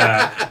had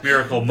that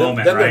miracle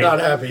moment, then right? they're not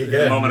happy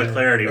again. The moment of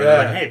clarity where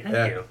they're like, hey, thank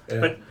Yeah. you. Yeah.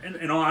 But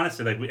in all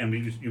honesty,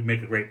 you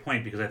make a great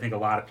point, because I think a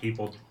lot of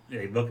people,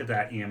 they look at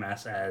that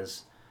EMS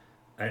as,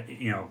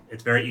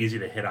 it's very easy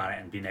to hit on it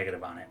and be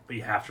negative on it. But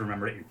you have to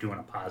remember that you're doing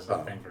a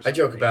positive thing for somebody. I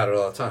joke about it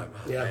all the time.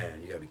 Oh, Yeah.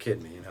 man, you gotta be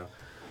kidding me, you know.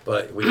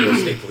 But when you go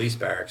to state police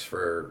barracks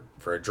for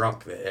a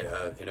drunk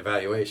in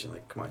evaluation,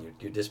 like, come on,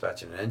 you're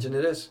dispatching an engine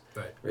to this?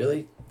 Right.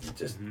 Really? You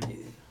just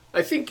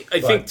I think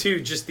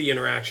too, just the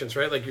interactions,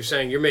 right? Like you're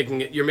saying, you're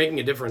making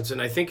a difference, and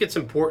I think it's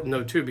important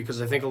though too,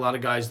 because I think a lot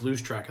of guys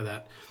lose track of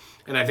that,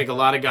 and I think a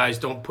lot of guys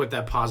don't put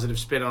that positive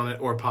spin on it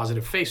or a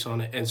positive face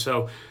on it, and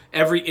so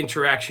every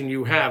interaction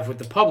you have with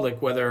the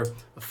public, whether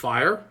a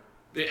fire,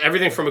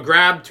 everything from a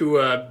grab to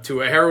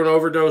a heroin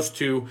overdose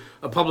to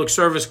a public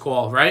service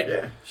call, right?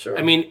 Yeah, sure.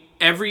 I mean,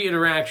 every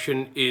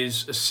interaction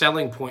is a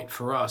selling point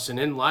for us. And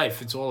in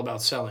life, it's all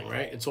about selling,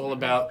 right? It's all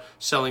about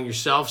selling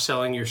yourself,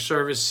 selling your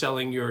service,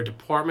 selling your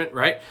department,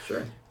 right?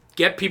 Sure.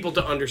 Get people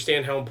to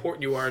understand how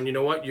important you are. And you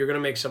know what? You're going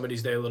to make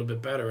somebody's day a little bit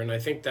better. And I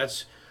think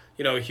that's,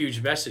 a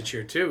huge message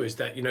here too, is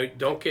that,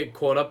 don't get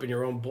caught up in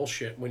your own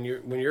bullshit when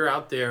you're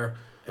out there.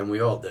 And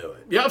we all do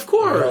it. Yeah, of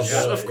course.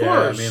 Of course.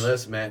 Yeah, I mean,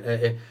 listen,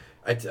 man,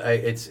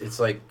 it's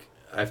like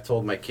I've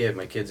told my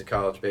kid's a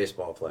college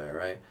baseball player,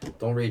 right?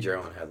 Don't read your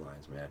own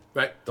headlines, man.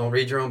 Right. Don't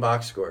read your own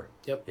box score.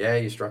 Yep. Yeah,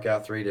 you struck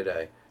out 3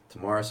 today.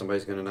 Tomorrow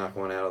somebody's going to knock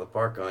one out of the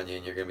park on you,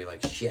 and you're going to be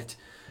like, shit.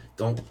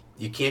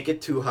 You can't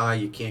get too high,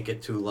 you can't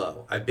get too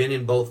low. I've been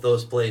in both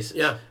those places.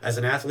 Yeah. As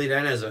an athlete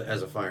and as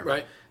a fireman.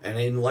 Right. And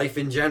in life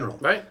in general.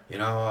 Right.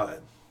 A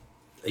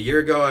year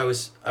ago I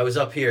was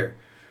up here.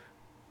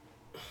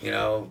 You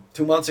know,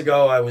 2 months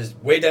ago I was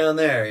way down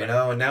there, you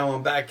know, and now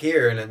I'm back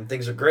here, and then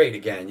things are great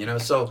again, you know.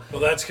 So well,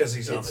 that's because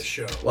he's on the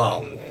show.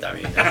 Well, I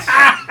mean,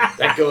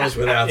 that goes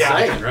without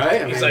saying,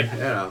 right? I He's mean, like, you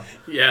know,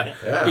 yeah.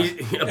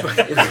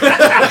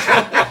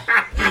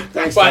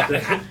 thanks.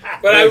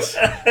 But I,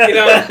 you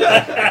know,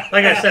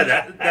 Like I said,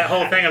 that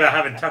whole thing about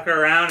having Tucker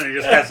around and he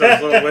just has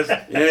those little wisdom.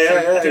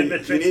 Yeah.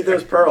 You need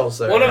those pearls,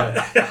 there. One of-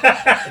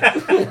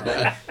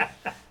 Yeah.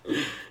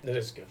 that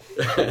is good.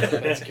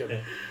 That's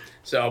good.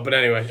 So, but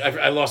anyway,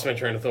 I lost my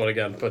train of thought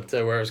again, but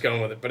where I was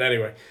going with it. But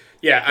anyway,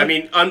 yeah, I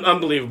mean,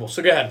 unbelievable.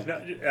 So go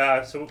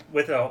ahead. So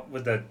with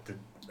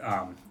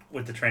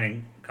the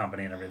training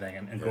company and everything,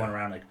 and going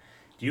around, like,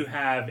 do you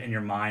have in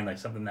your mind like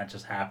something that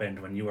just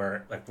happened when you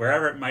were like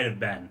wherever it might have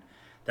been,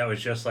 that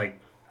was just like,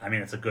 I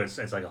mean, it's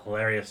like a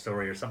hilarious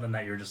story or something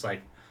that you're just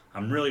like,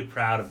 I'm really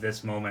proud of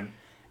this moment,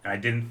 and I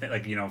didn't think,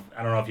 like, you know,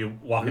 I don't know if you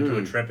walk into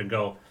a trip and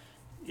go,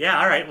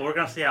 yeah, all right, well, we're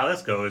gonna see how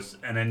this goes,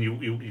 and then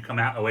you come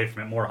out away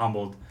from it more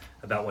humbled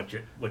about what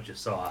you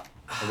saw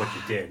or what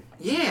you did,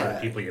 Yeah. or the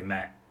people you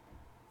met.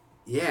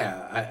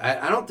 Yeah,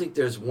 I don't think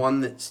there's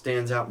one that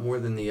stands out more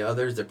than the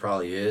others. There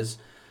probably is.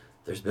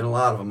 There's been a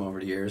lot of them over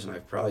the years, and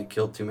I've probably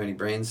killed too many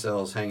brain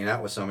cells hanging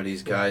out with some of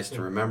these guys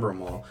to remember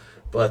them all.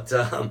 But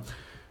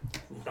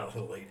Not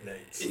the late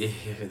nights. yeah,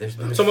 there's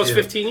been It's a almost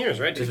few. 15 years,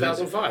 right?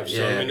 2005. So,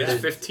 Yeah, I mean, it's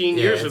it's- 15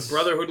 yeah, years of it's-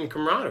 brotherhood and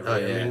camaraderie. Oh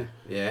yeah, I mean,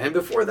 yeah. And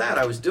before that,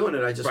 I was doing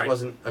it. I just Right.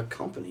 wasn't a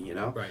company, you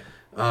know. right.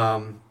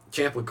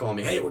 Champ would call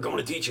me, "Hey, we're going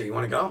to teacher. You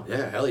want to go?"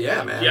 Yeah, hell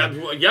yeah, man. Yeah,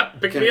 well,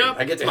 yep, pick me up.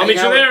 I get to I'll hang meet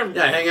you out there. With,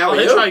 yeah, hang out I'll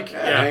with you. hitchhike.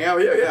 Yeah, Yeah. hang out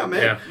with you. Yeah,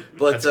 man. Yeah,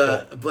 But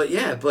that's cool.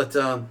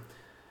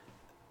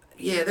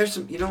 yeah,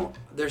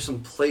 there's some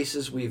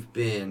places we've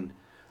been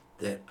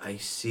that I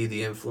see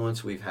the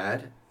influence we've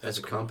had as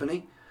a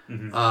company.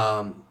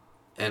 Mm-hmm.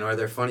 And are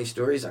there funny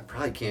stories? I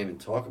probably can't even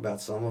talk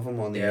about some of them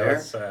on the Yeah, air.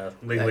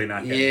 let's legally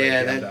not get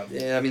Yeah, jammed up.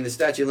 yeah. I mean, the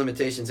statute of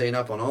limitations ain't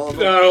up on all of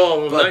them. Not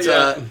all of them, But,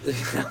 not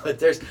yet. but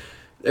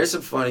there's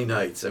some funny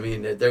nights. I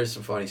mean, there's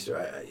some funny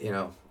story. You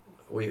know,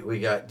 we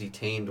got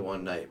detained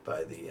one night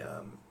by the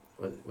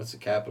what's the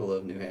capital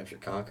of New Hampshire?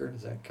 Concord?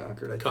 Is that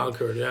Concord? I think?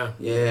 Concord, yeah.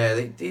 Yeah,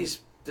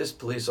 this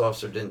police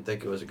officer didn't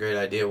think it was a great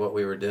idea what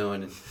we were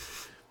doing, and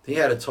he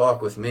had a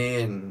talk with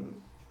me and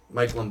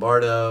Mike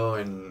Lombardo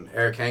and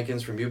Eric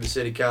Hankins from Yuba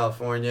City,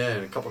 California,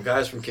 and a couple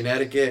guys from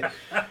Connecticut,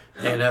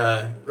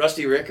 and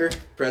Rusty Ricker,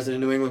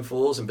 president of New England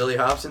Fools, and Billy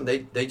Hobson.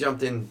 They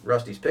jumped in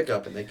Rusty's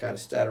pickup and they kind of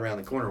sat around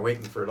the corner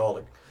waiting for it all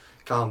to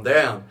calm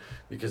down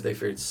because they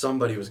figured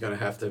somebody was going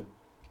to have to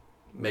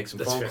make some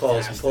That's phone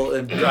calls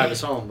and drive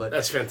us home. But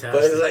That's but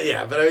fantastic.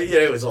 it was,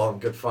 it was all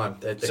good fun.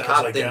 The Sounds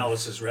cop like didn't-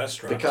 Alice's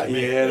restaurant.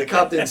 the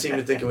cop didn't seem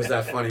to think it was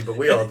that funny, but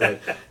we all did.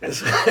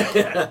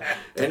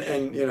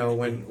 and you know,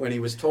 when he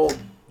was told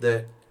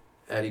that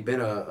had he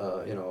been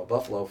a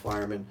Buffalo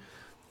fireman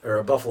or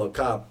a Buffalo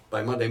cop,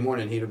 by Monday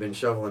morning he'd have been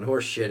shoveling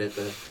horse shit at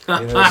the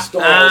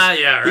stalls.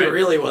 Yeah, He right.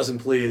 really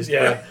wasn't pleased.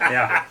 Yeah.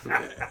 Yeah.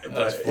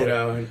 But you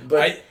know,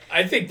 but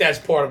I think that's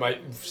part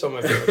of some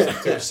of my favorite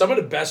stuff too. Some of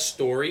the best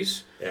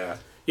stories. yeah.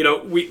 You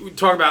know, we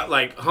talk about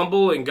like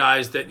humble and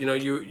guys that, you know,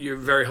 you're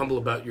very humble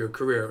about your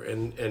career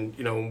and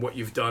you know what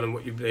you've done and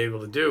what you've been able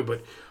to do.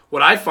 But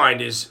what I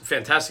find is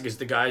fantastic is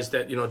the guys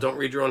that, you know, don't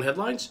read your own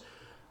headlines.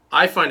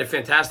 I find it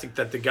fantastic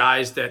that the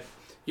guys that,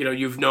 you know,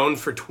 you've known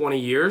for 20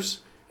 years,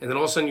 and then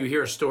all of a sudden you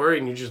hear a story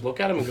and you just look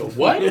at them and go,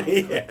 what?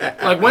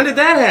 Like, when did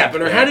that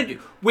happen? Or how did you,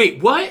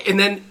 wait, what? And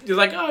then you're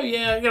like, oh,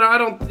 yeah, you know,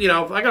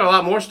 I got a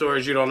lot more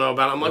stories you don't know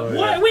about. I'm like, what?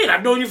 yeah. Wait,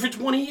 I've known you for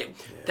 20 years.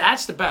 Yeah.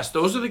 That's the best.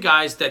 Those are the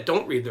guys that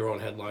don't read their own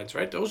headlines,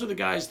 right? Those are the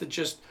guys that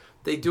just,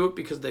 they do it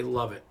because they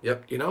love it.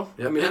 Yep. You know?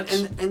 Yep. I mean,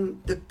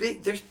 and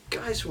there's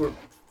guys who are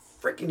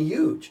freaking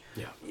huge.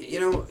 Yeah. You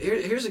know,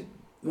 here's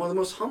one of the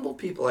most humble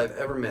people I've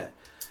ever met.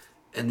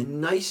 And the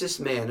nicest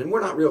man, and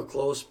we're not real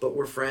close, but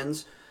we're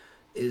friends,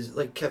 is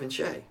like Kevin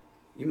Shea.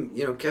 You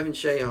know, Kevin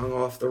Shea hung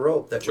off the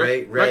rope that Sure.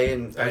 Ray Right.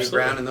 and Eddie Absolutely.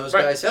 Brown and those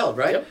Right. guys held,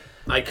 right? Yep.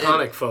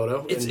 Iconic And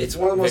photo. It's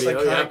one of the most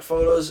video, iconic yeah.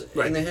 photos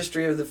Right. in the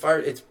history of the fire.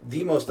 It's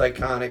the most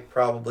iconic,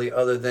 probably,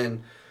 other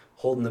than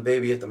holding the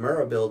baby at the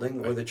Murrah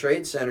building or the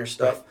Trade Center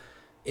stuff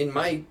in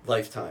my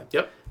lifetime.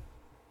 Yep.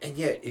 And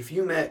yet, if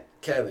you met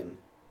Kevin,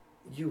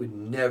 you would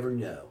never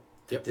know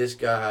that Yep. this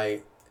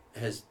guy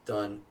has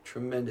done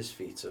tremendous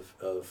feats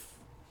of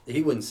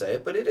he wouldn't say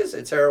it, but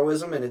it's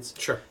heroism, and it's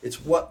Sure.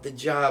 it's what the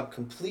job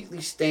completely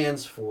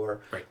stands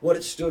for, Right. what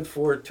it stood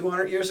for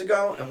 200 years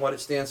ago, and what it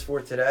stands for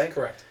today.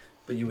 Correct.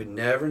 But you would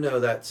never know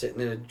that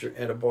sitting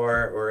at a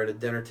bar or at a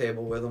dinner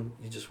table with them.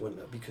 You just wouldn't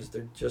know because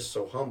they're just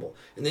so humble.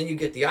 And then you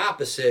get the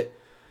opposite,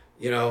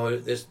 you know,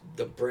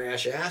 the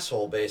brash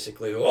asshole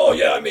basically. Oh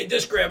yeah, I made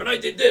this grab and I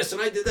did this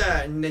and I did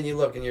that, and then you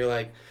look and you're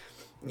like,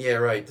 yeah,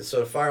 right. So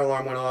the fire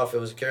alarm went off. It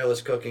was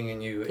careless cooking,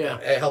 and you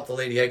helped the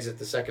lady exit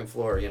the second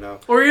floor. You know,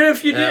 Or even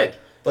if you did.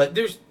 but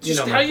There's you just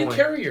know how my you point.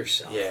 carry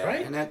yourself, Yeah,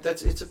 right? and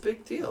it's a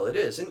big deal. It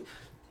is. And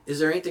is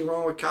there anything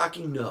wrong with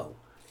cocky? No,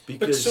 But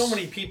because so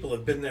many people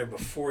have been there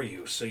before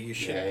you, so you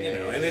should, Yeah, you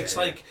know. yeah, And yeah, it's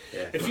yeah, like,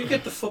 yeah. if you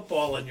get the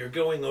football and you're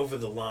going over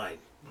the line,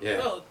 Yeah.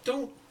 well,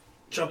 don't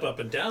jump up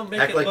and down, make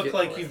Act it like look you-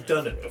 like you've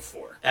done it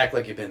before. Act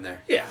like you've been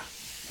there. Yeah.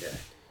 Yeah.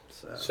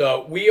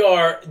 So we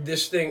are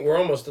this thing. We're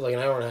almost like an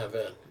hour and a half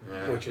in,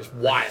 Yeah. which is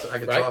wild. I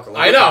could right? talk a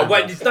long I know, time,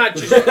 but though. it's not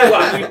just.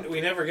 Well,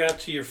 We never got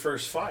to your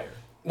first fire.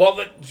 well,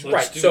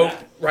 right. do So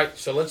that. right.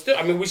 So let's do.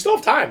 I mean, we still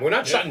have time. We're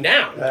not shutting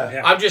down.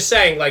 Yeah. I'm just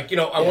saying, like,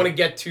 I want to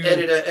get to.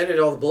 Edit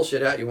all the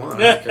bullshit out you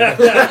want. I don't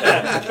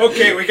care.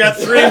 Okay, we got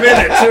 3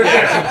 minutes.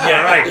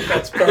 Yeah, right.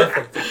 That's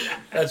perfect.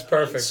 That's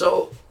perfect.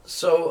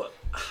 So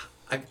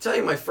I can tell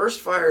you, my first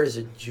fire as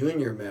a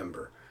junior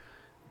member,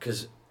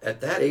 because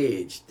at that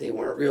age they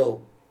weren't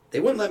real. They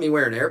wouldn't let me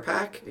wear an air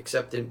pack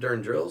except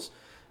during drills,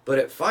 but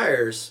at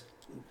fires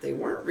they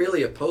weren't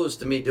really opposed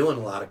to me doing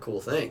a lot of cool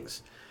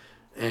things,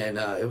 and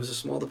it was a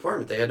small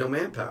department. They had no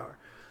manpower,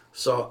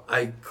 so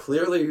I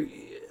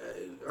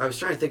was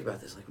trying to think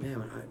about this. Like,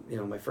 man,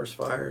 my first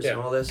fires and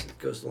all this, it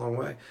goes a long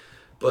way,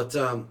 but.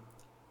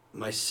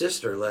 My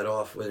sister let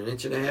off with an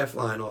 1.5-inch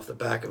line off the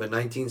back of a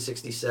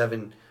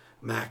 1967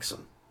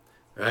 Maxim,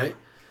 right?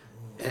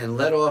 And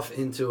let off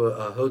into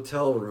a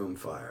hotel room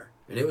fire.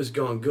 And it was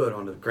going good.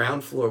 On the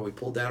ground floor, we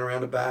pulled down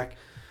around the back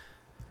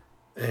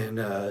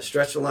and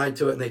stretched the line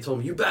to it. And they told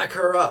me, you back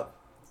her up.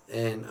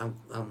 And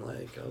I'm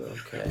like, oh,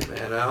 okay,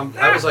 man.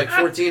 I was like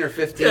 14 or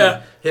 15,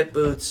 hip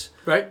boots,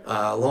 right.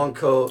 long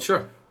coat.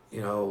 Sure.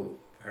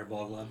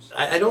 Fireball gloves.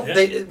 I don't.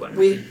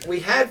 We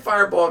had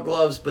fireball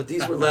gloves, but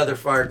these were leather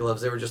fire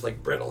gloves. They were just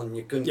like brittle, and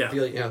you couldn't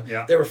feel it.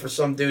 Yeah. They were for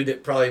some dude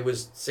that probably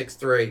was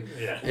 6'3".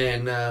 Yeah.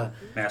 And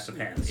Massive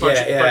hands. Bunch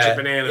of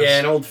bananas. Yeah,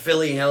 an old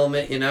Philly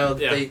helmet. Yeah.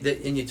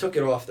 And you took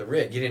it off the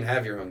rig. You didn't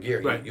have your own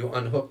gear. Right. You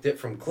unhooked it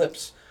from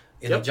clips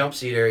in the jump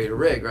seat area to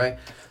rig, right?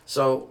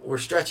 So we're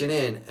stretching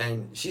in,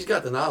 and she's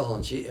got the nozzle,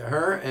 and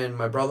her and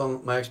my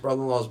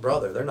ex-brother-in-law's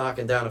brother, they're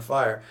knocking down a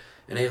fire,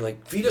 and they're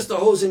like, feed us the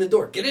hose in the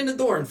door. Get in the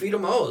door and feed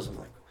them a hose. I'm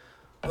like,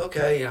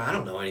 okay, I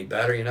don't know any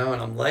better, and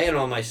I'm laying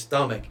on my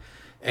stomach,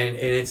 and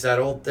it's that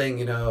old thing,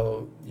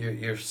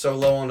 you're so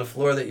low on the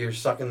floor that you're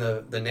sucking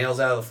the nails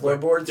out of the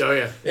floorboards. Oh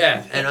yeah.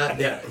 Yeah, and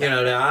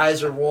the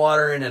eyes are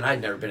watering, and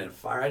I'd never been in a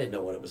fire. I didn't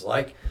know what it was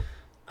like.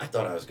 I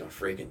thought I was going to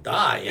freaking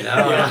die,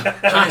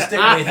 Trying to stick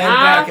my head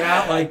back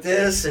out like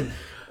this, and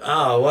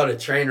oh, what a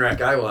train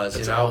wreck I was,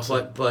 That's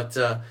awesome. But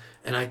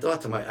and I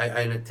thought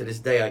to this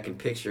day I can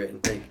picture it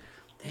and think,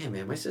 damn,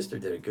 man, my sister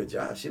did a good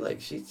job.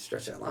 She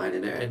stretched that line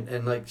in there,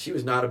 and like, she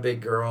was not a big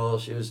girl.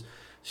 She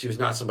was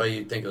not somebody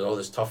you'd think of,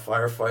 this tough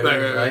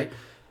firefighter, right?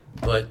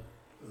 But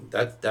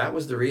that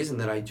was the reason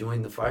that I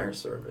joined the fire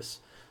service.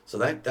 So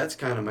that's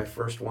kind of my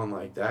first one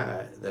like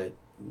that that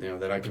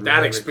I can. That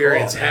really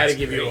experience recall. had to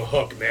give you a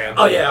hook, man.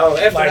 Oh yeah. Oh,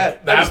 after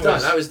Like, that I was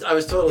that done. I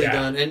was totally Yeah.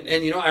 done.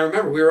 And I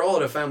remember we were all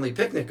at a family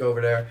picnic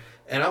over there.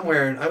 And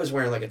I was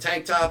wearing like a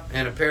tank top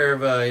and a pair of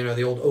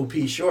the old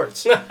OP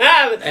shorts.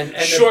 and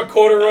short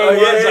corduroy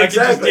ones.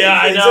 Exactly.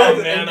 I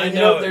know, man. I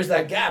know. There's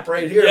that gap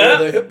right here Yeah.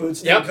 where the hip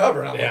boots didn't Yep. cover.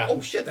 And I'm Yeah. like, oh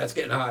shit, that's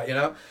getting hot,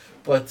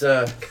 But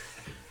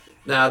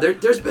now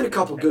there's been a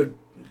couple good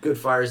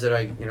fires that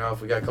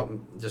if we got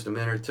just a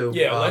minute or two.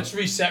 Yeah, let's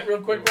reset real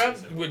quick, Rob.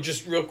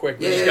 Just real quick.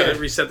 We Yeah, just yeah, gotta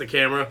yeah. reset the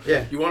camera.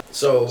 Yeah. You want?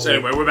 So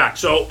Anyway, we're back.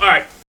 So all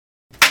right.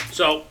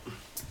 So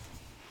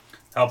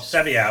Help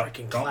Sevy out.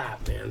 fucking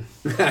clap, man.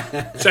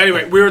 So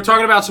anyway, we were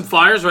talking about some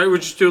fires, right? We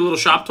just do a little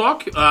shop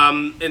talk,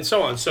 and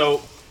so on.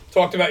 So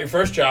talked about your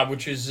first job,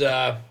 which is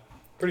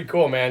pretty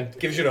cool, man.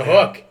 Gives you the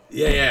hook.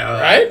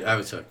 Yeah. Right? I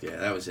was hooked. Yeah,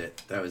 that was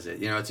it.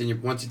 It's in your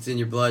once it's in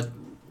your blood,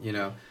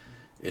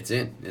 it's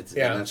in. And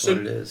that's what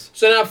it is.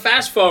 So now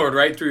fast forward,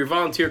 right, through your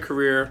volunteer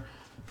career,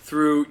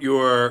 through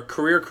your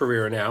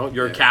career now.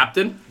 You're a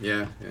captain.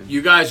 Yeah.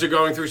 You guys are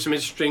going through some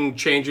interesting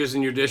changes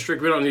in your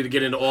district. We don't need to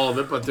get into all of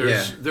it, but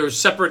there's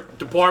separate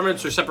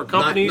departments or separate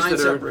companies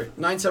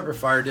nine separate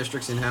fire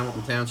districts in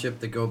Hamilton Township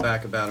that go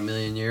back about 1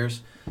 million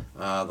years.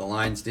 The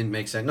lines didn't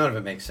make sense. None of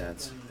it makes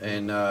sense.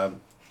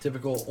 And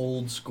typical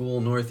old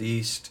school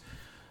Northeast.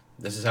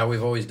 This is how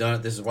we've always done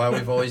it. This is why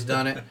we've always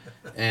done it.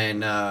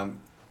 And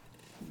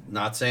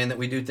not saying that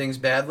we do things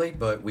badly,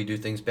 but we do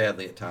things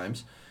badly at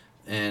times.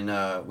 And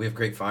we have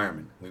great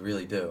firemen. We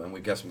really do. And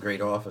we've got some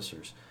great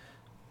officers.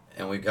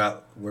 And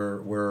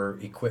we're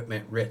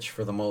equipment rich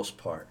for the most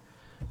part.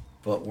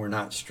 But we're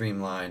not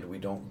streamlined. We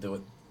don't do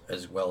it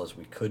as well as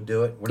we could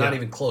do it. We're not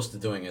even close to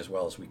doing as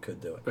well as we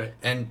could do it. Right.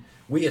 And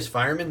we as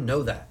firemen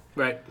know that.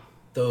 Right.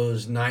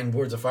 Those 9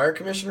 boards of fire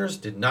commissioners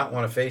did not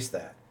want to face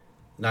that.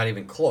 Not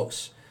even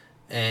close.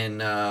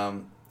 And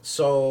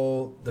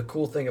so the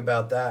cool thing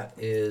about that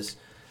is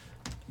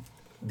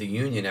the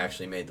union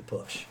actually made the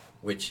push,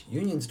 which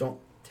unions don't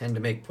tend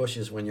to make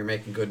pushes when you're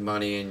making good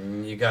money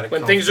and you got it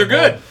When things are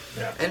good.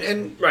 Yeah.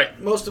 And Right.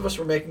 most of us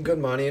were making good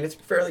money and it's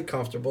fairly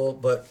comfortable,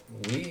 but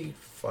we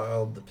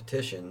filed the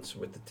petitions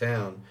with the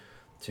town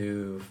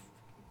to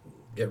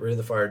get rid of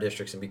the fire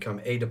districts and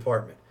become a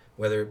department,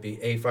 whether it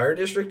be a fire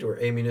district or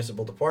a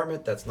municipal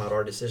department. That's not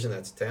our decision,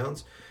 that's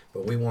town's,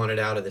 but we wanted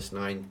out of this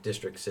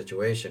 9-district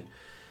situation.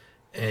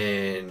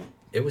 And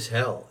it was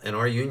hell. And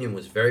our union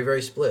was very,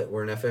 very split.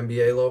 We're an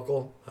FMBA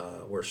local.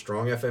 We're a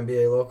strong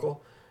FMBA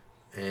local.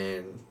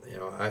 And,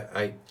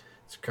 I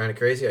it's kind of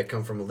crazy. I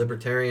come from a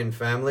libertarian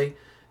family,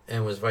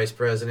 and was vice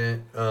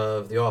president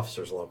of the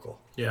officers local.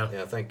 Yeah.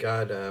 Yeah, thank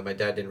God my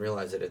dad didn't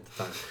realize it at the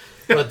time.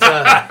 But,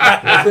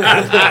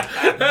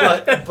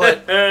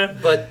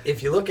 but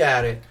if you look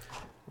at it,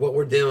 what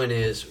we're doing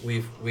is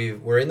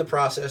we're in the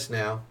process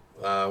now.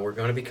 We're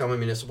going to become a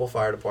municipal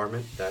fire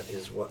department. That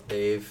is what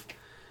the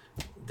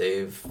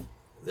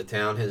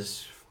town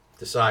has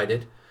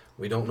decided.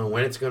 We don't know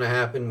when it's going to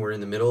happen. We're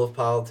in the middle of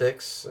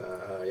politics.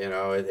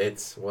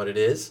 It's what it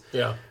is.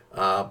 Yeah.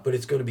 But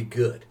it's going to be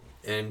good,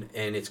 and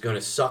it's going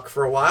to suck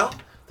for a while.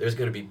 There's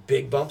going to be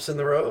big bumps in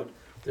the road.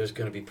 There's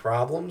going to be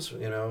problems,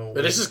 But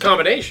this is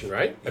combination,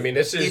 right? I mean,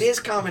 it is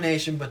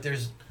combination, but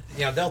there's,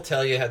 they'll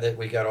tell you that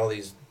we got all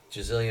these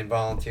gazillion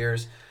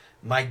volunteers.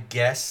 My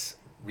guess,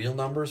 real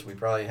numbers, we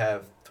probably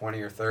have 20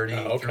 or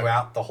 30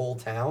 throughout the whole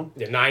town.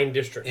 Yeah, 9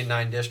 districts. In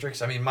 9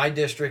 districts. I mean, my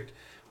district,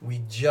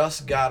 we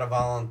just got a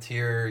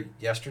volunteer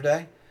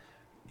yesterday.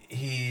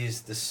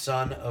 He's the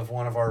son of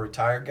one of our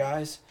retired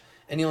guys.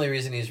 And the only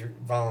reason he's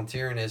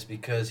volunteering is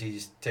because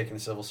he's taking a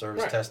civil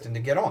service testing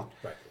to get on.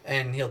 Right.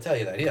 And he'll tell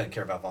you that. He doesn't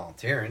care about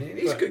volunteering.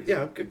 He's good,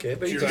 good kid.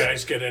 But do you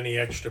guys get any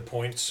extra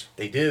points?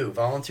 They do.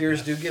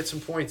 Volunteers do get some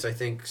points, I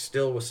think,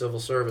 still with civil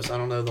service. I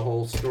don't know the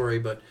whole story,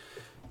 but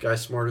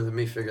guys smarter than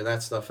me figure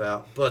that stuff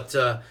out. But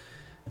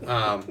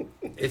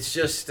it's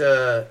just,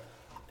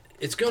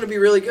 it's going to be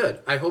really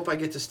good. I hope I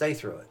get to stay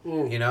through it.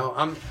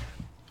 Well,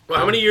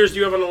 how many years do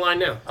you have on the line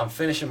now? I'm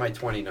finishing my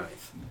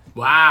 29th.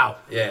 Wow.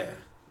 Yeah.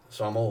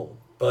 So I'm old.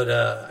 But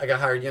I got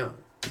hired young.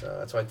 So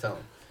that's what I tell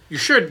them. You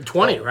sure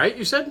 20, right?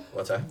 You said?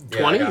 What's that?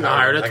 20? You got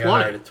hired at 20. I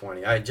got hired at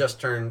 20. I had just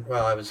turned,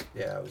 I was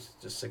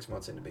just 6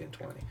 months into being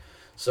 20.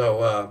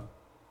 So,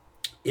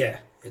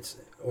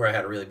 or I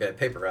had a really bad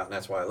paper route, and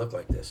that's why I look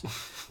like this.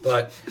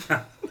 But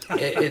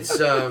it's...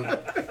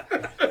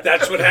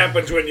 That's what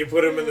happens when you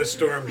put them in the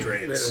storm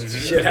drains.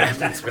 Shit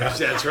happens, man.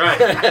 That's right.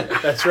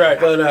 That's right.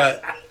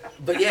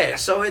 But yeah,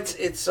 so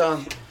it's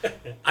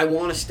I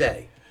want to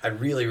stay. I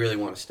really, really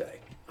want to stay.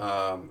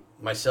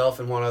 Myself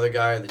and one other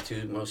guy are the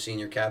 2 most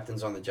senior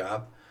captains on the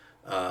job.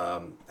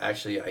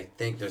 Actually, I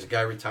think there's a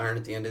guy retiring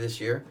at the end of this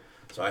year.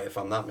 So if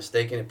I'm not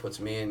mistaken, it puts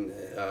me and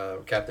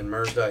Captain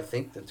Mersda, I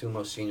think, the 2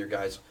 most senior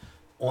guys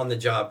on the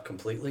job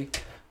completely.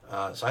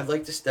 So I'd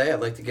like to stay.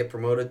 I'd like to get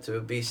promoted to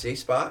a BC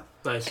spot.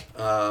 Nice.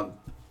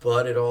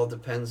 But it all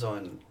depends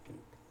on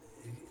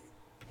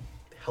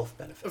health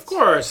benefits. Of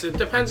course, it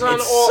depends on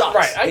it all. Sucks.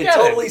 Right, I it get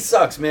totally it.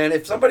 sucks, man.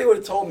 If somebody would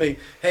have told me,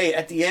 "Hey,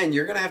 at the end,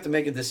 you're gonna have to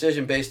make a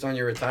decision based on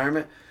your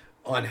retirement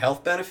on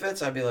health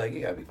benefits," I'd be like,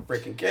 "You gotta be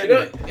freaking kidding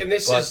me." And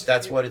this but is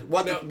that's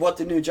what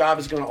the new job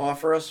is going to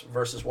offer us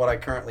versus what I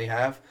currently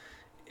have.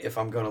 If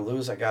I'm going to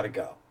lose, I got to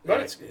go.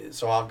 Right.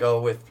 So I'll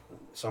go with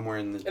somewhere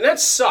and that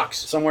sucks.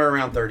 somewhere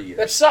around 30 years.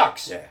 That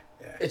sucks. Yeah.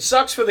 It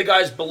sucks for the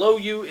guys below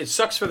you. It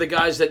sucks for the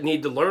guys that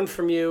need to learn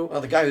from you.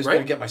 Well, the guy who's going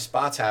to get my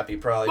spots happy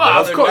probably.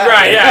 Well, of course,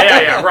 right?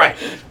 Yeah, right.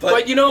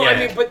 But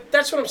I mean, but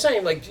that's what I'm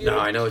saying. Like,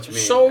 I know what you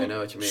mean. So, I know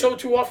what you mean. So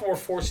too often we're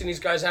forcing these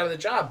guys out of the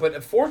job. But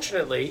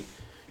unfortunately,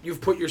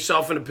 you've put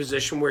yourself in a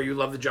position where you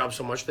love the job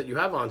so much that you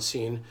have on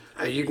scene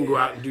that you can go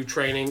out and do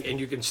training and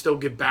you can still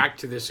get back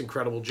to this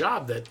incredible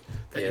job that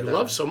you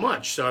love so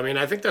much. So, I mean,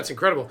 I think that's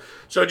incredible.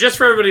 So just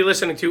for everybody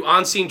listening to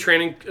On Scene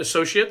Training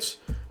Associates,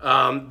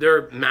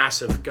 they're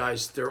massive,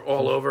 guys. They're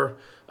all over.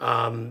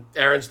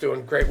 Aaron's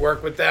doing great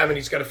work with them, and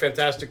he's got a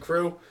fantastic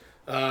crew.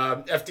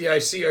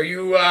 FDIC, are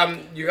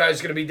you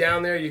guys going to be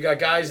down there? You got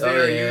guys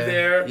there? Yeah. Are you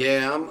there?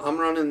 Yeah,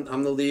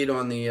 I'm the lead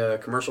on the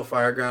commercial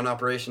fireground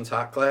operations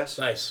hot class.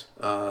 Nice.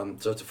 So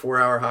it's a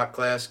 4-hour hot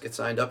class. Get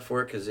signed up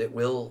for it because it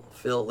will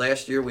fill.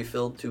 Last year we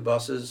filled 4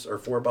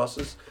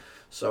 buses.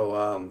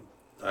 So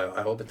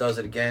I hope it does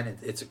it again.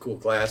 It's a cool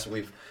class.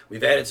 We've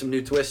added some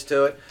new twists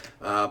to it.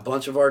 A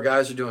bunch of our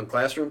guys are doing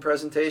classroom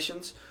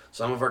presentations.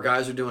 Some of our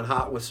guys are doing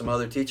hot with some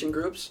other teaching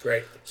groups.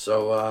 Great.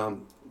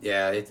 So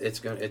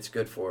it's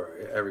good for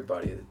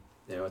everybody.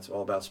 It's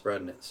all about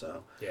spreading it.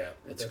 So yeah,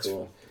 it's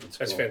cool.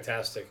 That's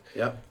fantastic.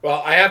 Yep.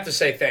 Well, I have to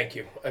say thank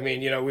you. I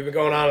mean, we've been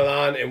going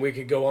on, and we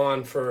could go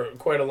on for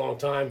quite a long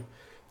time.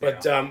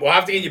 But we'll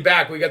have to get you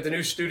back. We got the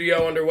new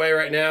studio underway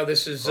right now.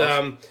 This is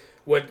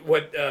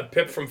what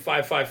Pip from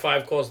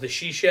 555 calls the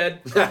she shed.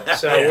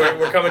 So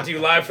we're coming to you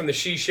live from the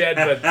she shed.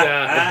 But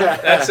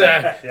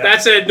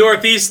that's a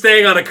Northeast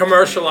thing on a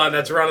commercial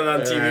that's running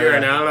on TV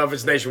right now. I don't know if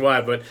it's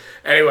nationwide, but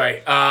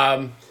anyway.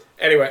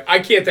 Anyway, I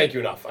can't thank you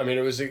enough. I mean,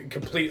 it was a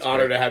complete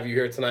honor to have you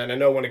here tonight. And I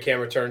know when the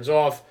camera turns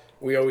off,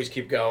 we always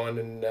keep going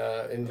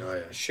and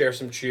share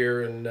some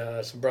cheer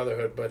and some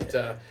brotherhood. But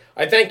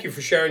I thank you for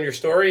sharing your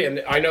story.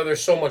 And I know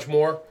there's so much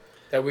more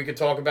that we could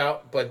talk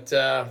about. But,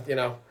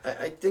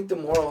 I think the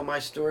moral of my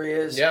story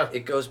is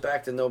it goes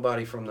back to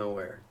nobody from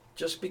nowhere.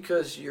 Just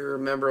because you're a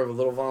member of a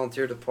little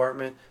volunteer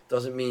department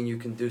doesn't mean you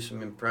can do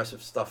some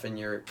impressive stuff in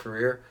your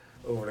career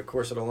over the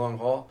course of the long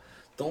haul.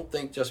 Don't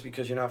think just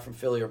because you're not from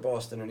Philly or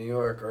Boston or New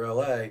York or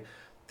LA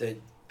that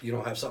you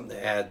don't have something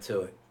to add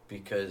to it,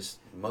 because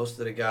most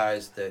of the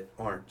guys that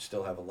aren't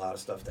still have a lot of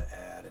stuff to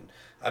add. And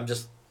I'm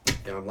just,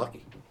 I'm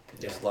lucky.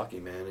 Just lucky,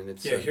 man. And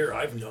it's here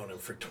I've known him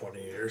for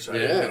 20 years. I Yeah.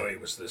 didn't know he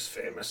was this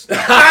famous.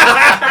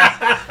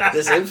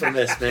 this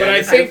infamous, man. But I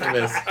This think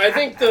infamous. I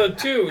think though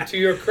too, to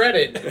your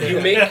credit,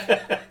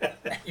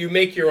 you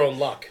make your own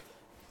luck.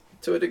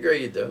 To a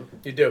degree, you do.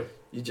 You do.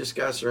 You just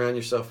gotta surround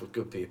yourself with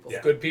good people.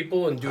 Yeah. Good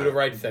people and do the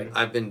right thing.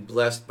 I've been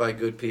blessed by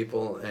good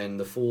people, and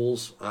the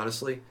fools,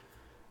 honestly.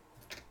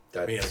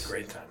 We had a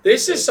great time.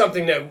 This is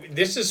something that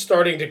this is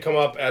starting to come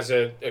up as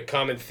a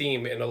common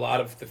theme in a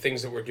lot of the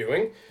things that we're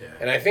doing. Yeah.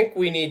 And I think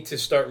we need to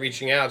start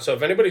reaching out. So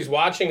if anybody's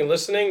watching and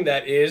listening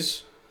that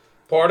is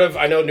part of,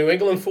 I know New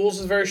England Fools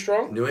is very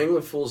strong. New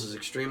England Fools is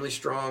extremely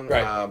strong.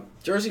 Right.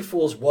 Jersey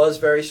Fools was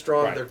very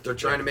strong. Right. They're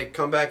trying to make a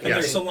comeback. And I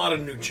there's think- a lot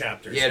of new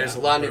chapters. Yeah, there's a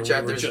now, lot of new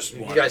where we were chapters. just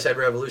You one. guys had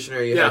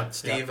Revolutionary. You Yeah. had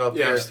Steve up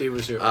Yeah, there. Steve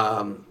was here.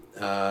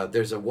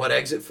 There's a What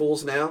Exit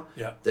Fools now.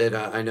 Yeah. That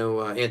I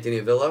know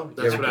Anthony Avillo.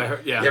 That's what I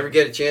heard. Yeah. You ever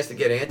get a chance to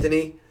get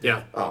Anthony?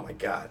 Yeah. Oh my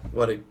God,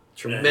 what a he's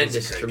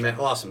tremendous, a great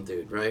awesome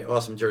dude, right?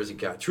 Awesome Jersey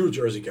guy, true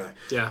Jersey guy.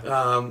 Yeah.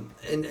 So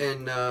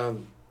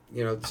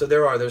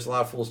there's a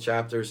lot of Fools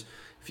chapters.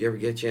 If you ever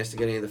get a chance to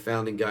get any of the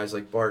founding guys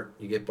like Bart,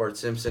 you get Bart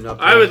Simpson up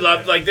there. I would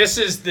love this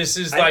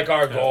is like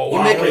our goal.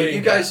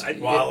 You guys,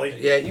 Wally.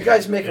 yeah, you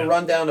guys make a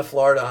run down to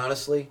Florida,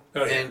 honestly,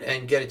 Oh, yeah.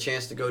 and get a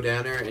chance to go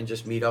down there and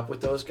just meet up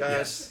with those guys.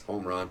 Yes.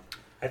 Home run.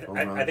 I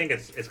think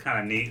it's kind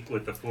of neat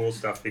with the Fool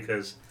stuff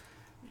because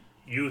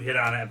you hit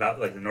on it about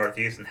like the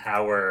Northeast and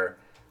how we're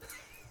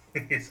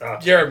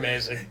You're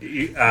amazing.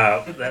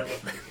 that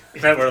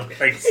we're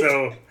like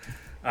so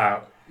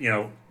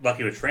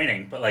lucky with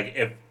training. But like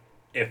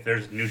if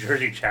there's New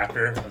Jersey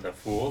chapter of the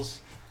Fools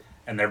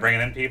and they're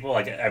bringing in people,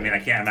 like I mean I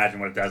can't imagine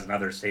what it does in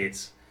other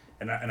states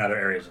and in other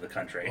areas of the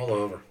country.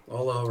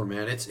 All over,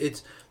 man.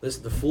 It's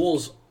listen, the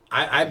Fools.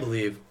 I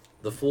believe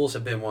the Fools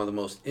have been one of the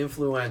most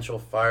influential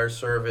fire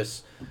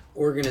service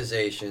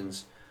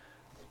organizations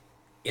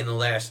in the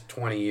last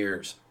 20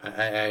 years.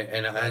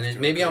 And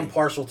maybe I'm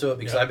partial to it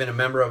because I've been a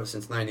member of it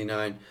since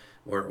 '99.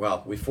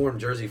 We formed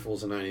Jersey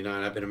Fools in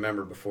 '99. I've been a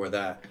member before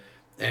that.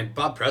 And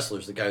Bob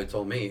Pressler's the guy who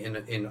told me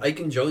in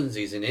Ike and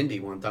Jonesy's in Indy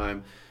one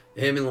time.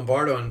 Him and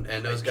Lombardo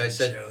and those guys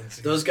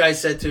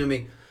said to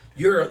me,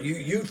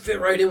 "You fit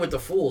right in with the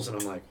Fools," and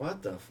I'm like,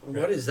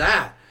 what is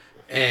that?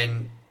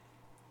 And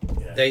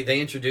they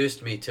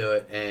introduced me to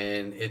it,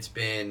 and it's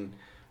been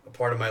a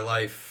part of my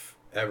life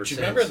ever Do you since.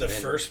 remember the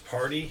And first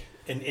party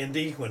in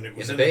Indy when it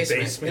was in the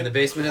basement? In the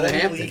basement of the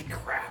Holy Hampton.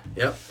 crap!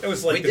 Yep. It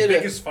was like the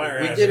biggest fire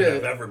hazard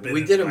I've ever been.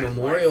 We in did a my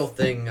memorial life.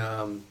 thing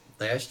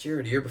last year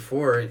or the year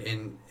before at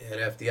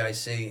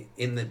FDIC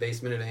in the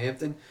basement of the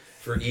Hampton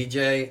for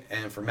EJ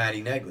and for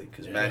Maddie Negley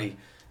because Maddie,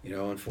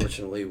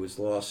 unfortunately was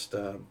lost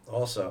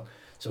also.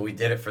 So we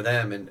did it for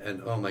them,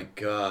 and oh my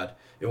God,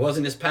 it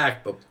wasn't as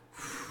packed, but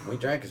we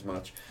drank as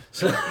much.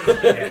 So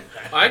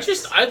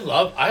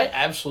I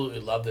absolutely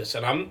love this,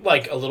 and I'm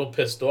like a little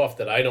pissed off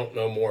that I don't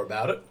know more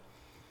about it.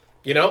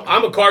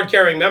 I'm a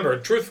card-carrying member,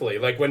 truthfully.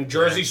 Like, when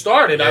Jersey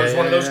started, I was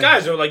one of those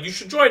guys. They were like, you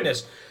should join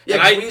this. yeah,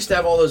 And 'cause we used to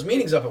have all those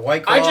meetings up at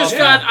White Claw. I just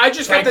got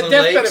the Franklin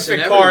death Lakes benefit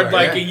and card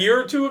everywhere, like yeah. a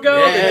year or two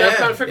ago. Yeah, the death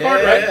benefit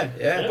card, right?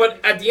 Yeah. But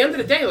at the end of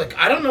the day, like,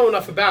 I don't know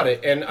enough about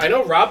it, and I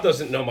know Rob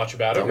doesn't know much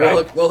about it,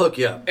 right? We'll hook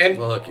you up. And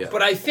we'll hook you up.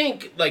 but I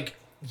think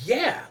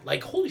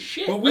holy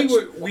shit. Well, we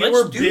let's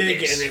were do big,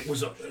 this. and it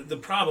was the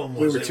problem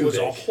was were it too was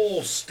a big.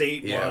 whole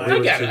statewide. Yeah,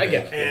 I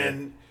get it.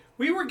 And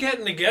we were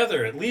getting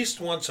together at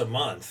least once a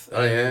month.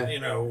 Oh, yeah.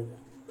 And,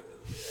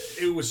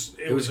 it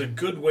was a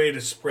good way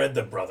to spread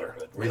the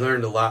brotherhood. We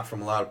learned a lot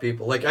from a lot of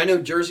people. Like, I know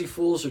Jersey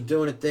Fools are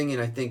doing a thing in,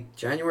 I think,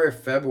 January or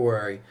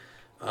February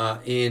I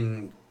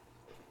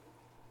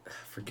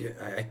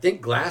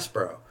think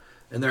Glassboro.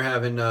 And they're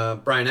having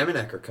Brian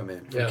Emenecker come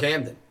in from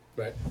Camden.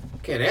 Right.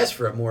 Can't ask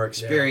for a more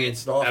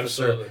experienced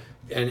officer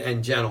Absolutely.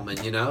 and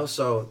gentleman,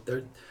 So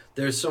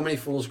there's so many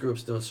Fools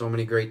groups doing so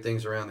many great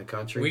things around the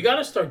country. We got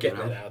to start getting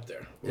it out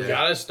there. We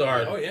got to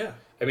start. Oh, yeah.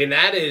 I mean,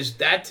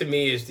 that to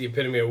me is the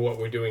epitome of what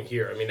we're doing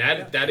here. I mean,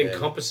 that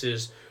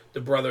encompasses the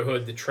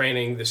brotherhood, the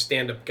training, the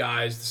stand-up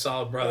guys, the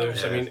solid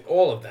brothers. Yeah. I mean,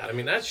 all of that. I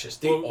mean, that's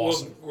just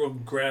awesome. We'll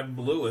grab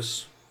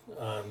Lewis,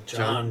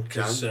 John.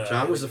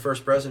 John was the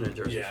first president of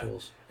Jersey yeah.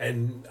 Fools.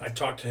 And I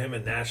talked to him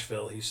in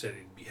Nashville. He said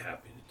he'd be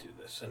happy to do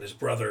this. And his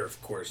brother, of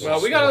course. Well,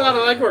 is we got a lot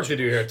of still- legwork to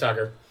do here,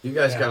 Tucker. You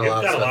guys got a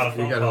lot of got a lot stuff. of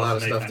You phone got a lot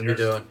calls of to stuff make to be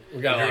doing.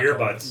 We got a lot Your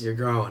going on. earbuds. You're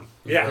growing.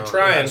 Yeah, You're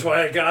trying. That's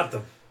why I got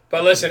them.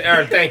 But listen,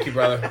 Aaron, thank you,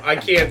 brother. I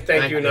can't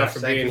thank you enough for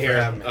Thank being you for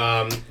here. having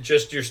me.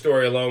 Just your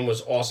story alone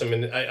was awesome,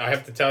 and I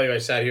have to tell you, I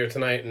sat here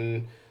tonight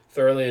and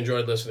thoroughly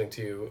enjoyed listening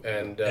to you.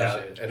 And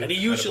And he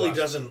usually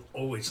doesn't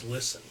always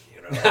listen,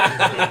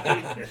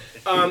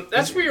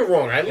 That's where you're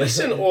wrong. I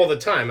listen all the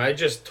time. I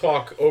just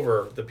talk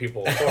over the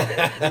people talking.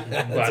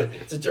 But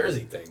It's a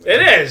Jersey thing. man.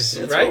 it is,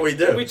 That's right? what we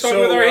do. We talk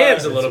So, with our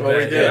hands a that's little what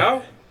we bit, do. you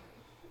know?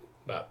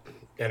 But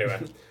anyway,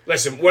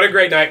 listen, what a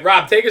great night.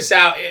 Rob, take us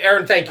out.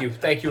 Aaron, thank you.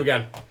 Thank you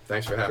again.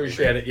 Thanks for having me.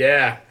 Appreciate it.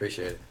 Yeah.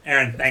 Appreciate it.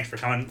 Aaron, thanks for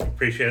coming.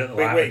 Appreciate it.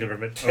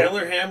 Wait.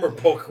 Taylor ham or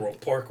pork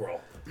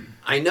roll?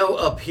 I know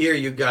up here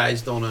you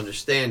guys don't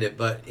understand it,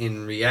 but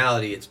in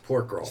reality it's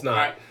pork roll. It's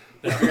not.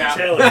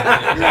 Taylor.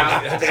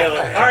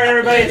 All right,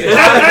 everybody. It's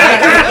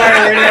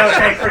Fire Radio.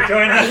 Thanks for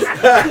joining us.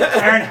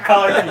 Aaron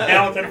Heller from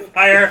Hamilton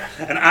Fire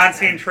and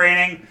On-Scene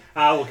Training.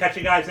 We'll catch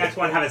you guys next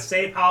one. Have a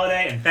safe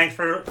holiday, and thanks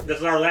for. This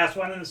is our last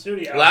one in the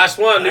studio. Last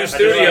one, new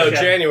studio,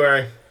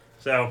 January.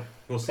 So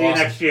we'll see you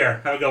next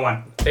year. Have a good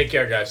one. Take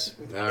care, guys.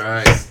 All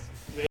right.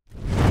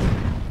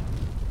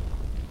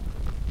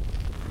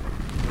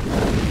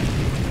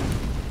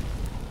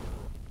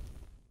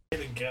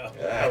 Go.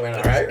 Went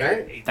all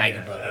right? Thank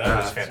you, brother.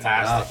 That was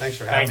fantastic. Thanks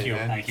for having Thank you. me,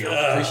 man. Thank you.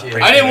 Appreciate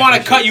it. I didn't want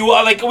to cut you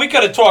off. Like, we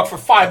could have talked for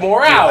 5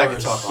 more hours. I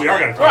can talk We are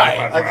going to talk Right.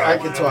 about I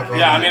can talk. all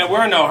Yeah, I night. mean,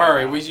 we're in no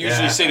hurry. We usually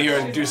Yeah. sit here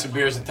and do some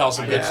beers and tell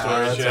some good Yeah,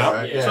 stories. that's You know? all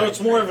right. Yeah. So it's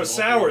more of a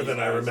sour than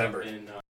I remember.